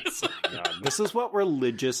characters. God, this is what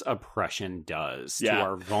religious oppression does to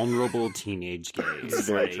our vulnerable teenage gays. This is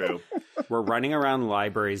very true. We're running around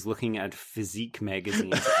libraries looking at physique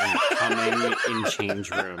magazines and coming in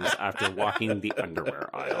change rooms after walking the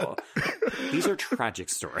underwear aisle. These are tragic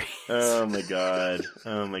stories. Oh my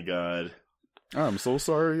god. I'm so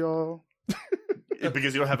sorry, y'all.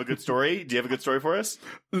 Because you don't have a good story? Do you have a good story for us?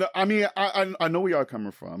 No, I mean, I know where y'all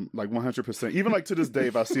coming from, 100%. Even to this day,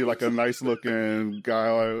 if I see a nice looking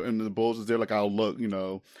guy and the bulge is there, I'll look,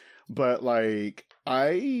 But I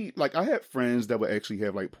had friends that would actually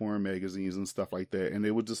have porn magazines and stuff like that, and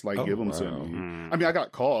they would just give them to me. I mean, I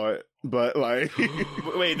got caught, but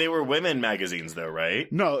Wait, they were women magazines though, right?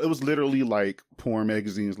 No, it was literally porn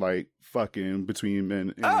magazines, fucking between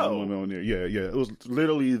men and women on there. Yeah. It was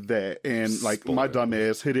literally that. And my dumb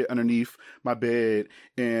ass hid it underneath my bed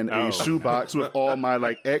in a shoebox with all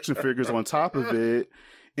my action figures on top of it.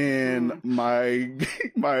 And my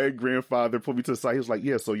grandfather pulled me to the side. He was like,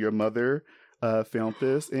 yeah, so your mother found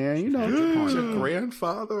this, and your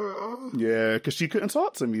grandfather? Yeah, because she couldn't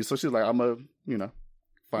talk to me. So she's like, I'm a,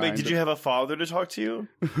 fine. Wait, did you have a father to talk to you?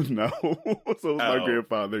 No. So it was my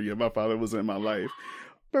grandfather. Yeah, my father was in my life.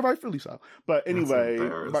 But rightfully so. But anyway,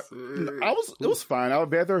 it was fine. I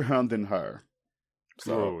would rather him than her.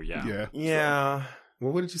 So, yeah. Yeah.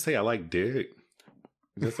 Well, what did you say? I like dick.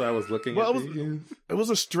 That's why I was looking at it was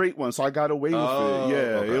a straight one, so I got away with it.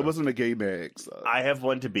 Yeah, okay. It wasn't a gay mag. So. I have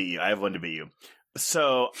one to beat you.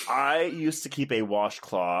 So I used to keep a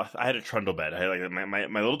washcloth. I had a trundle bed. I had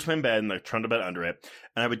my little twin bed and the trundle bed under it.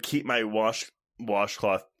 And I would keep my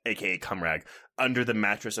washcloth, aka cum rag, under the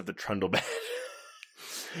mattress of the trundle bed.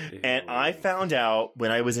 And I found out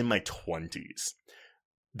when I was in my 20s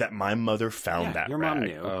that my mother found that your rag. mom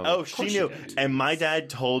knew. Oh, she knew. And my dad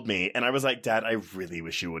told me, and I was like, Dad, I really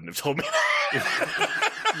wish you wouldn't have told me that.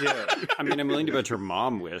 Yeah. I mean, I'm willing to bet your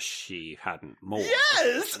mom wished she hadn't more.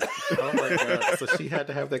 Yes! Oh my God. So she had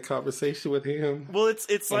to have that conversation with him. Well, it's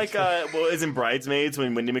it's in Bridesmaids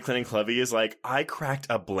when Wendy McLennan-Clevey is like, I cracked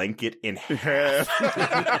a blanket in half.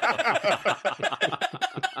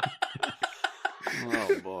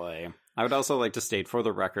 Oh boy. I would also like to state for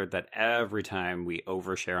the record that every time we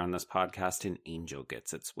overshare on this podcast, an angel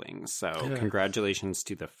gets its wings. So congratulations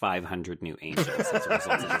to the 500 new angels as a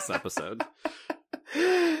result of this episode.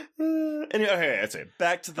 Anyway, okay, that's it.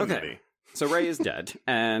 Back to the movie. So Ray is dead,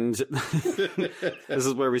 and this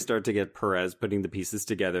is where we start to get Perez putting the pieces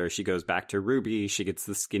together. She goes back to Ruby. She gets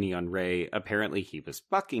the skinny on Ray. Apparently, he was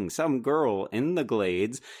fucking some girl in the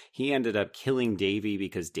Glades. He ended up killing Davy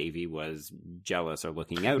because Davy was jealous or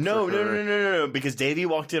looking out for her. No. Because Davy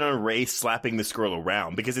walked in on Ray slapping this girl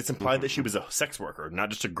around because it's implied that she was a sex worker, not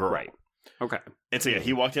just a girl. Right. Okay. And so, yeah,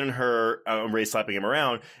 he walked in on her, Ray slapping him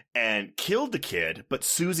around, and killed the kid, but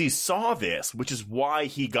Susie saw this, which is why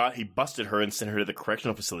he busted her and sent her to the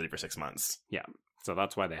correctional facility for 6 months. Yeah. So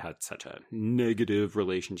that's why they had such a negative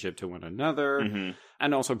relationship to one another,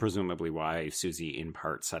 and also presumably why Susie, in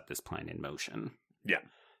part, set this plan in motion. Yeah.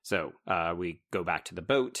 So we go back to the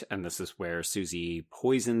boat, and this is where Susie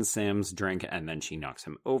poisons Sam's drink, and then she knocks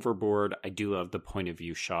him overboard. I do love the point of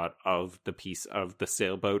view shot of the piece of the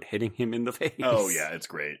sailboat hitting him in the face. Oh, yeah, it's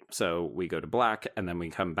great. So we go to black, and then we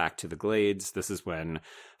come back to the Glades. This is when,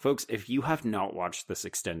 folks, if you have not watched this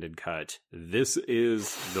extended cut, this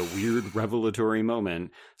is the weird revelatory moment.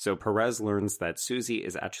 So Perez learns that Susie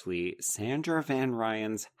is actually Sandra Van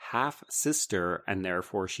Ryan's half-sister, and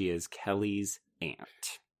therefore she is Kelly's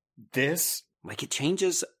aunt. This, like, it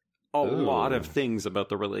changes a lot of things about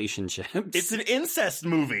the relationships. It's an incest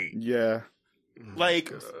movie. Yeah.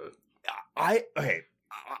 Like, I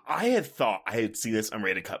had thought I had seen this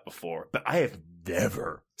unrated cut before, but I have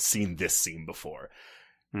never seen this scene before.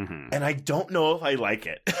 And I don't know if I like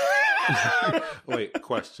it. Wait,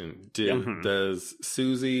 question. Does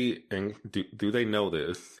Susie and do they know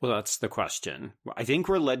this? Well, that's the question. I think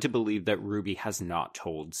we're led to believe that Ruby has not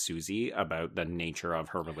told Susie about the nature of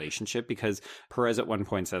her relationship, because Perez at one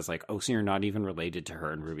point says, like, oh, so you're not even related to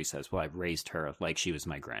her. And Ruby says, well, I've raised her like she was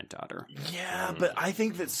my granddaughter. Yeah, but I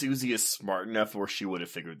think that Susie is smart enough where she would have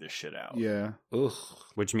figured this shit out. Yeah. Ugh.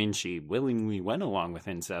 Which means she willingly went along with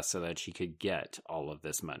incest so that she could get all of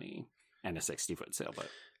this money and a 60-foot sailboat.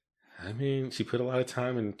 I mean, she put a lot of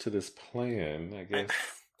time into this plan, I guess.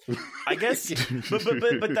 I guess,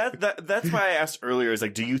 but that's why I asked earlier, is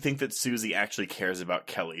like, do you think that Susie actually cares about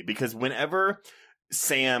Kelly? Because whenever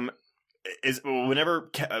Susie's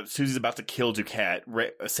about to kill Duquette,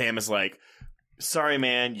 Sam is like, sorry,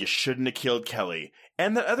 man, you shouldn't have killed Kelly.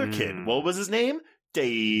 And that other kid, what was his name?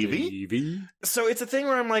 Davy. So it's a thing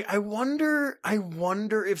where I'm like, I wonder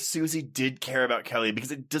if Susie did care about Kelly,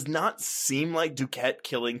 because it does not seem like Duquette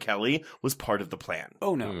killing Kelly was part of the plan.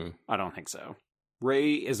 Oh, no. I don't think so.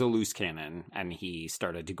 Ray is a loose cannon, and he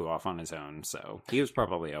started to go off on his own, so he was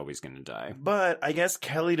probably always going to die. But I guess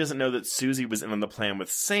Kelly doesn't know that Susie was in on the plan with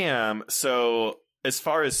Sam, so as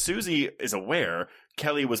far as Susie is aware,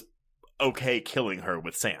 Kelly was okay killing her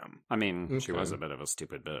with Sam. I mean, she was a bit of a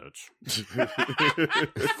stupid bitch.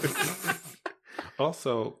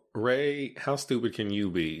 Also, Ray, how stupid can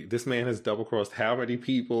you be? This man has double-crossed how many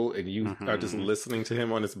people, and you are just listening to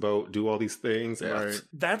him on his boat do all these things? Right.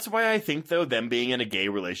 That's why I think, though, them being in a gay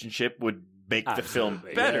relationship would make the film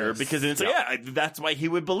better, because it's that's why he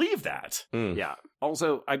would believe that. Yeah.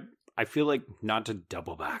 Also, I feel like, not to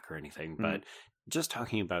double back or anything, but just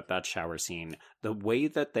talking about that shower scene, the way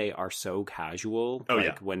that they are so casual,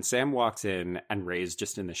 when Sam walks in and Ray's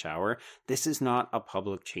just in the shower, this is not a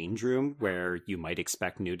public change room where you might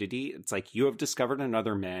expect nudity. It's like, you have discovered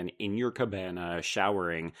another man in your cabana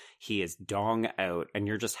showering. He is dong out, and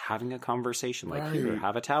you're just having a conversation like, here,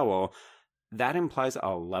 have a towel. That implies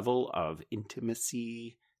a level of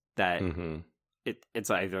intimacy that it's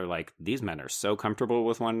either like, these men are so comfortable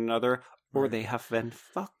with one another, or they have been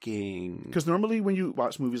fucking. Because normally when you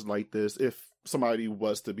watch movies like this, if somebody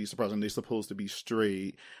was to be surprised and they're supposed to be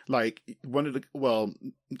straight, like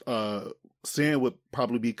Sam would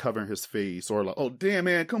probably be covering his face, or like, oh damn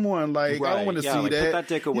man, come on, like I don't want to see like, that. Put that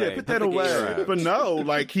dick away. Yeah, put that away. But no,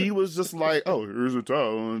 like he was just like, oh, here's a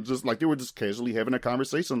towel, and just like they were just casually having a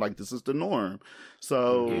conversation, like this is the norm.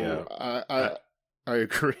 So I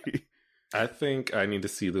agree. I think I need to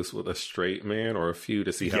see this with a straight man or a few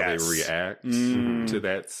to see how they react to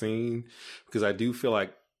that scene, because I do feel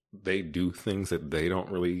like they do things that they don't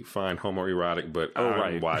really find homoerotic, but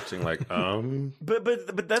I'm watching like, But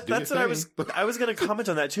that's what I was going to comment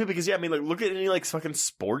on that too, because I mean, like, look at any like fucking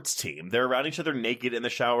sports team. They're around each other naked in the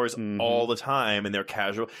showers all the time, and they're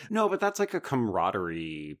casual. No, but that's like a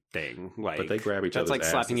camaraderie thing. Like, but they grab each other's asses.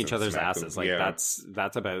 That's like slapping each other's asses. Them. Like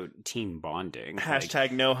that's about team bonding.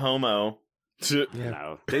 Hashtag no homo.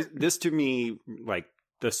 No, this to me, like,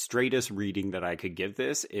 the straightest reading that I could give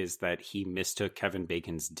this is that he mistook Kevin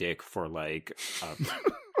Bacon's dick for like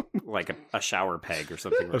like a shower peg or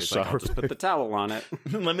something. Where A he's like, I'll shower just put the towel on it.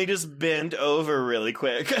 Let me just bend over really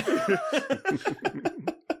quick.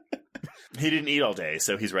 He didn't eat all day,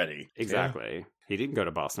 so he's ready. Exactly. Yeah. He didn't go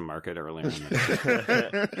to Boston Market earlier in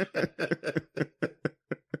the day.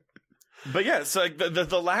 But yeah, so like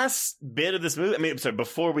the last bit of this movie, I mean, sorry,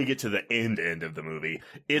 before we get to the end of the movie,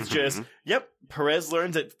 it's just, yep, Perez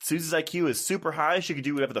learns that Susie's IQ is super high. She could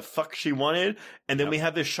do whatever the fuck she wanted. And then we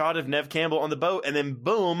have this shot of Nev Campbell on the boat, and then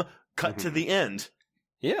boom, cut to the end.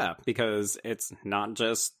 Yeah, because it's not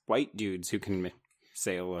just white dudes who can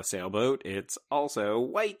sail a sailboat. It's also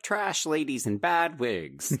white trash ladies in bad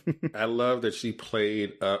wigs. I love that she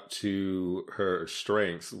played up to her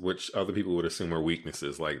strengths, which other people would assume are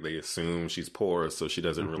weaknesses. Like they assume she's poor, so she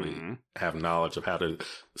doesn't really have knowledge of how to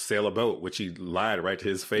sail a boat, which she lied right to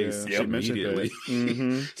his face immediately.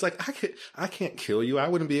 It's like, I can't kill you. I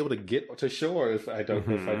wouldn't be able to get to shore if I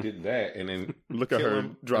did that. And then look at her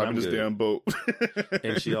driving this damn boat.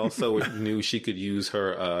 And she also knew she could use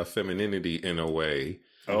her femininity in a way.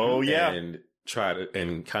 Oh yeah, and try to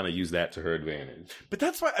and kind of use that to her advantage. But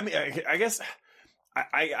that's why, I mean, I guess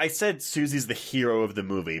I said Susie's the hero of the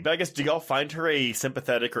movie, but I guess, do y'all find her a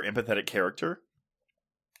sympathetic or empathetic character?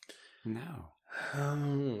 No.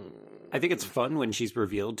 I think it's fun when she's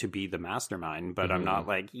revealed to be the mastermind, but I'm not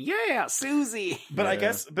like, yeah, Susie. But I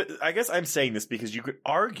guess I'm saying this because you could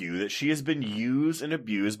argue that she has been used and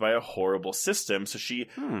abused by a horrible system. So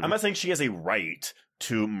I'm not saying she has a right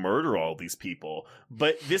to murder all these people,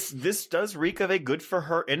 but this does reek of a good for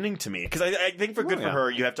her ending to me, because I think for good for her,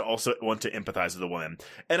 you have to also want to empathize with the woman,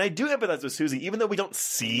 and I do empathize with Susie, even though we don't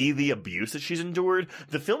see the abuse that she's endured.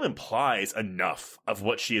 The film implies enough of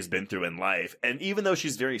what she has been through in life, and even though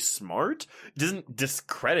she's very smart, doesn't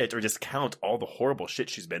discredit or discount all the horrible shit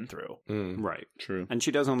she's been through. Right, true, and she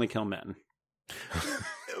does only kill men.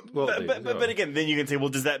 Well, but again, then you can say, well,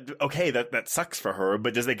 does that that sucks for her,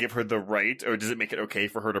 but does that give her the right, or does it make it okay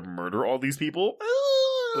for her to murder all these people?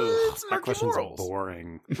 That question's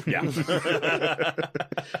boring. Yeah.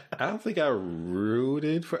 I don't think I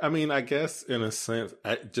rooted for, I mean, I guess in a sense,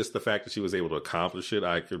 just the fact that she was able to accomplish it,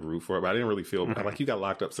 I could root for it, but I didn't really feel like, you got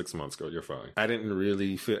locked up 6 months, girl, you're fine. I didn't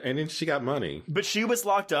really feel, and then she got money. But she was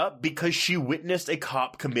locked up because she witnessed a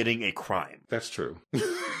cop committing a crime. That's true.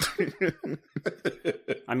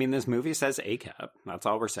 I mean, this movie says ACAB. That's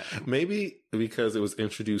all we're saying. Maybe because it was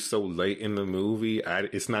introduced so late in the movie,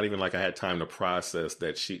 it's not even like I had time to process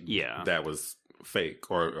that that was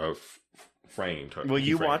fake or framed her. Well,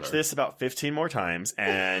 you watch this about 15 more times,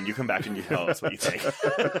 and you come back and you tell us what you think.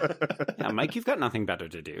 Yeah, Mike, you've got nothing better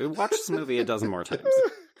to do. Watch this movie a dozen more times.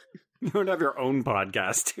 You don't have your own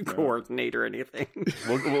podcast to coordinate or anything.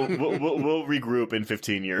 We'll regroup in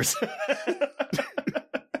 15 years.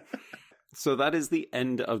 So that is the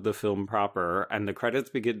end of the film proper, and the credits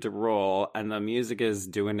begin to roll, and the music is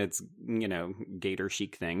doing its, gator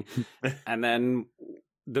chic thing. And then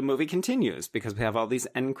the movie continues because we have all these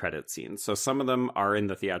end credit scenes. So some of them are in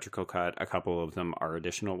the theatrical cut, a couple of them are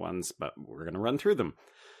additional ones, but we're going to run through them.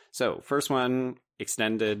 So first one,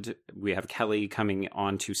 extended, we have Kelly coming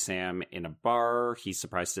on to Sam in a bar. He's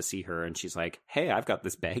surprised to see her, and she's like, hey, I've got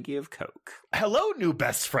this baggie of Coke. Hello, new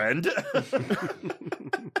best friend.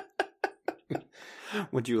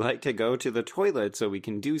 Would you like to go to the toilet so we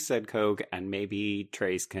can do said Coke, and maybe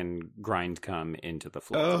Trace can grind cum into the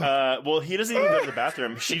floor? Well, he doesn't even go to the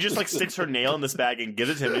bathroom. She just sticks her nail in this bag and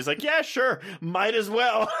gives it to him. He's like, yeah, sure, might as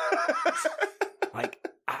well. Like,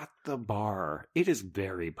 at the bar, it is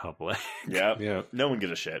very public. Yeah. No one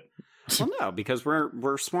gives a shit. Well, no, because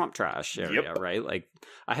we're swamp trash area, right? Like,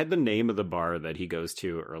 I had the name of the bar that he goes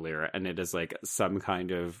to earlier, and it is like some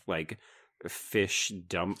kind of fish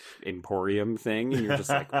dump emporium thing, and you're just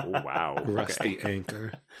like, oh, wow, rusty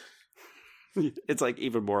anchor. It's like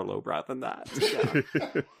even more lowbrow than that.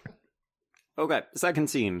 Yeah. Okay, second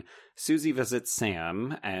scene. Susie visits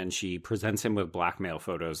Sam, and she presents him with blackmail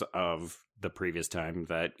photos of the previous time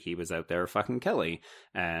that he was out there fucking Kelly.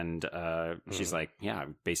 And she's like, yeah, I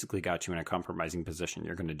basically got you in a compromising position.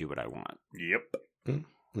 You're going to do what I want. Yep.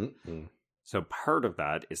 So part of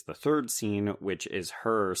that is the third scene, which is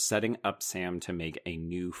her setting up Sam to make a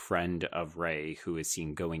new friend of Ray, who is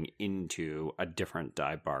seen going into a different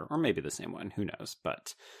dive bar, or maybe the same one, who knows.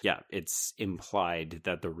 But yeah, it's implied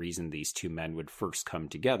that the reason these two men would first come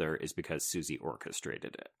together is because Susie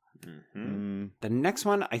orchestrated it. The next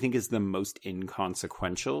one I think is the most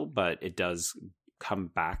inconsequential, but it does come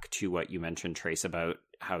back to what you mentioned, Trace, about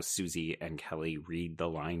how Susie and Kelly read the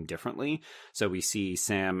line differently. So we see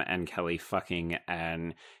Sam and Kelly fucking,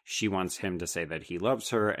 and she wants him to say that he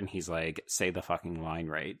loves her, and he's like, say the fucking line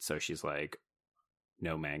right. So she's like,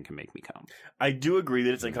 no man can make me come. I do agree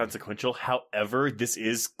that it's inconsequential. However, this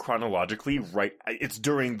is chronologically right. It's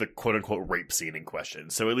during the quote unquote rape scene in question.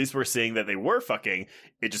 So at least we're seeing that they were fucking.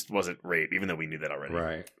 It just wasn't rape, even though we knew that already.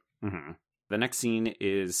 Right. Mm-hmm. The next scene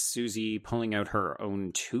is Susie pulling out her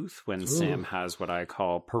own tooth when Sam has what I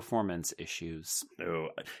call performance issues. No,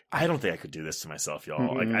 I don't think I could do this to myself,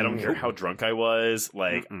 y'all. Like, I don't care how drunk I was.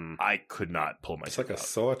 Like, I could not pull myself It's like a out.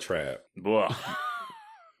 saw trap. Ugh.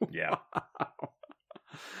 Yeah.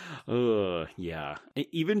 Yeah.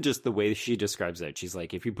 Even just the way she describes it, she's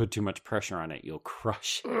like, if you put too much pressure on it, you'll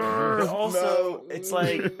crush it. But also, it's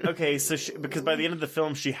like, okay, so because by the end of the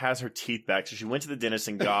film, she has her teeth back. So she went to the dentist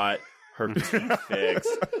and got her teeth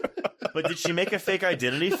fixed. But did she make a fake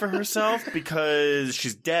identity for herself? Because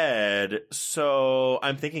she's dead. So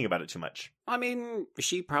I'm thinking about it too much. I mean,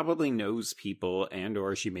 she probably knows people and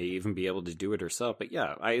or she may even be able to do it herself. But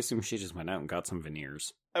yeah, I assume she just went out and got some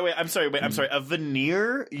veneers. Oh, wait, I'm sorry. A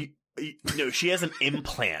veneer? No, she has an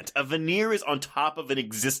implant. A veneer is on top of an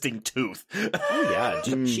existing tooth. Oh,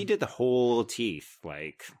 yeah. She did the whole teeth.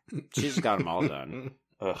 Like, she just got them all done.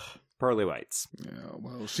 Ugh. Pearly whites. Yeah,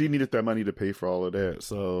 well, she needed that money to pay for all of that,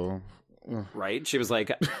 so... Right? She was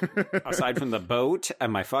like, aside from the boat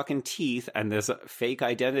and my fucking teeth and this fake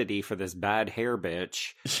identity for this bad hair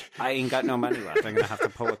bitch, I ain't got no money left. I'm going to have to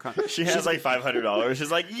pull a con. She has like $500.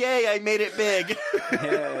 She's like, yay, I made it big.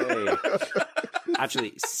 Hey.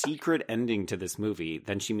 Actually, secret ending to this movie.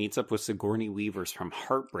 Then she meets up with Sigourney Weavers from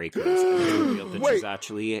Heartbreakers and revealed that she's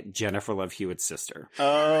actually Jennifer Love Hewitt's sister.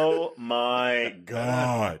 Oh my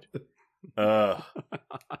God.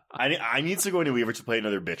 I need Sigourney Weaver to play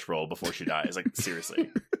another bitch role before she dies. Like,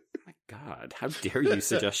 seriously. My God, how dare you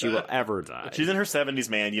suggest she will ever die? She's in her 70s,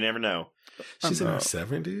 man. You never know. She's in her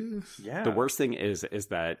 70s? Yeah. The worst thing is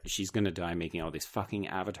that she's going to die making all these fucking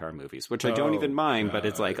Avatar movies, which I don't even mind, but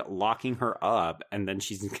it's like locking her up, and then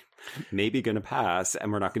she's maybe going to pass,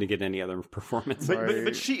 and we're not going to get any other performance.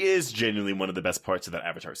 But she is genuinely one of the best parts of that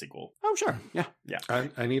Avatar sequel. Oh, sure. Yeah. Yeah.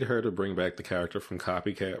 I need her to bring back the character from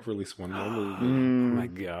Copycat for at least one more movie. Oh, my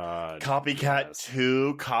God. Copycat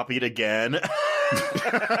 2, copied again.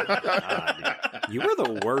 You were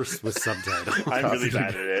the worst with subtitles. I'm really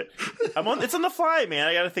bad at it. It's on the fly, man.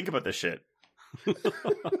 I got to think about this shit.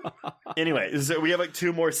 Anyway, so we have like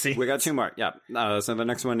 2 more scenes. We got 2 more, yeah. So the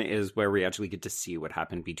next one is where we actually get to see what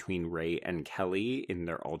happened between Ray and Kelly in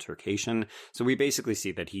their altercation. So we basically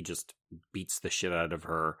see that he just beats the shit out of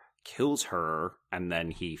her, kills her, and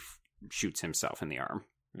then he shoots himself in the arm.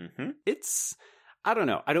 Mm-hmm. It's... I don't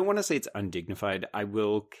know. I don't want to say it's undignified. I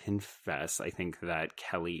will confess, I think that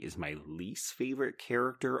Kelly is my least favorite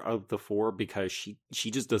character of the 4 because she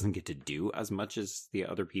just doesn't get to do as much as the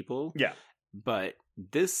other people. Yeah. But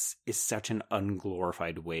this is such an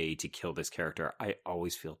unglorified way to kill this character. I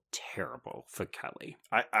always feel terrible for Kelly.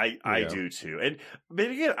 I do too.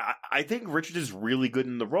 But again, I think Richard is really good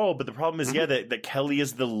in the role, but the problem is, that Kelly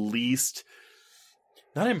is the least...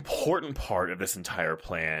 not important part of this entire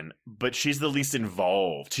plan, but she's the least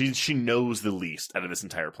involved. She knows the least out of this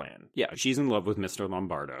entire plan. Yeah, she's in love with Mr.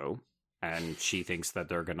 Lombardo, and she thinks that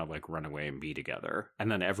they're gonna like run away and be together.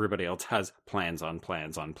 And then everybody else has plans on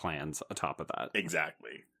plans on plans atop of that.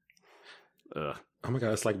 Exactly. Ugh. Oh my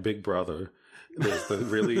God, it's like Big Brother. There's the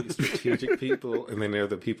really strategic people, and then there are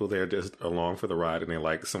the people that are just along for the ride, and they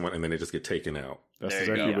like someone, and then they just get taken out. That's There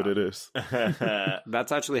you exactly go. what it is.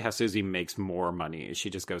 That's actually how Susie makes more money. She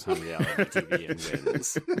just goes on reality TV and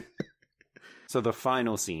wins. So the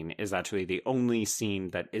final scene is actually the only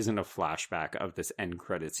scene that isn't a flashback of this end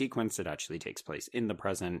credit sequence. It actually takes place in the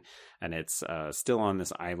present, and it's still on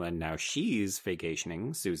this island. Now she's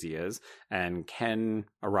vacationing, Susie is, and Ken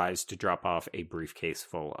arrives to drop off a briefcase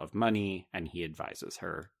full of money, and he advises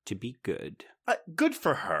her to be good. Good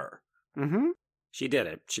for her. Mm-hmm. She did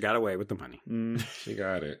it. She got away with the money. She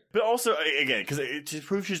got it. But also, again, because to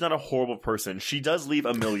prove she's not a horrible person, she does leave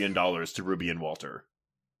 $1 million to Ruby and Walter.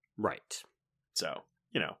 Right. So,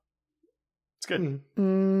 it's good.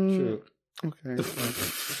 Sure. Okay.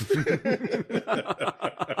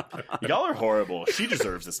 Y'all are horrible. She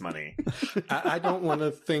deserves this money. I don't want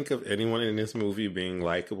to think of anyone in this movie being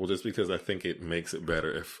likable just because I think it makes it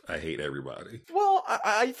better if I hate everybody. Well,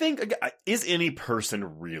 I think, is any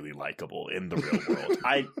person really likable in the real world?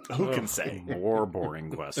 Who can say? More boring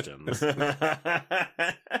questions.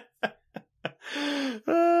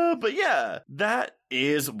 But yeah, that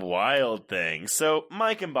is Wild Things. So,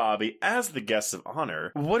 Mike and Bobby, as the guests of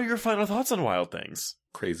honor, what are your final thoughts on Wild Things?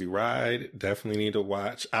 Crazy ride. Definitely need to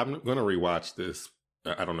watch. I'm going to rewatch this.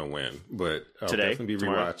 I don't know when, but I'll Today? definitely be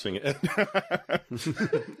Tomorrow? rewatching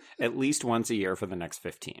it. At least once a year for the next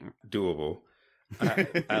 15. Doable.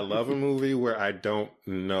 I love a movie where I don't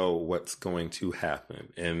know what's going to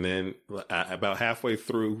happen. And then about halfway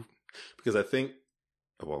through, because I think,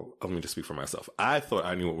 well, let me just speak for myself. I thought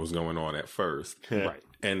I knew what was going on at first. Right.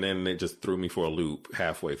 And then it just threw me for a loop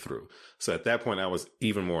halfway through. So at that point, I was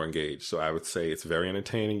even more engaged. So I would say it's very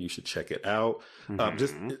entertaining. You should check it out.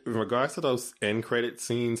 Just in regards to those end credit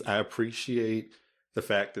scenes, I appreciate the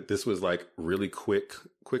fact that this was like really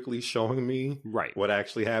quickly showing me what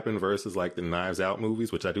actually happened versus like the Knives Out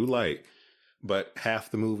movies, which I do like. But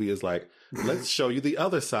half the movie is like, let's show you the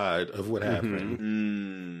other side of what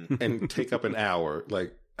happened and take up an hour.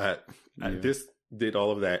 Like this did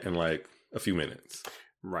all of that in like a few minutes.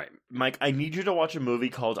 Right. Mike, I need you to watch a movie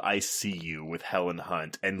called I See You with Helen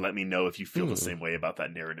Hunt and let me know if you feel the same way about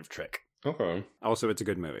that narrative trick. Okay. Also, it's a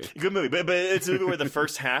good movie. Good movie, but it's a movie where the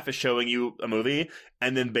first half is showing you a movie,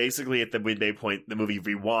 and then basically at the midway point, the movie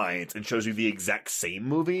rewinds and shows you the exact same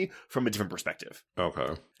movie from a different perspective.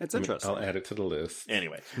 Okay. It's interesting. I'll add it to the list.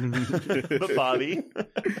 Anyway. But Bobby?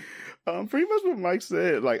 Pretty much what Mike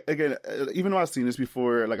said. Like, again, even though I've seen this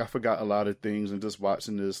before, like, I forgot a lot of things, and just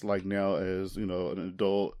watching this, like, now as, you know, an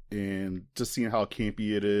adult and just seeing how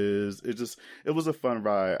campy it is, it was a fun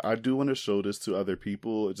ride. I do want to show this to other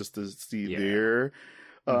people just to see their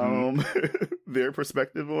their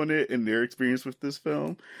perspective on it and their experience with this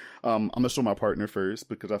film. I'm gonna show my partner first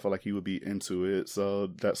because I feel like he would be into it, so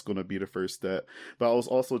that's gonna be the first step. But I was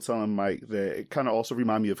also telling Mike that it kind of also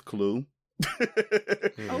reminded me of Clue.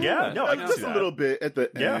 Yeah, no, I can just see a that. little bit at the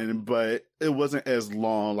end, but it wasn't as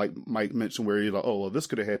long. Like Mike mentioned, where you're like, "Oh, well, this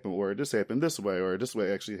could have happened, or this happened this way, or this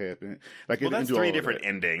way actually happened." Like, Well, it didn't that's do all three of different that.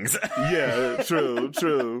 endings. Yeah,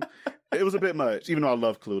 true. It was a bit much, even though I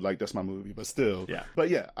love Clue. Like, that's my movie, but still. Yeah. But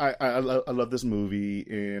yeah, I love this movie,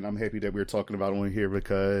 and I'm happy that we're talking about it on here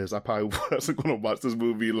because I probably wasn't going to watch this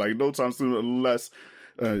movie like no time soon unless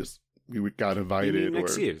we got invited. You need an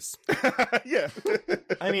excuse. Yeah.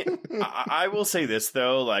 I mean, I will say this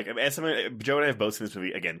though, like, as someone, Joe and I have both seen this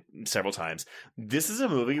movie again several times. This is a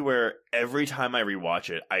movie where every time I rewatch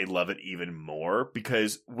it, I love it even more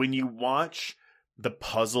because when you watch the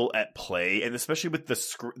puzzle at play, and especially with the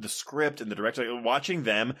script and the director, like, watching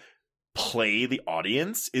them play the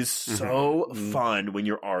audience is so fun when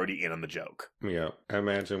you're already in on the joke. Yeah. I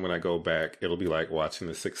imagine when I go back, it'll be like watching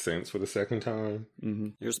The Sixth Sense for the second time.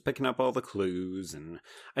 You're just picking up all the clues. And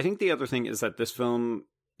I think the other thing is that this film,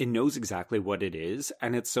 it knows exactly what it is,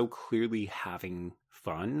 and it's so clearly having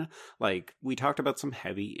fun. Like, we talked about some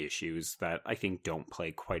heavy issues that I think don't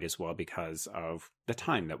play quite as well because of the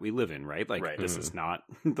time that we live in, right? Like, this is not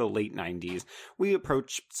the late 90s. We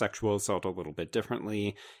approach sexual assault a little bit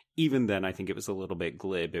differently. Even then, I think it was a little bit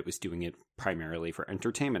glib. It was doing it primarily for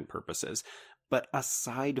entertainment purposes. But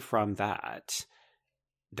aside from that,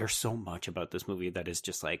 there's so much about this movie that is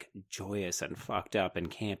just like joyous and fucked up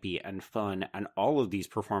and campy and fun. And all of these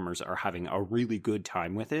performers are having a really good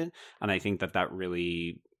time with it. And I think that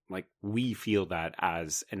really, like, we feel that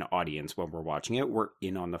as an audience when we're watching it. We're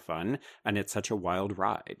in on the fun, and it's such a wild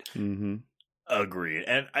ride. Agreed.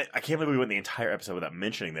 And I can't believe we went the entire episode without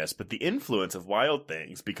mentioning this, but the influence of Wild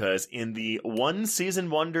Things, because in the one season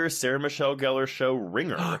wonder Sarah Michelle Gellar show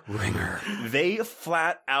Ringer, they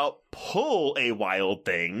flat out pull a Wild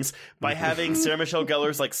Things by having Sarah Michelle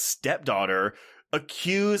Gellar's like stepdaughter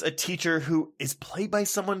accuse a teacher who is played by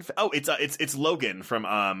someone. It's Logan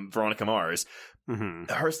from Veronica Mars.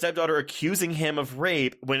 Her stepdaughter accusing him of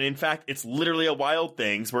rape when in fact it's literally a Wild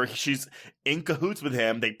Things where she's in cahoots with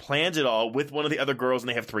him. They planned it all with one of the other girls and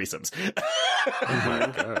they have threesomes. Oh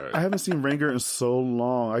my God. I haven't seen Ringer in so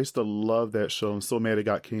long. I used to love that show. I'm so mad it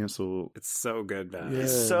got canceled. It's so good, Ben. Yeah.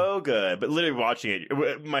 It's so good. But literally watching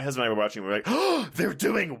it, my husband and I were watching it, we were like, oh, they're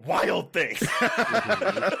doing Wild Things.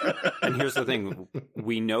 And here's the thing.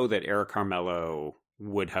 We know that Eric Carmelo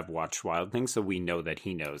would have watched Wild Things, so we know that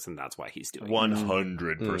he knows, and that's why he's doing it.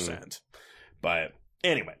 100%. But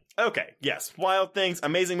anyway, okay, yes, Wild Things,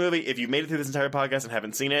 amazing movie. If you've made it through this entire podcast and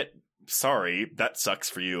haven't seen it, sorry, that sucks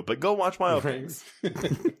for you, but go watch Wild Things.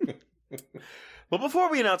 Well, before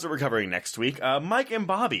we announce what we're covering next week, Mike and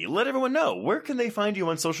Bobby, let everyone know, where can they find you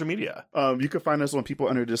on social media? You can find us on People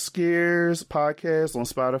Under the Scares podcast on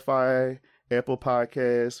Spotify, Apple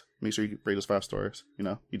Podcasts. Make sure you rate us 5 stars. You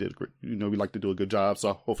know, you did great. You know, we like to do a good job,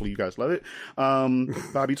 so hopefully you guys love it.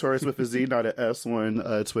 Bobby Torres with a Z, not an S, on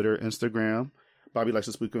Twitter, Instagram. Bobby Likes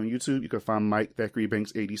to Spook on YouTube. You can find Mike Thackeray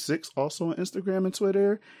Banks 86 also on Instagram and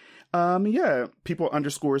Twitter. Yeah, People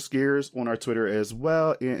Underscore Scares on our Twitter as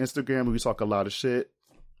well. And Instagram, we talk a lot of shit.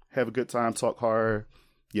 Have a good time, talk hard.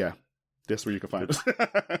 Yeah. That's where you can find us.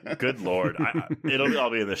 Good Lord. It'll all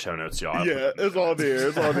be in the show notes, y'all. Yeah, it's all there.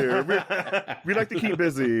 It's all there. We like to keep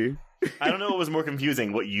busy. I don't know what was more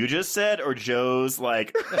confusing, what you just said or Joe's,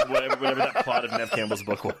 like, whatever that plot of Nev Campbell's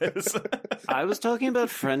book was. I was talking about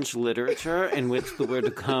French literature in which the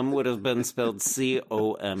word "come" would have been spelled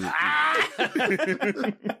C-O-M-E.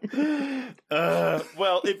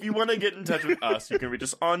 Well, if you want to get in touch with us, you can reach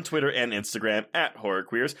us on Twitter and Instagram at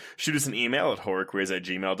HorrorQueers. Shoot us an email at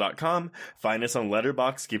horrorqueers@gmail.com. Find us on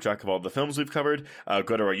Letterboxd, keep track of all the films we've covered.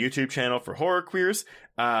 Go to our YouTube channel for Horror Queers.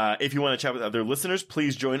 If you want to chat with other listeners,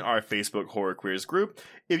 please join our Facebook Horror Queers group.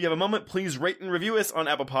 If you have a moment, please rate and review us on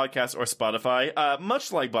Apple Podcasts or Spotify.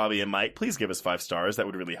 Much like Bobby and Mike, please give us 5 stars. That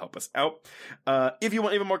would really help us out. If you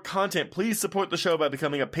want even more content, please support the show by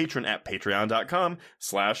becoming a patron at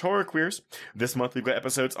patreon.com/horrorqueers. This month, we've got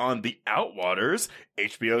episodes on The Outwaters,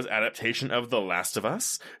 HBO's adaptation of The Last of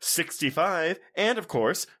Us, 65, and of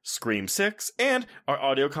course, Scream 6, and our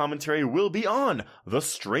audio commentary will be on The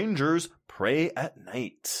Strangers Pray at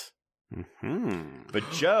Night. Mm-hmm. But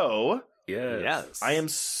Joe, Yes. I am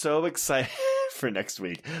so excited for next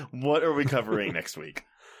week. What are we covering next week?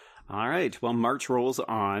 All right. Well, March rolls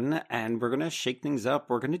on, and we're going to shake things up.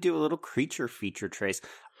 We're going to do a little creature feature, Trace.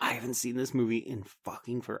 I haven't seen this movie in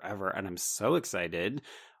fucking forever, and I'm so excited.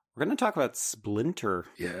 We're going to talk about Splinter.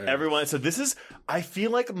 Yeah. Everyone, so this is, I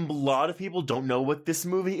feel like a lot of people don't know what this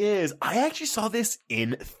movie is. I actually saw this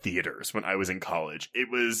in theaters when I was in college. It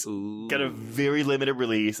was got a very limited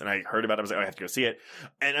release, and I heard about it. I was like, oh, I have to go see it.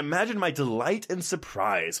 And imagine my delight and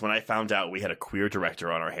surprise when I found out we had a queer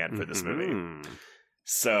director on our hand for this movie.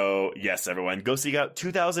 So, yes, everyone, go seek out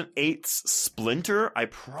 2008's Splinter. I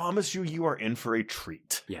promise you, you are in for a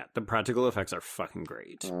treat. Yeah, the practical effects are fucking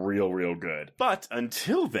great. Real, real good. But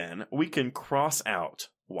until then, we can cross out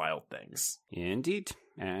Wild Things. Indeed.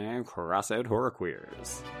 And cross out Horror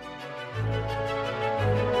Queers.